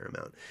TV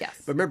Paramount. Yes.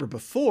 But remember,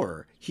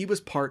 before, he was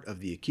part of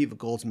the Akiva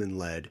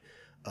Goldsman-led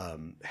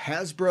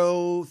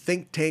Hasbro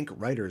think tank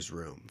writers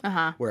room,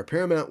 where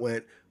Paramount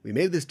went, we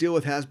made this deal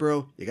with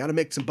Hasbro, you got to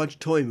make some bunch of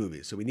toy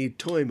movies. So we need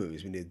toy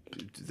movies, we need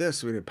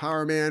this, we need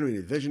Power Man, we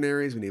need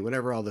Visionaries, we need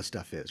whatever all this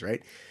stuff is,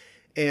 right?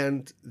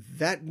 And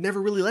that never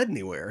really led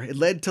anywhere. It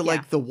led to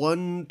like the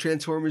one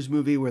Transformers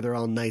movie where they're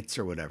all knights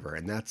or whatever,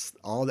 and that's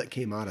all that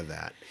came out of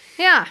that.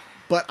 Yeah.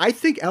 But I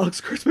think Alex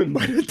Kurtzman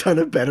might have done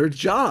a better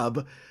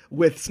job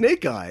with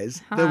Snake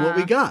Eyes than what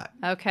we got.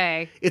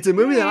 Okay. It's a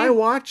movie that I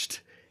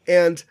watched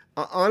and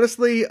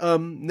honestly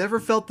never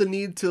felt the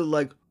need to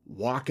like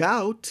walk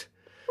out,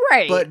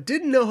 Right. but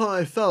didn't know how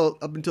I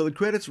felt up until the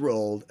credits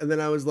rolled. And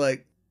then I was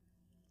like,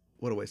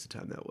 what a waste of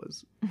time that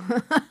was.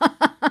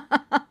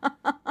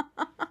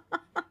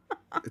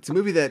 It's a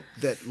movie that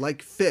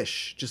like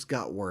Fish, just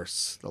got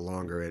worse the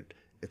longer it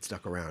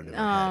stuck around in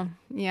my head.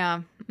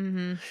 Yeah.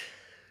 Mm-hmm.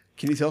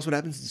 Can you tell us what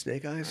happens in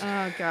Snake Eyes?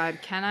 Oh God,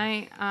 can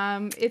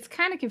I? It's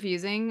kind of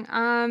confusing.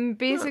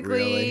 Basically,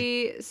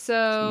 really. It's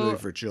a so movie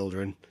for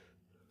children.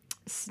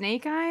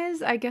 Snake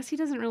Eyes. I guess he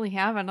doesn't really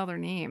have another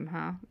name,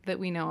 huh? That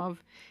we know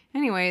of.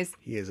 Anyways,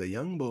 He is a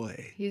young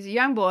boy he's a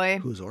young boy.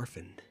 who's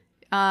orphaned.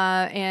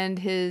 And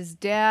his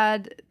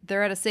dad.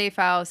 They're at a safe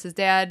house. His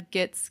dad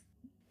gets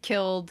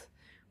killed,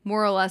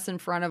 more or less in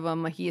front of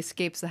him. He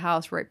escapes the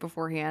house right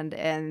beforehand,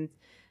 and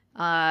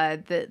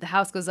the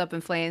house goes up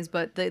in flames.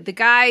 But the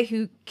guy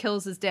who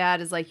kills his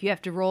dad is like, you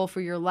have to roll for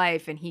your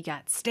life, and he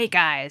got Snake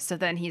Eyes. So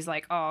then he's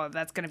like, oh,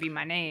 that's gonna be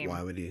my name.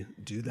 Why would he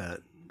do that?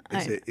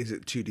 I- Is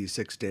it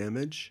 2d6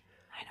 damage?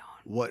 I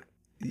don't. What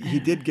he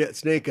did get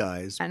Snake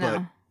Eyes, I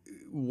know.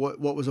 but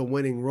what was a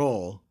winning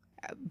roll?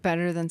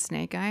 Better than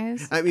Snake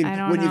Eyes? I mean,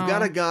 don't when you've got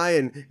know. a guy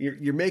and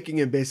you're making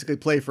him basically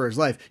play for his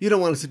life, you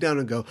don't want to sit down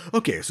and go,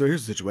 okay, so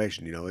here's the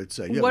situation. You know, it's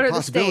you What have are a the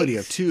possibility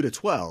of stakes? 2 to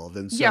 12,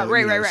 and so Yeah, right,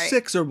 you know, right.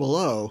 6 or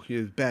below, you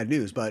have bad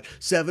news, but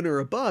 7 or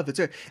above,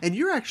 and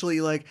you're actually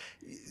like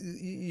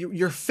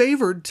you're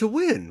favored to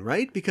win,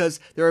 right? Because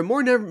there are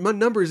more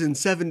numbers in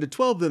 7 to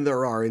 12 than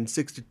there are in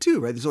 6 to 2,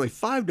 right? There's only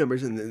 5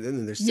 numbers, and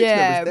then there's 6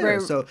 Yeah, numbers there,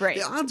 right, so right.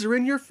 the odds are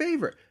in your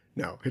favor.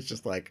 No, it's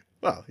just like,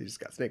 well, he just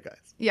got Snake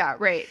Eyes. Yeah,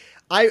 right.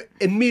 I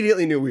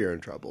immediately knew we were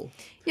in trouble.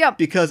 Yep.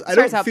 Because I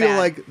Starts don't out feel bad.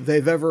 like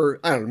they've ever,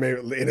 I don't know,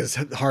 maybe in his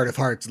heart of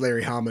hearts,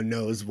 Larry Hama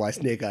knows why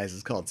Snake Eyes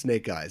is called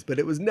Snake Eyes, but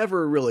it was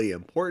never really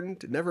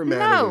important. It never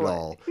mattered No, at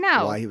all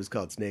no. why he was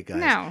called Snake Eyes.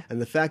 No. And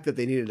the fact that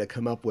they needed to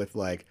come up with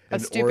like A an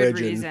stupid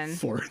origin reason.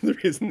 for the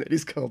reason that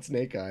he's called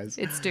Snake Eyes.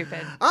 It's stupid.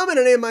 I'm going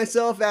to name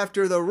myself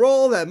after the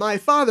role that my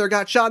father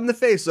got shot in the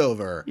face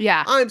over.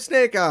 Yeah. I'm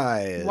Snake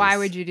Eyes. Why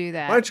would you do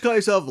that? Why don't you call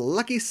yourself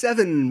Lucky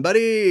Seven,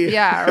 buddy?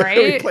 Yeah, Are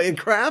we right? playing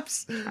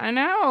craps? I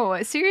know,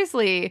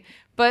 seriously.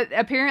 But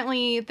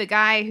apparently, the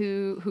guy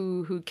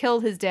who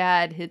killed his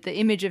dad, the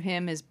image of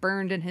him is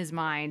burned in his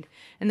mind.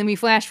 And then we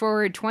flash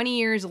forward 20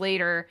 years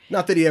later.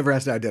 Not that he ever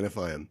has to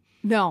identify him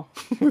No,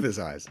 with his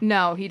eyes.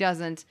 no, he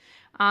doesn't.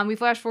 We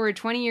flash forward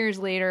 20 years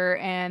later,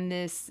 and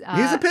this.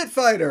 He's a pit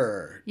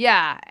fighter.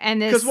 Yeah,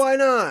 and this. Because why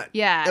not?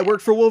 Yeah. It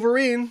worked for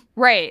Wolverine.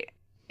 Right.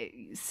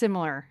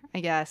 Similar, I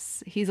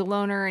guess. He's a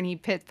loner and he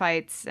pit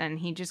fights and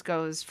he just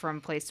goes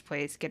from place to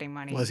place getting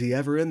money. Was he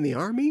ever in the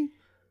army?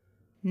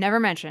 Never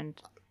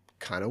mentioned.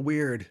 kind of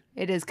weird.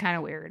 It is kind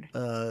of weird.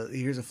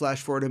 Here's a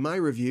flash forward in my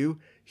review.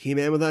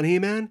 He-Man without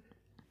He-Man.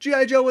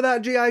 G.I. Joe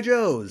without G.I.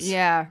 Joes.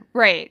 Yeah,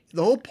 right.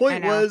 The whole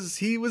point I know. was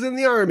he was in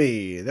the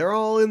army. They're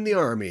all in the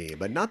army,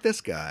 but not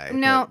this guy.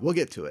 No. But we'll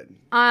get to it.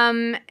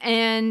 And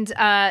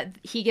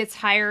he gets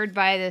hired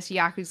by this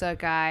Yakuza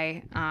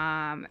guy,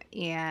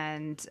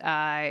 and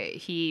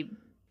he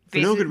For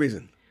no good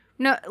reason.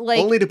 No, like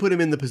Only to put him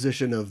in the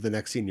position of the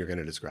next scene you're going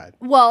to describe.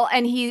 well,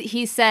 and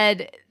he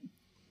said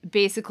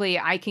basically,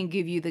 I can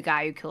give you the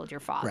guy who killed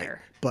your father. Right.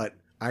 But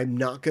I'm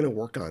not going to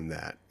work on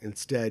that.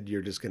 Instead,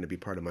 you're just going to be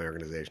part of my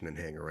organization and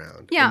hang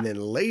around. Yeah. And then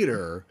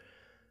later,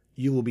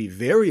 you will be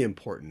very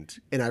important.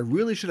 And I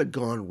really should have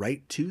gone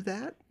right to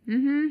that.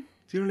 Mm-hmm. Do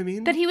you know what I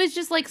mean? That he was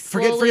just like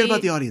slowly. Forget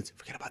about the audience.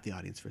 Forget about the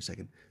audience for a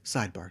second.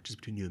 Sidebar, just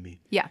between you and me.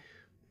 Yeah.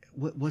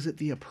 What was it?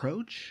 The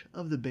approach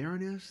of the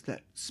Baroness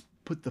that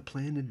put the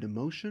plan into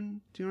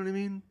motion? Do you know what I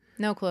mean?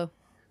 No clue.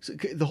 So,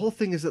 the whole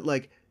thing is that,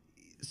 like,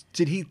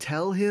 did he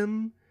tell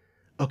him,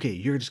 okay,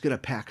 you're just going to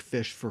pack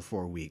fish for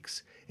 4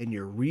 weeks, and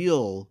your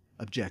real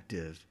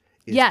objective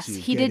is Yes, to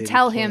he get did in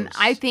tell him. close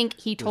I think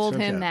he with told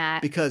him Sunshine.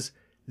 that. Because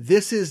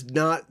this is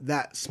not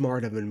that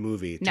smart of a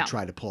movie to No.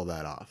 try to pull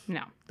that off.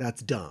 No.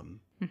 That's dumb.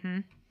 Mm-hmm.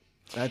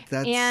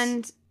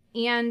 That's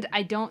And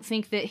I don't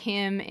think that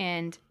him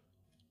and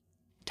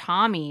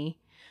Tommy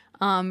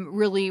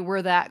really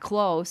were that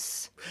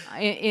close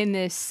in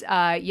this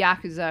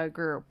Yakuza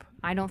group.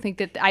 I don't think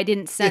that I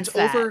didn't sense it's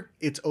that. over.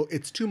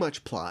 It's too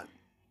much plot.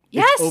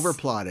 Yes. It's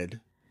overplotted.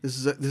 This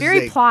is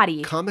Very a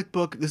plotty. comic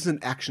book. This is an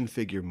action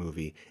figure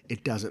movie.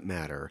 It doesn't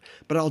matter,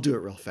 but I'll do it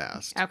real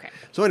fast. Okay.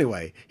 So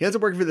anyway, he ends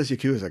up working for this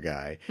Yakuza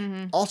guy.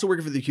 Mm-hmm. Also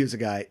working for the Yakuza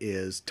guy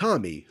is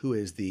Tommy, who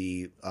is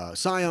the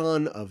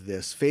scion of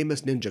this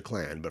famous ninja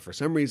clan. But for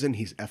some reason,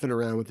 he's effing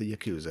around with the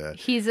Yakuza.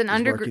 He's an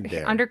working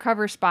there.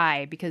 undercover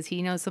spy because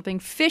he knows something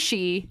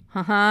fishy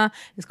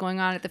is going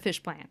on at the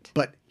fish plant.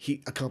 But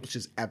he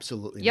accomplishes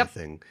absolutely Yep.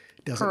 nothing.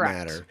 Doesn't Correct.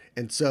 matter.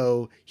 And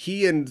so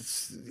he and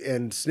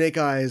Snake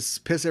Eyes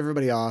piss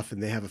everybody off,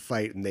 and they have a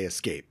fight, and they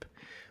escape.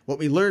 What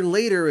we learn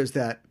later is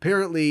that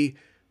apparently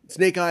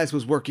Snake Eyes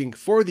was working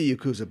for the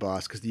Yakuza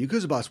boss because the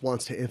Yakuza boss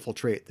wants to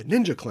infiltrate the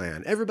ninja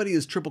clan. Everybody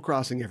is triple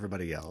crossing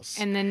everybody else.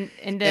 And the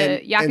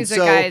Yakuza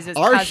so guy is his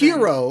our cousin.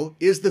 hero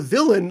is the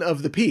villain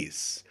of the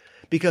piece.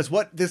 Because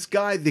what this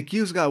guy, the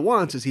Yakuza guy,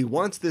 wants is he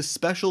wants this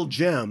special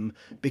gem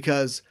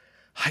because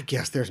I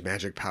guess there's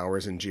magic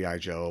powers in G.I.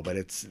 Joe, but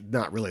it's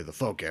not really the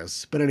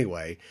focus. But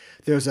anyway,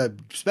 there's a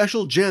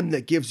special gem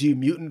that gives you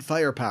mutant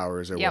fire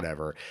powers or Yep.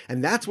 whatever.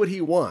 And that's what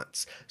he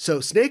wants. So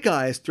Snake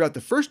Eyes, throughout the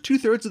first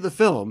 2/3 of the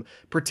film,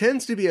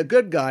 pretends to be a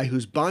good guy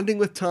who's bonding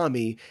with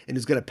Tommy and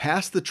is going to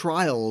pass the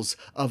trials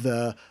of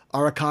the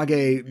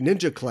Arakage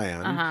ninja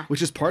clan,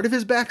 which is part of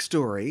his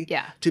backstory,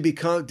 Yeah. to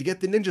get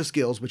the ninja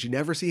skills, which you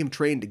never see him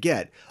trained to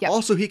get. Yep.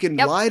 Also, he can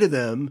Yep. lie to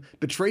them,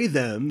 betray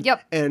them,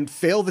 Yep. and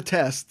fail the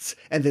tests,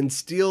 and then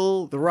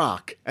steal the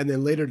rock, and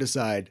then later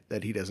decide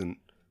that he doesn't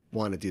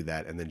want to do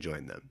that, and then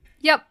join them.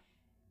 Yep.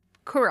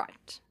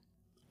 Correct.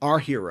 Our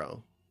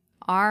hero,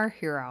 Our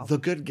hero. the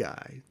good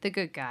guy. The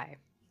good guy.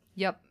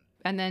 Yep.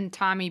 And then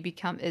Tommy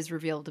is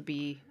revealed to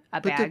be a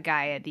But bad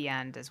guy at the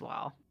end as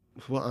well.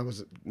 Well,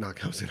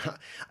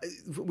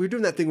 we're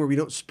doing that thing where we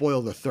don't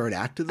spoil the third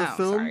act of the Oh,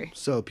 film, sorry.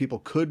 so people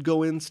could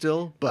go in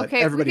still, but Okay,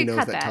 we everybody could knows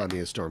cut that that. Tommy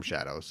is Storm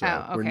Shadow, so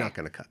Oh, we're okay. not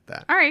going to cut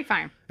that. All right,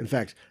 fine. In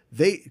fact,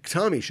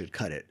 Tommy should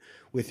cut it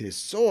with his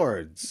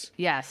swords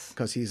Yes.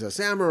 because he's a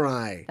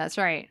samurai. That's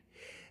right.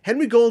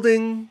 Henry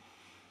Golding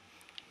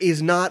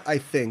is not, I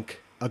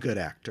think, a good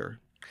actor.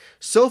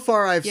 So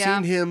far, I've Yeah.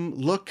 seen him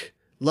look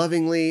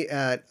lovingly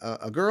at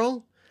a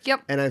girl,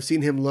 Yep. and I've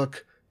seen him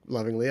look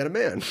lovingly at a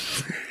man,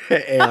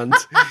 and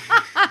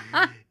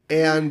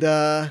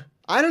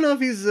I don't know if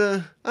he's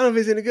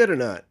any good or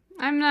not.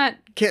 I'm not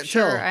Can't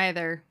sure tell.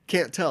 either,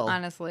 Can't tell.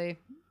 honestly.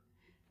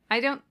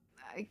 I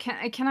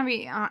cannot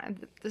be,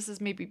 this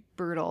is maybe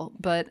brutal,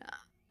 but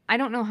I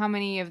don't know how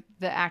many of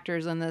the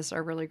actors in this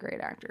are really great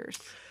actors.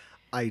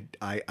 I'm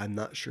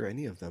not sure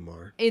any of them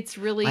are. It's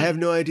really I have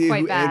no idea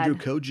quite who bad. Andrew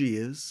Koji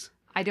is.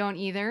 I don't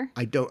either.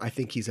 I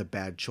think he's a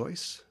bad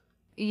choice.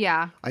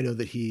 Yeah. I know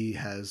that he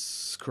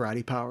has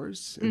karate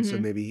powers, and Mm-hmm. so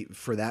maybe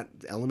for that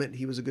element,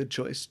 he was a good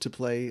choice to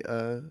play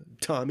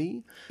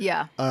Tommy.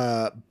 Yeah.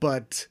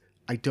 But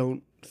I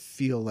don't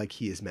feel like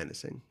he is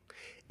menacing.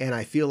 And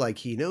I feel like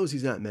he knows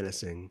he's not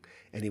menacing,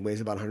 and he weighs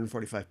about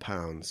 145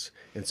 pounds,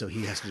 and so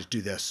he has to just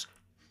do this.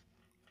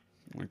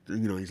 You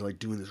know, he's like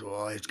doing this.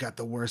 Oh, he's got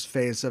the worst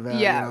face of it.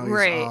 Yeah, you know,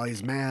 right. Oh,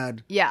 he's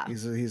mad. Yeah.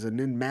 He's a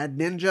mad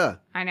ninja.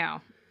 I know.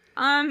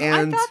 And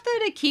I thought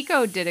that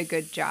Akiko did a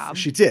good job.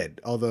 She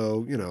did,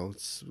 although, you know,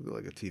 it's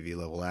like a TV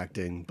level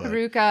acting. But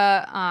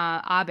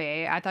Haruka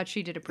Abe, I thought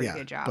she did a pretty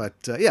good job. But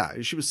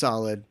she was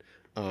solid.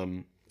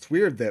 It's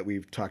weird that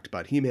we've talked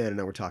about He-Man and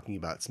now we're talking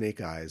about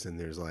Snake Eyes, and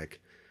there's like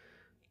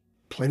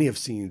plenty of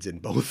scenes in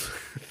both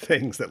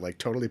things that like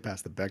totally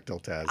pass the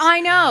Bechdel test. I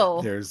know.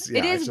 It is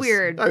is just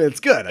weird. I mean, it's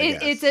good. I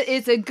guess.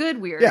 It's a good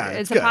weird. Yeah, it's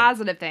it's a good.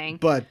 positive thing.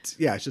 But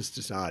yeah, it's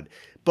just odd.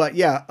 But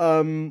yeah,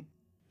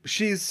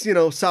 she's,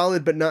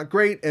 solid but not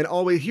great. And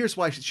always, here's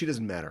why she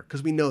doesn't matter.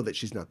 Because we know that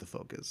she's not the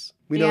focus.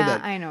 We know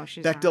that. I know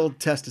she's that not.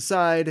 test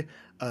aside,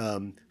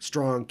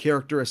 strong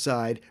character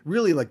aside,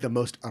 really like the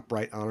most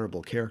upright,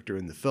 honorable character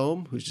in the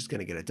film who's just going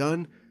to get it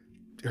done.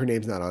 Her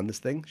name's not on this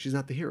thing. She's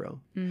not the hero.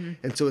 Mm-hmm.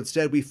 And so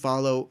instead we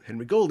follow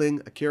Henry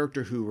Golding, a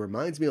character who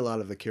reminds me a lot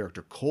of the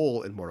character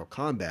Cole in Mortal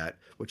Kombat,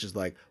 which is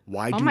like,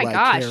 why do I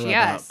care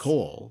about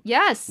Cole?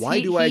 Yes. Why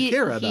do I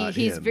care about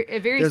he's him? Very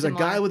There's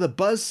similar. a guy with a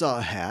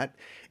buzzsaw hat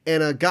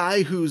and a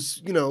guy who's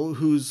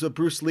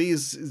Bruce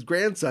Lee's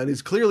grandson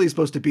is clearly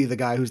supposed to be the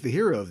guy who's the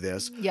hero of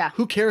this. Yeah.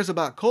 Who cares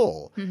about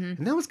Cole? Mm-hmm.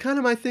 And that was kind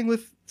of my thing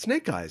with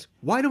Snake Eyes.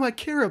 Why do I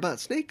care about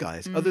Snake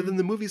Eyes Mm-hmm. other than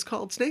the movie's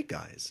called Snake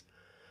Eyes?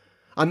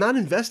 I'm not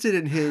invested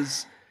in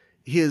his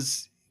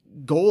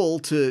goal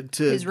to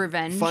His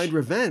revenge. find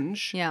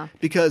revenge. Yeah.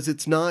 Because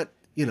it's not,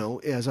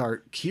 as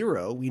our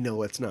hero, we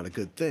know it's not a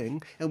good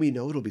thing and we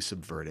know it'll be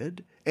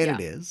subverted. And Yeah.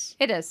 it is.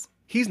 It is.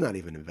 He's not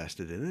even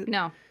invested in it.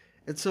 No.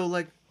 And so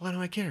why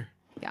do I care?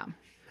 Yeah.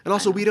 And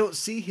also we don't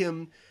see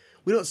him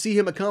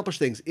accomplish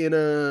things. In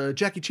a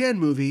Jackie Chan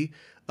movie,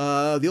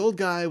 the old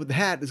guy with the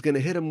hat is going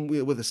to hit him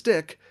with a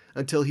stick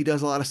until he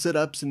does a lot of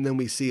sit-ups, and then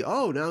we see,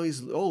 now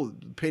he's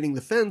painting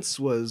the fence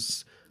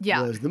was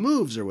the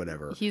moves or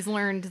whatever. He's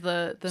learned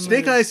the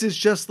Snake moves. Eyes is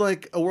just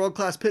like a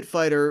world-class pit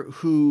fighter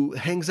who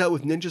hangs out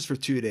with ninjas for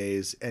 2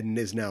 days and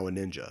is now a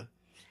ninja.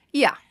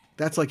 Yeah.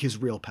 That's like his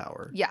real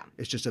power. Yeah.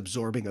 It's just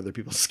absorbing other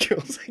people's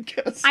skills, I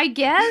guess. I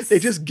guess. They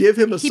just give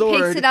him a sword.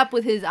 He picks it up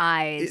with his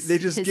eyes. They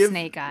just his give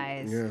snake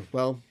eyes. Yeah,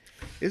 well,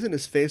 isn't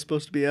his face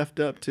supposed to be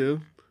effed up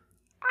too?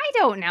 I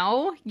don't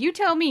know. You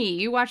tell me.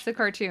 You watch the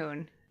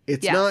cartoon.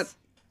 It's Yes. not.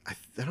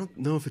 I don't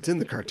know if it's in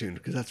the cartoon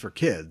because that's for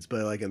kids,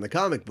 but like in the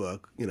comic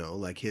book,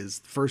 like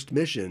his first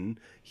mission,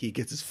 he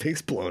gets his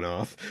face blown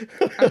off.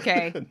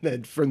 Okay. And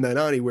then from then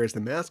on, he wears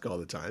the mask all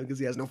the time because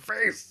he has no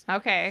face.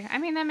 Okay. I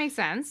mean, that makes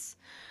sense.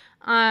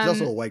 He's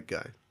also a white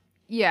guy.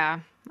 Yeah,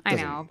 I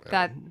Doesn't- know.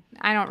 That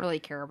I don't really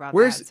care about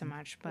Where's- that so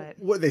much, but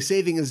What, are they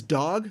saving his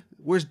dog?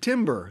 Where's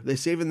Timber? They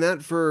saving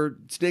that for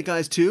Snake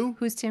Eyes too?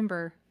 who's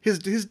Timber? His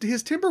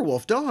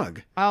Timberwolf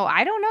dog. Oh,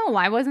 I don't know.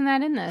 Why wasn't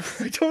that in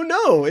this? I don't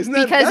know. Isn't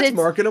that Because that's it's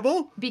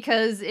marketable?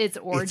 Because it's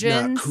origins.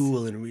 It's not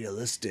cool and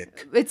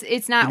realistic.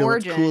 It's not You know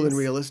origins. what's cool and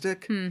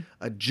realistic?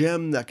 A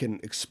gem that can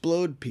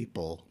explode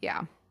people.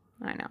 Yeah,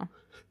 I know.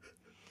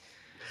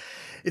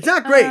 It's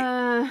not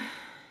great.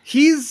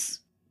 He's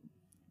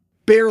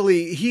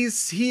barely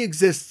he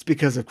exists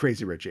because of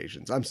Crazy Rich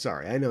Asians. I'm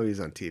sorry. I know he's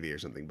on TV or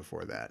something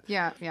before that.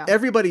 Yeah.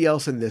 Everybody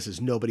else in this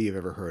is nobody you've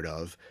ever heard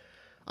of.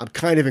 I'm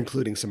kind of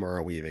including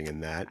Samara Weaving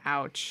in that.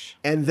 Ouch.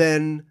 And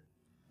then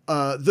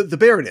the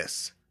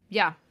Baroness.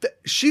 Yeah.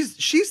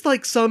 She's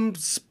like some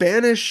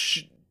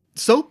Spanish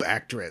soap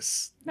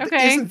actress.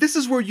 Okay. This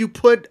is where you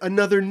put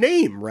another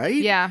name, right?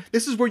 Yeah.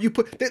 This is where you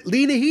put that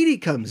Lena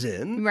Headey comes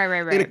in.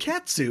 Right. In a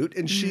cat suit,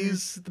 and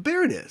she's the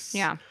Baroness.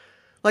 Yeah.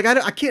 Like,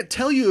 I can't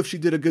tell you if she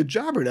did a good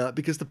job or not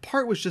because the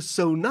part was just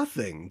so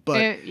nothing. But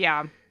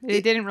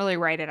They didn't really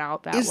write it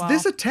out that is well.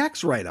 this a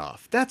tax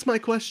write-off? That's my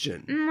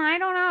question. I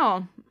don't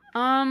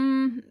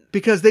know.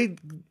 Because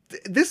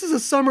this is a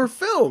summer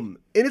film,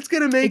 and it's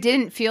gonna It make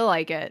didn't feel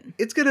like it.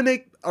 it's gonna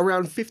make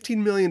around $15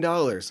 million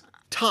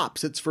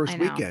tops its first I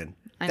know. weekend.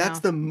 I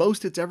That's know. the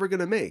most it's ever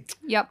gonna make,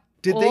 Yep.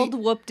 Did they- Old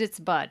whooped its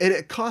butt. and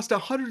it cost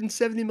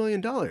 $170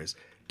 million.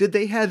 Did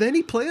they have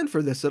any plan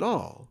for this at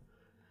all?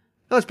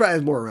 That was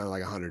probably more around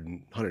like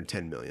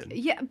 110 million.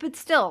 Yeah, but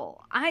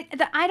still, I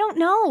don't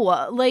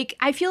know. Like,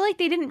 I feel like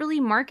they didn't really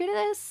market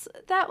this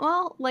that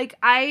well. Like,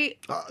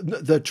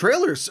 The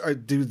trailers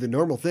do the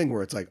normal thing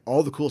where it's like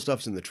all the cool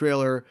stuff's in the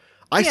trailer.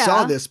 I Yeah.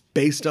 saw this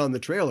based on the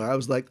trailer. I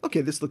was like,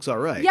 okay, this looks all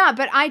right. yeah,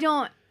 but I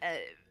don't.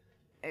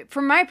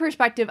 From my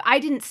perspective, I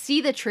didn't see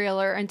the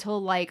trailer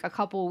until like a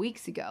couple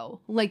weeks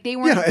ago. Like they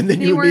weren't. Yeah, and then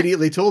they you weren't-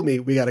 immediately told me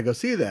we got to go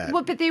see that.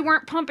 Well, but they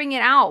weren't pumping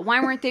it out.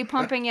 Why weren't they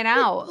pumping it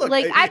out? Look,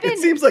 like I've been. it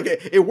seems like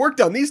it worked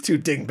on these two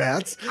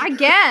dingbats. I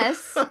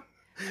guess.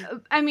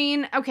 I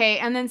mean, okay,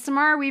 and then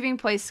Samara Weaving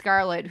plays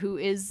Scarlet, who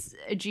is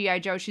a G.I.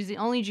 Joe. She's the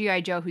only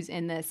G.I. Joe who's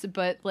in this,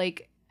 but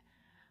like,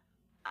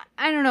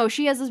 I don't know.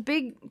 She has this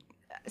big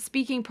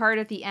speaking part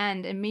at the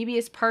end, and maybe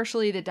it's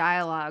partially the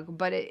dialogue,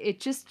 but it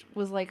just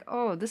was like,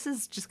 oh, this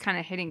is just kind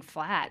of hitting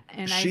flat,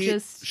 and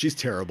She's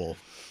terrible.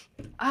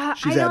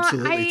 she's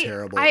absolutely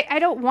terrible. I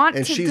don't want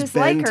And to she's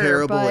dislike been her,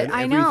 terrible but in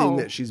I everything know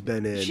that she's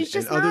been in. She's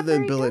just and other not than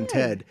very Bill and good.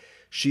 Ted,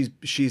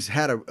 she's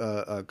had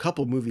a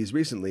couple movies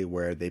recently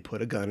where they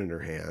put a gun in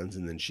her hands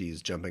and then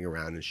she's jumping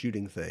around and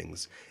shooting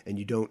things, and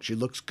she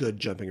looks good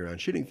jumping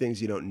around shooting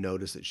things. You don't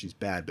notice that she's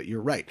bad, but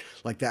you're right.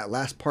 Like that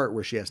last part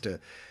where she has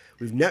to,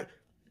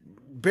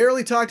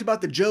 barely talked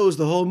about the Joes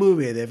the whole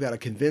movie. They've got to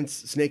convince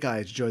Snake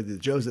Eyes to join the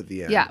Joes at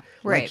the end. Yeah,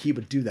 right. Like he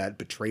would do that,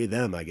 betray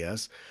them, I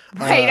guess.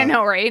 right. I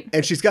know, right?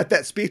 And she's got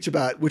that speech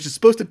which is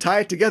supposed to tie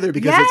it together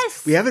because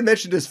Yes! we haven't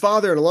mentioned his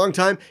father in a long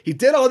time. He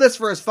did all this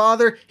for his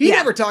father. He Yeah.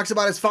 never talks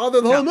about his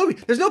father the whole movie.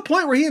 There's no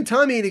point where he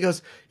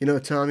goes,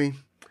 Tommy,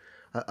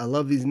 I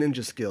love these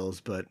ninja skills,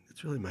 but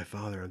it's really my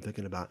father I'm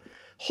thinking about.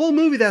 whole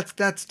movie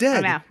that's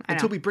dead I know.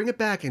 until we bring it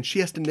back, and she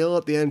has to nail it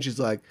at the end. She's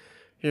like,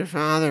 "Your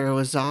father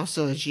was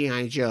also a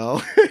GI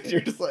Joe."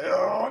 You're just like,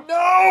 "Oh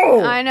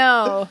no!" I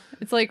know.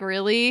 It's like,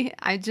 really?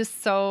 I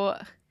just so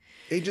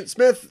Agent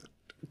Smith,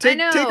 take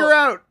know. her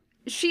out.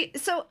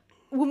 so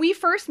when we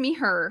first meet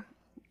her,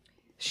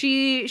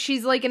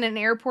 she's like in an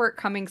airport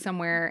coming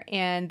somewhere,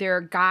 and there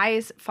are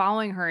guys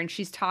following her, and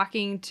she's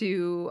talking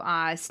to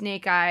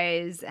Snake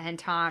Eyes and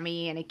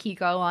Tommy and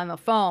Akiko on the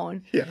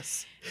phone.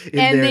 Yes, in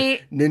And their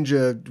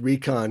Ninja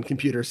Recon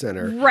Computer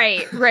Center.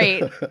 Right.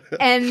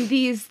 And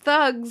these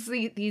thugs,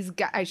 these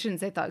guys, I shouldn't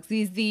say thugs,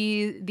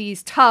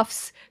 these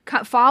toughs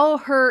follow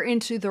her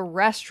into the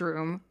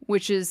restroom,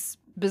 which is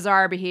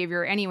bizarre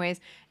behavior anyways.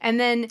 And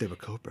then They were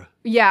Cobra.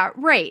 yeah,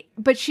 right.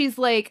 But she's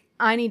like,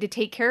 I need to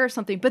take care of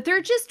something. But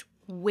they're just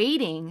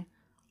waiting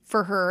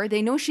for her.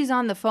 They know she's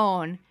on the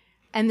phone,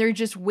 and they're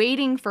just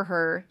waiting for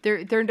her.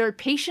 They're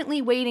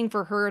patiently waiting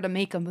for her to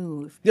make a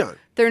move. Yeah,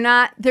 They're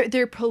not.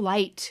 They're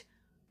polite.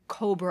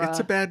 Cobra. it's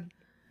a bad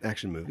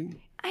action movie.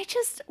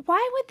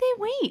 Why would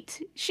they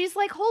wait? She's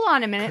like, hold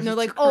on a minute. And they're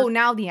like, oh,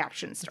 now the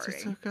action's It's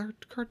starting.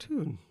 a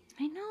cartoon.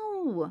 I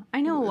know.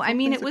 It's I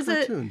mean, it's it was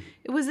cartoon.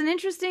 it was an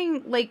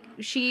interesting, like,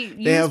 she They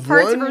used have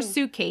parts of one her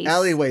suitcase.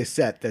 alleyway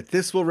set that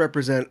this will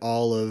represent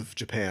all of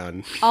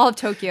Japan. All of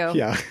Tokyo.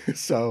 Yeah,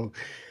 so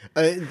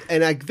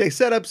they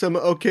set up some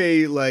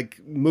like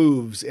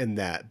moves in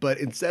that, but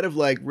instead of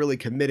like really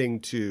committing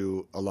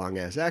to a long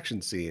ass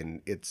action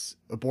scene, it's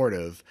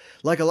abortive.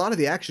 Like a lot of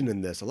the action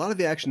in this, a lot of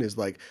the action is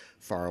like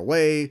far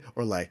away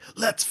or like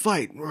let's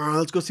fight,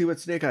 let's go see what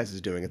Snake Eyes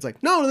is doing. It's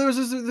like no, there's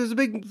a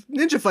big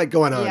ninja fight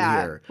going on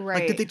Yeah, here. Like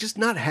right. did they just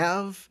not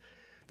have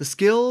the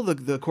skill,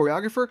 the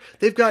choreographer?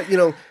 They've got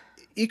Iko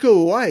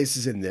Uwais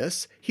is in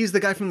this. He's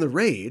the guy from the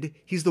Raid.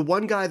 He's the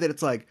one guy that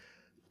it's like.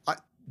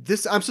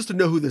 I'm supposed to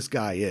know who this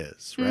guy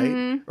is, right?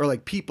 Mm-hmm. Or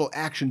like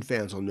action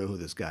fans will know who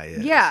this guy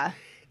is. Yeah.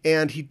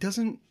 And he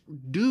doesn't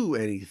do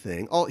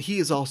anything. He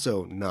is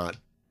also not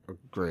a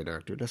great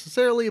actor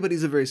necessarily, but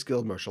he's a very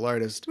skilled martial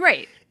artist.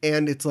 Right.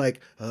 And it's like,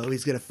 oh,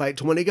 he's going to fight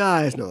 20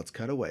 guys. No, let's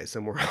cut away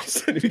somewhere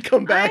else. And we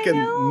come back and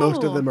know.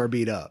 most of them are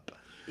beat up.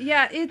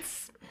 Yeah,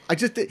 it's... I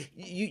just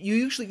you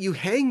usually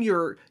hang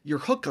your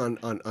hook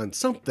on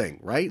something,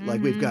 right?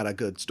 Like we've got a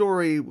good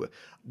story.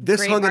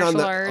 This Great hung it on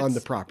martial arts. the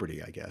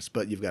property, I guess.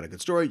 But you've got a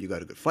good story. You've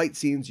got a good fight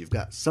scenes. You've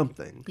got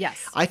something.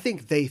 Yes. I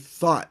think they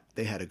thought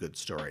they had a good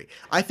story.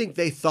 I think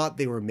they thought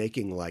they were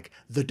making like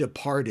The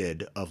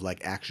Departed of like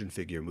action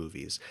figure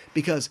movies,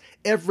 because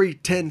every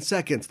 10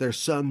 seconds there's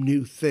some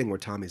new thing where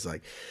Tommy's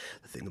like,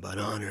 the thing about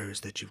honor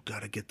is that you've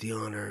got to get the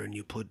honor and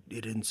you put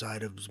it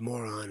inside of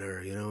more honor,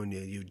 and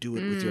you do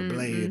it with your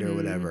blade or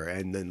whatever.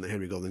 And then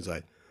Henry Golding's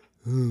like,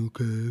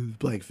 okay,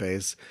 blank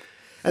face.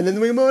 And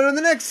then we move on to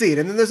the next scene,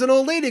 and then there's an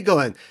old lady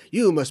going,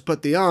 you must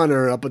put the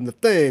honor up in the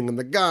thing and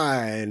the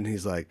guy. And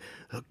he's like,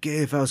 okay,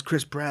 if I was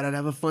Chris Pratt, I'd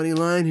have a funny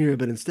line here,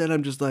 but instead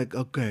I'm just like,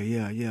 okay,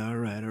 yeah, all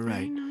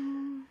right.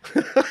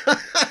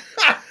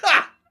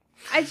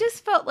 I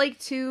just felt like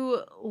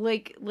too,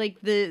 like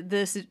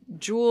this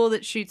jewel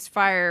that shoots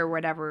fire or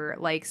whatever.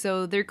 Like,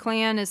 so their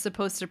clan is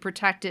supposed to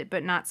protect it,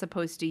 but not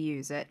supposed to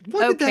use it.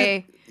 What did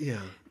Okay.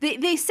 Yeah.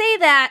 They say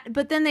that,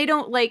 but then they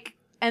don't like,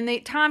 and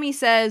Tommy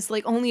says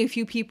like only a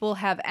few people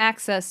have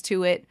access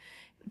to it,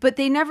 but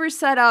they never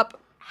set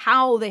up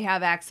how they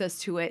have access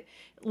to it.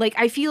 Like,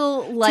 I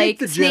feel like Take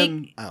the Snake.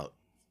 gem out.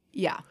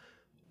 Yeah.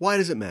 Why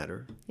does it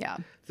matter? Yeah.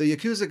 The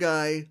Yakuza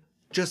guy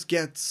just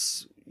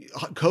gets...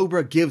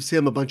 Cobra gives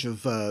him a bunch of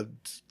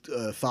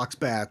fox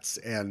bats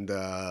and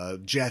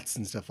jets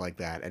and stuff like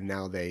that, and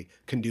now they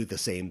can do the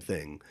same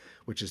thing,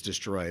 which is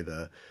destroy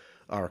the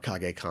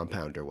Arakage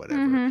compound or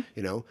whatever,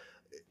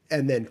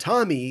 And then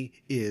Tommy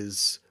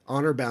is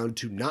honor bound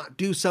to not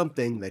do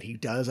something that he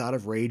does out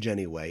of rage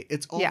anyway.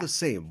 It's all the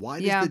same.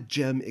 Why does the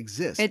gem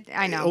exist?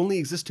 I know. It only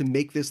exists to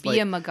make this Be like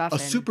a MacGuffin.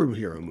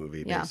 superhero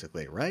movie,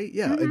 basically, right?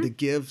 Yeah, and to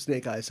give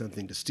Snake Eyes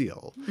something to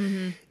steal.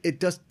 It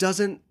just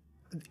doesn't.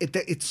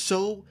 It's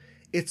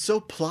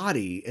so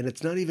plotty, and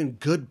it's not even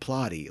good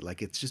plotty.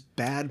 Like, it's just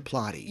bad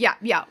plotty. Yeah.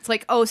 It's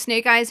like, oh,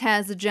 Snake Eyes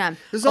has the gem.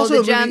 There's Oh, also the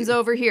a movie- gem's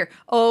over here.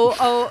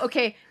 Oh,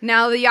 okay.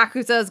 Now the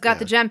Yakuza's got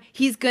the gem.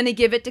 He's gonna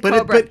give it to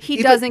Cobra.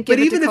 He doesn't give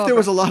it to Cobra. But even if there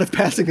was a lot of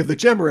passing of the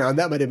gem around,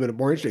 that might have been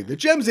more interesting. The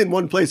gem's in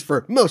one place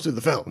for most of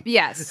the film.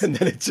 Yes. And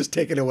then it's just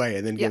taken away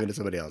and then given to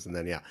somebody else. And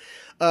then,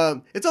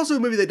 it's also a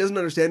movie that doesn't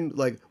understand,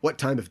 like, what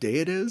time of day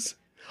it is.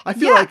 I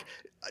feel like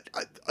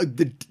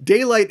the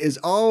daylight is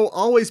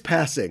always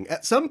passing.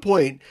 At some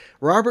point,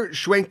 Robert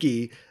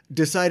Schwenke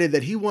decided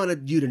that he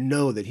wanted you to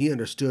know that he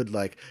understood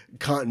like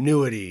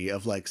continuity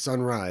of like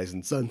sunrise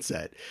and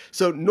sunset.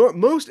 So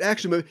most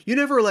action movies, you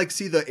never like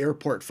see the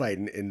airport fight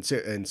in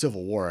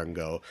Civil War and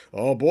go,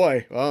 oh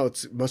boy,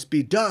 it must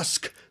be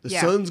dusk. The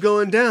sun's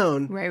going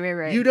down.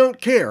 Right. You don't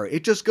care.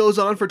 It just goes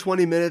on for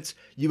 20 minutes.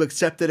 You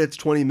accept that it's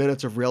 20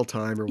 minutes of real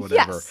time or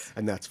whatever,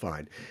 and that's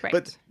fine. Right.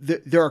 But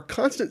there are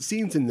constant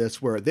scenes in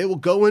this where they will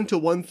go into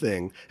one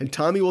thing and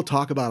Tommy will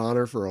talk about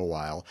honor for a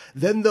while.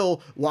 Then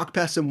they'll walk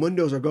past some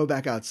windows or go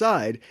back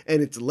outside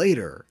and it's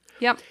later.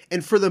 Yep.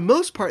 And for the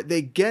most part,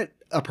 they get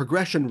a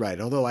progression right,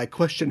 although I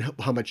question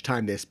how much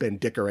time they spend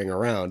dickering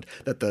around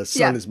that the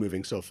sun Yeah. is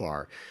moving so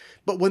far.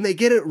 But when they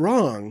get it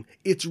wrong,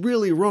 it's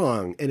really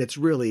wrong, and it's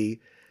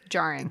really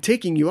Jarring.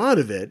 taking you out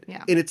of it.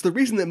 Yeah. And it's the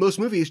reason that most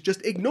movies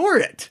just ignore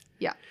it.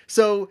 Yeah.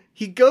 So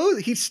he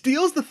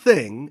steals the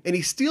thing, and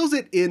he steals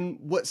it in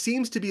what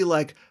seems to be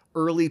like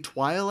early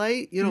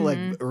twilight, like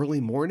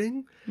early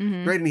morning,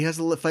 right? And he has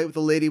a fight with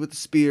the lady with the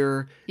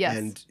spear, Yes.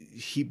 and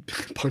he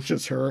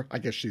punches her. I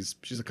guess she's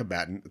a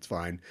combatant. It's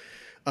fine.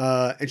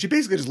 And she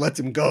basically just lets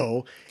him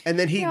go. And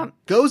then he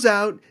goes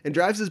out and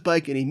drives his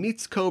bike, and he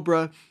meets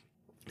Cobra,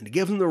 and he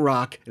gives him the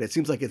rock, and it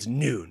seems like it's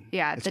noon.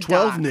 Yeah, it's the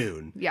 12 dock.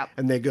 noon. Yep.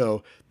 And they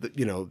go,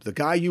 the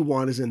guy you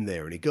want is in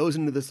there. And he goes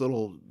into this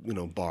little,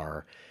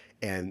 bar,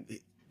 and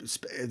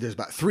there's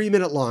about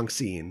 3-minute long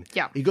scene.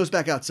 Yeah. He goes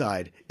back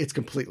outside. It's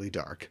completely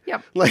dark.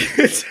 Yep. Like,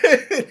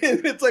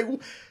 it's like,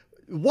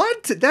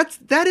 what?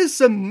 That is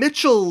some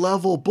Mitchell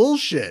level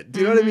bullshit.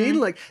 Do you know what I mean?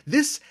 Like,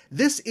 this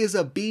is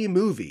a B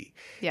movie.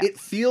 Yeah. It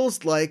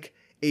feels like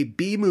a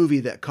B movie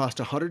that cost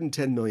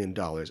 $110 million.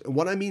 And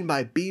what I mean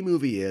by B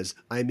movie is,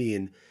 I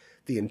mean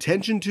the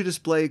intention to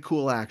display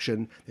cool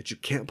action that you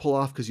can't pull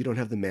off because you don't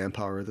have the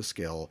manpower or the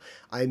skill.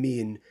 I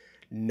mean,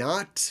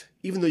 not,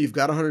 even though you've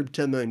got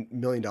 $110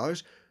 million,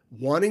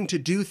 wanting to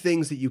do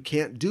things that you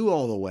can't do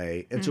all the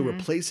way. And so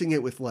replacing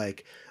it with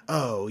like,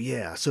 oh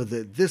yeah, so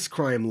this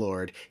crime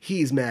lord,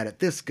 he's mad at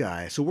this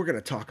guy. So we're going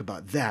to talk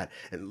about that.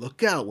 And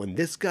look out when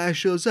this guy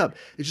shows up.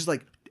 It's just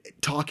like,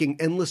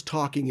 endless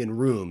talking in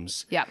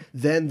rooms. Yeah.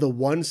 Then the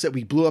ones that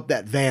we blew up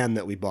that van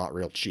that we bought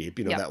real cheap,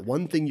 Yep. that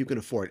one thing you can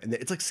afford. And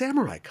it's like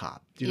Samurai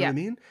Cop. Do you know what I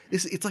mean?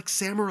 It's like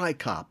Samurai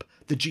Cop,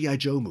 the G.I.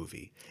 Joe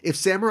movie. If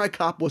Samurai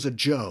Cop was a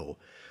Joe,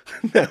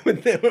 that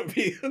would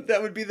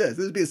be this.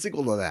 This would be a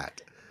sequel to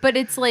that. But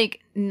it's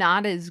like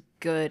not as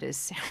good as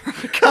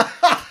Samurai Cop.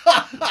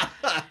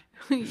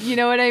 You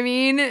know what I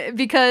mean?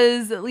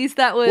 Because at least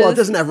that was. Well, it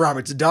doesn't have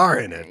Robert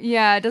Zadar in it.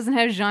 Yeah, it doesn't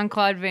have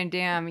Jean-Claude Van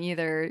Damme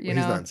either. He's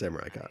not in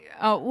Samurai Cop.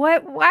 Oh,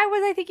 what? Why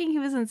was I thinking he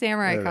was in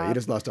Samurai I don't know. Cop? He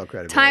just lost all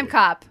credibility. Time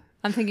Cop.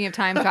 I'm thinking of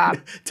Time Cop.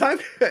 Time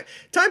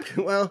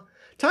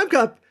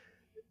Cop.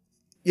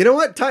 You know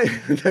what?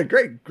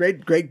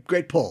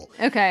 Great pull.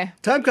 Okay.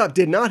 Time Cop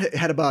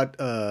had about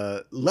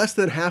less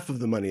than half of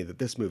the money that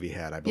this movie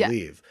had, I Yeah.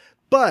 believe.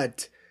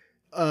 But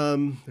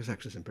there's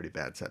actually some pretty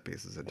bad set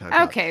pieces in Time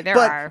Cop. Okay, there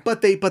are.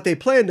 But they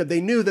planned it.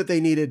 They knew that they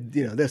needed,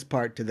 this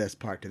part to this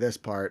part to this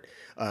part.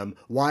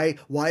 Why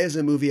is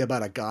a movie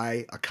about a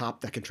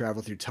cop that can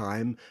travel through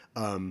time,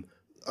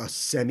 a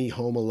semi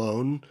Home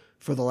Alone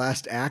for the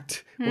last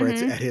act where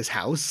it's at his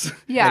house?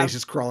 Yeah. And he's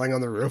just crawling on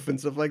the roof and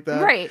stuff like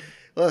that. Right.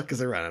 Well, because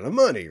they ran out of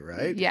money,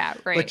 right? Yeah,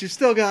 right. But you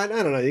still got,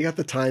 I don't know, you got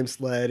the time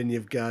sled, and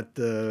you've got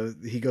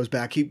he goes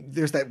back.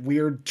 There's that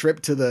weird trip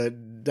to the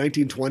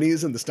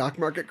 1920s and the stock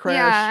market crash.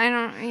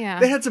 Yeah.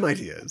 They had some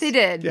ideas. They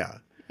did. Yeah.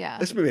 Yeah.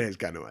 This movie has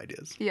got no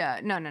ideas. Yeah.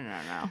 No.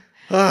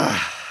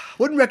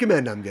 Wouldn't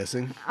recommend, I'm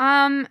guessing.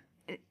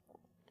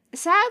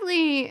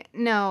 Sadly,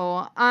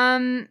 no.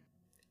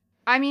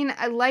 I mean,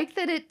 I like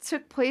that it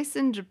took place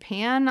in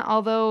Japan,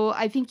 although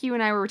I think you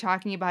and I were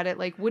talking about it,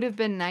 like, would have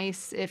been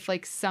nice if,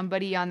 like,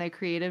 somebody on the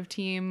creative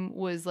team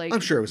was, like... I'm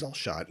sure it was all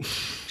shot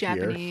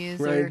Japanese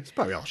here, right? or- It's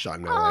probably all shot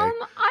in LA. I don't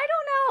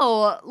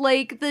know.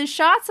 Like, the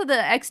shots of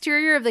the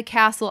exterior of the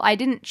castle, I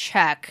didn't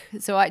check,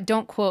 so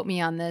don't quote me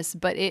on this,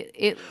 but it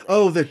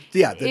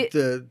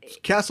the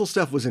castle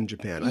stuff was in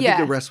Japan. I Yeah.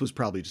 think the rest was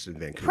probably just in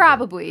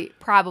Vancouver.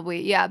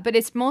 probably, yeah. But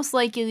it's most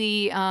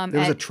likely... There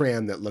was a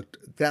tram that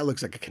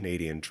looks like a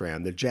Canadian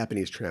tram. The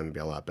Japanese tram would be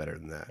a lot better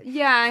than that.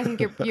 Yeah, I think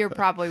you're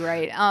probably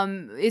right.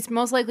 It's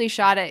most likely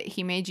shot at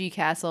Himeji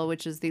Castle,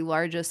 which is the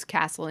largest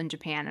castle in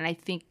Japan, and I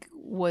think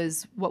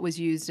was what was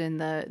used in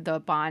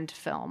the Bond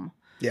film.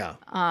 Yeah,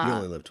 you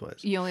only live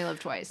twice. You only live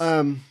twice.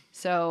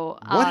 So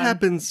what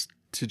happens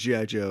to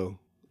G.I. Joe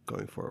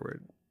going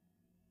forward?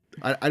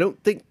 I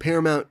don't think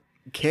Paramount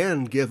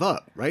can give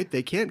up, right?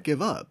 They can't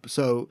give up.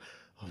 So,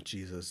 oh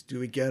Jesus, do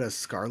we get a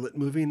Scarlet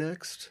movie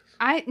next?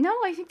 I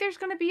think there's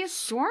going to be a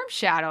Storm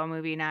Shadow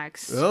movie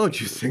next. Oh, do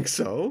you think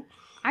so?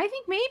 I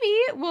think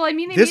maybe. Well, I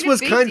mean, they This made a was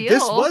big deal.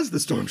 this was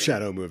the Storm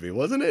Shadow movie,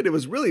 wasn't it? It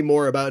was really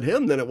more about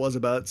him than it was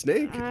about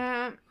Snake.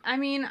 I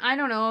mean, I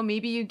don't know.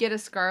 Maybe you get a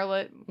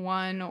Scarlet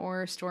one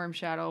or a Storm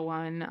Shadow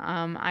one.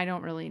 I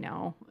don't really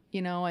know.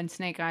 And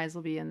Snake Eyes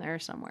will be in there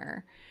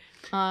somewhere.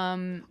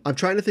 I'm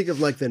trying to think of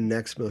like the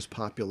next most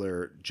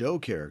popular Joe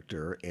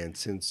character, and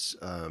since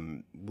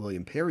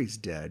William Perry's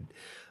dead,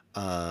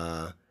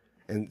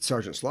 and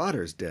Sergeant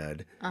Slaughter's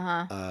dead,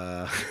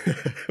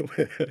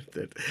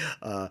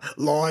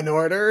 Law and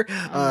Order.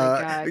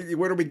 God.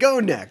 Where do we go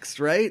next?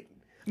 Right?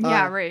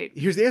 Yeah, right.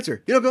 Here's the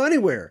answer. You don't go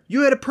anywhere.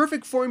 You had a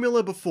perfect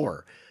formula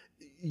before.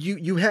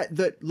 You had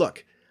the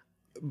look.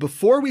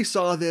 Before we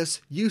saw this,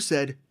 you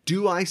said,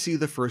 "Do I see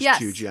the first Yes,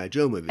 two G.I.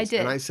 Joe movies?" I did.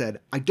 And I said,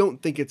 "I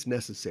don't think it's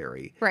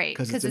necessary." Right,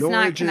 Because 'cause it's it's an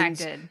not Origins.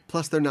 connected.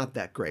 Plus, they're not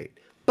that great.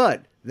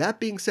 But that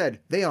being said,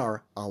 they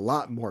are a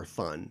lot more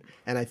fun,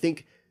 and I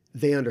think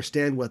they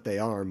understand what they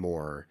are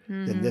more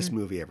than this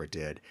movie ever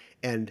did.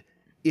 And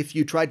if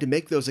you tried to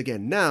make those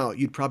again now,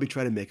 you'd probably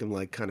try to make them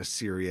like kind of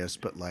serious,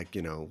 but like,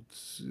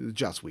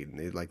 Joss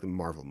Whedon, like the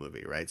Marvel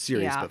movie, right?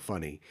 Serious Yeah. but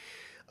funny.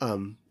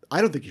 I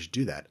don't think you should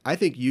do that. I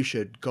think you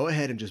should go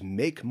ahead and just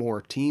make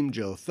more Team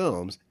Joe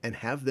films and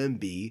have them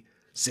be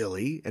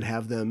silly and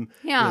have them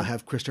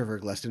have Christopher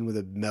Eccleston with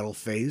a metal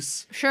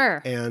face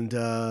Sure. and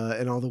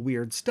all the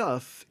weird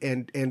stuff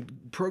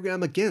and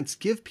program against.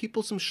 Give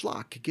people some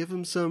schlock. Give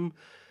them something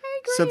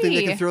they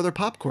agree. can throw their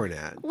popcorn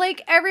at.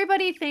 Like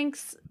everybody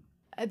thinks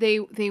they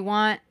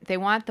want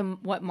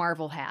what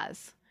Marvel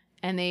has,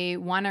 and they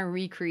want to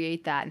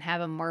recreate that and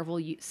have a Marvel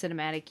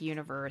cinematic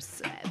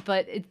universe.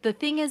 But the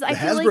thing is, I The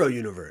feel Hasbro like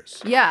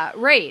universe. yeah,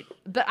 right.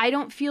 But I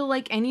don't feel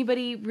like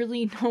anybody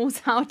really knows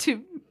how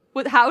to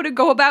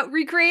go about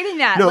recreating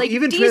that. No, like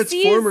even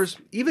DC's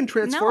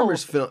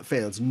Transformers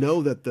fans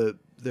know that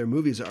their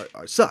movies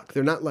are suck.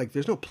 They're not like,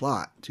 there's no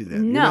plot to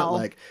them. You're not No.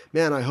 like,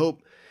 man, I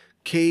hope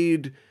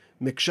Cade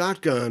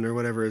McShotgun or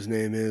whatever his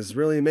name is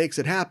really makes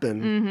it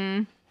happen.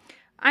 Mm-hmm.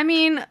 I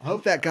mean, I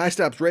hope that guy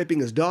stops raping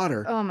his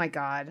daughter. oh my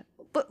god.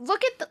 But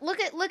look at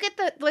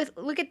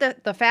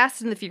the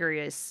Fast and the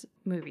Furious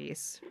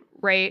movies,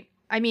 right?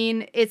 I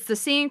mean, it's the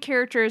same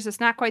characters. It's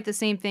not quite the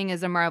same thing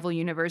as the Marvel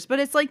universe, but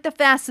it's like the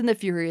Fast and the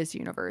Furious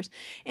universe.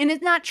 And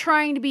it's not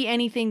trying to be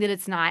anything that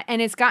it's not.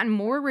 And it's gotten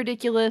more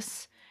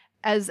ridiculous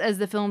as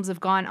the films have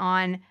gone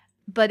on,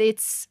 but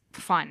it's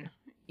fun,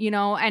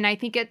 and I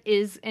think it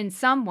is in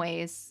some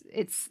ways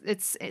it's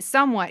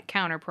somewhat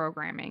counter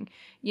programming.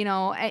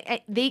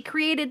 They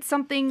created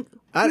something.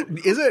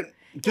 Is it?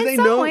 Do In they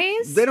some know?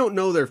 ways. They don't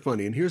know they're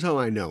funny, and here's how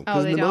I know.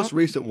 Because they in the most don't?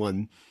 recent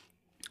one,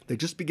 they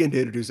just begin to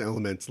introduce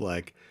elements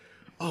like,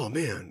 "Oh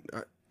man,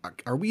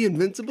 are we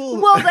invincible?"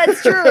 Well,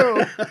 that's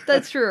true.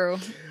 That's true.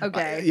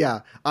 Okay.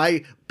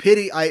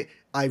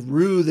 I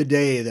rue the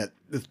day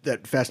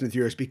that Fast and the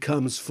Furious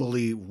becomes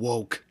fully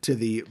woke to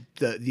the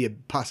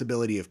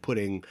possibility of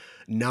putting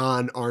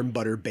non-arm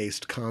butter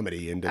based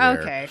comedy into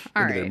their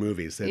right.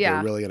 movies. That Yeah.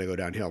 they're really going to go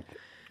downhill.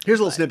 Here's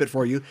a little snippet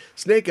for you.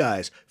 Snake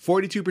Eyes,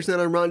 42%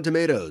 on Rotten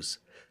Tomatoes.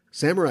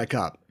 Samurai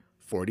Cop,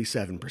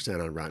 47%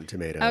 on Rotten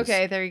Tomatoes.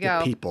 Okay, there you go.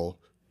 The people,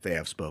 they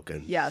have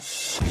spoken.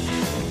 Yes.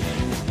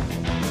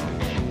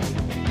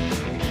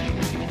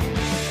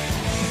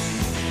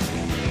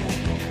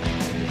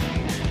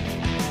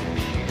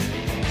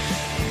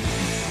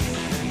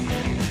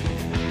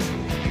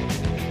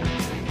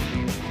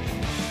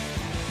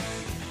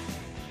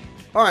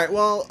 All right,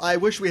 well, I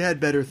wish we had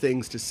better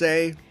things to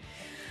say.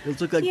 It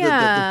looks like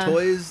Yeah. the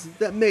toys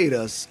that made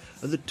us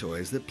are the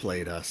toys that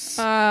played us.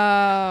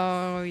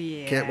 Oh,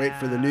 yeah. Can't wait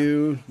for the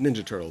new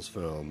Ninja Turtles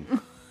film.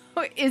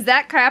 Is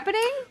that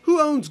crappening? Who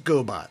owns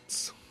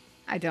GoBots?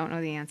 I don't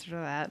know the answer to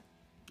that.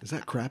 Is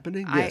that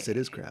crappening? I- Yes, it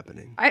is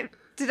crappening.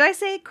 Did I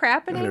say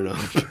crappening? I don't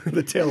know.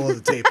 The tale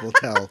of the tape will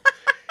tell.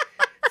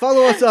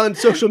 Follow us on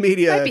social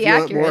media Might if be you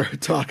want accurate. more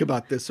talk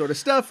about this sort of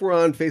stuff. We're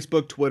on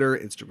Facebook, Twitter,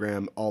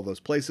 Instagram, all those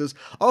places.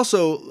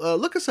 Also,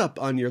 look us up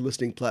on your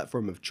listening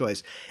platform of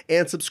choice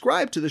and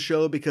subscribe to the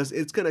show because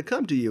it's going to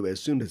come to you as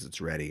soon as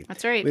it's ready.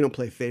 That's right. We don't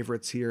play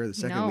favorites here. The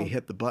second No. we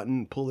hit the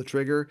button, pull the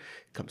trigger,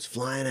 it comes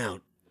flying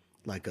out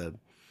like a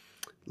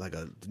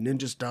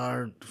ninja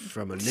star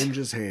from a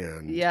ninja's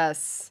hand.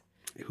 Yes,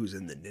 Who's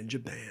in the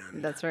ninja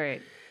band. that's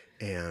right.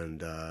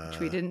 And Which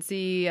we didn't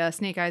see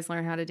Snake Eyes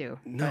learn how to do.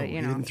 no, but, we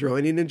didn't throw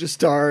any ninja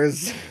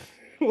stars.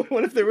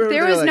 What if they were? There they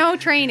were was like, no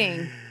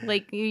training.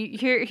 Like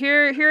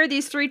here are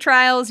these 3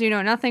 trials. You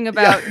know nothing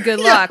about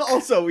good luck.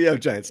 Also, we have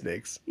giant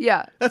snakes.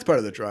 Yeah, That's part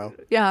of the trial.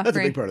 yeah, That's a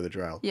right. big part of the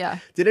trial. Yeah.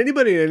 Did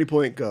anybody at any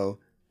point go,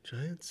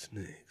 giant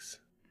snakes,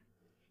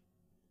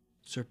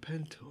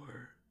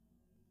 Serpentor,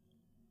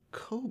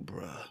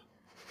 Cobra,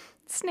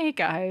 Snake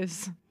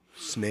Eyes.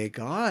 Snake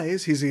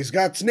Eyes? He's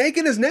got snake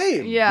in his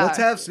name. Yeah. Let's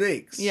have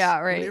snakes. Yeah,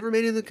 right. Have you ever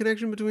made the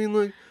connection between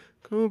like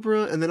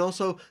Cobra and then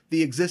also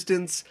the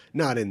existence,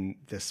 not in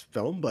this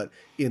film, but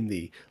in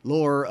the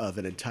lore of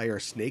an entire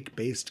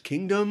snake-based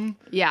kingdom?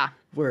 Yeah.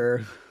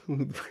 Where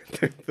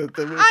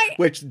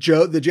which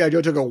the G.I.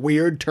 Joe took a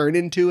weird turn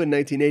into in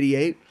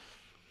 1988.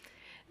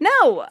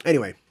 No.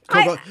 Anyway,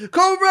 Cobra, la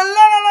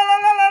la la la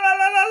la la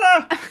la la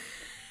la.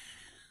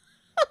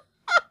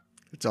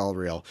 It's all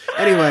real.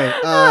 Anyway,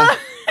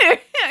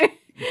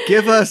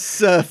 give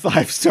us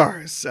 5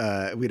 stars.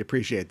 We'd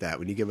appreciate that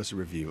when you give us a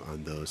review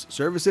on those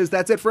services.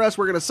 That's it for us.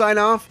 We're going to sign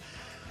off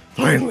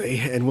finally,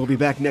 and we'll be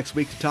back next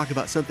week to talk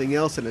about something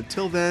else. And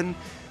until then,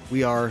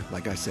 we are,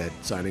 like I said,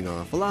 signing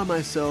off. Allow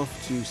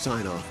myself to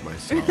sign off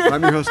myself.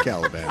 I'm your host,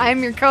 Caliban.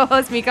 I'm your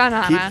co-host, Mika Keep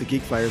Hana. the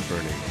geek fires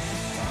burning.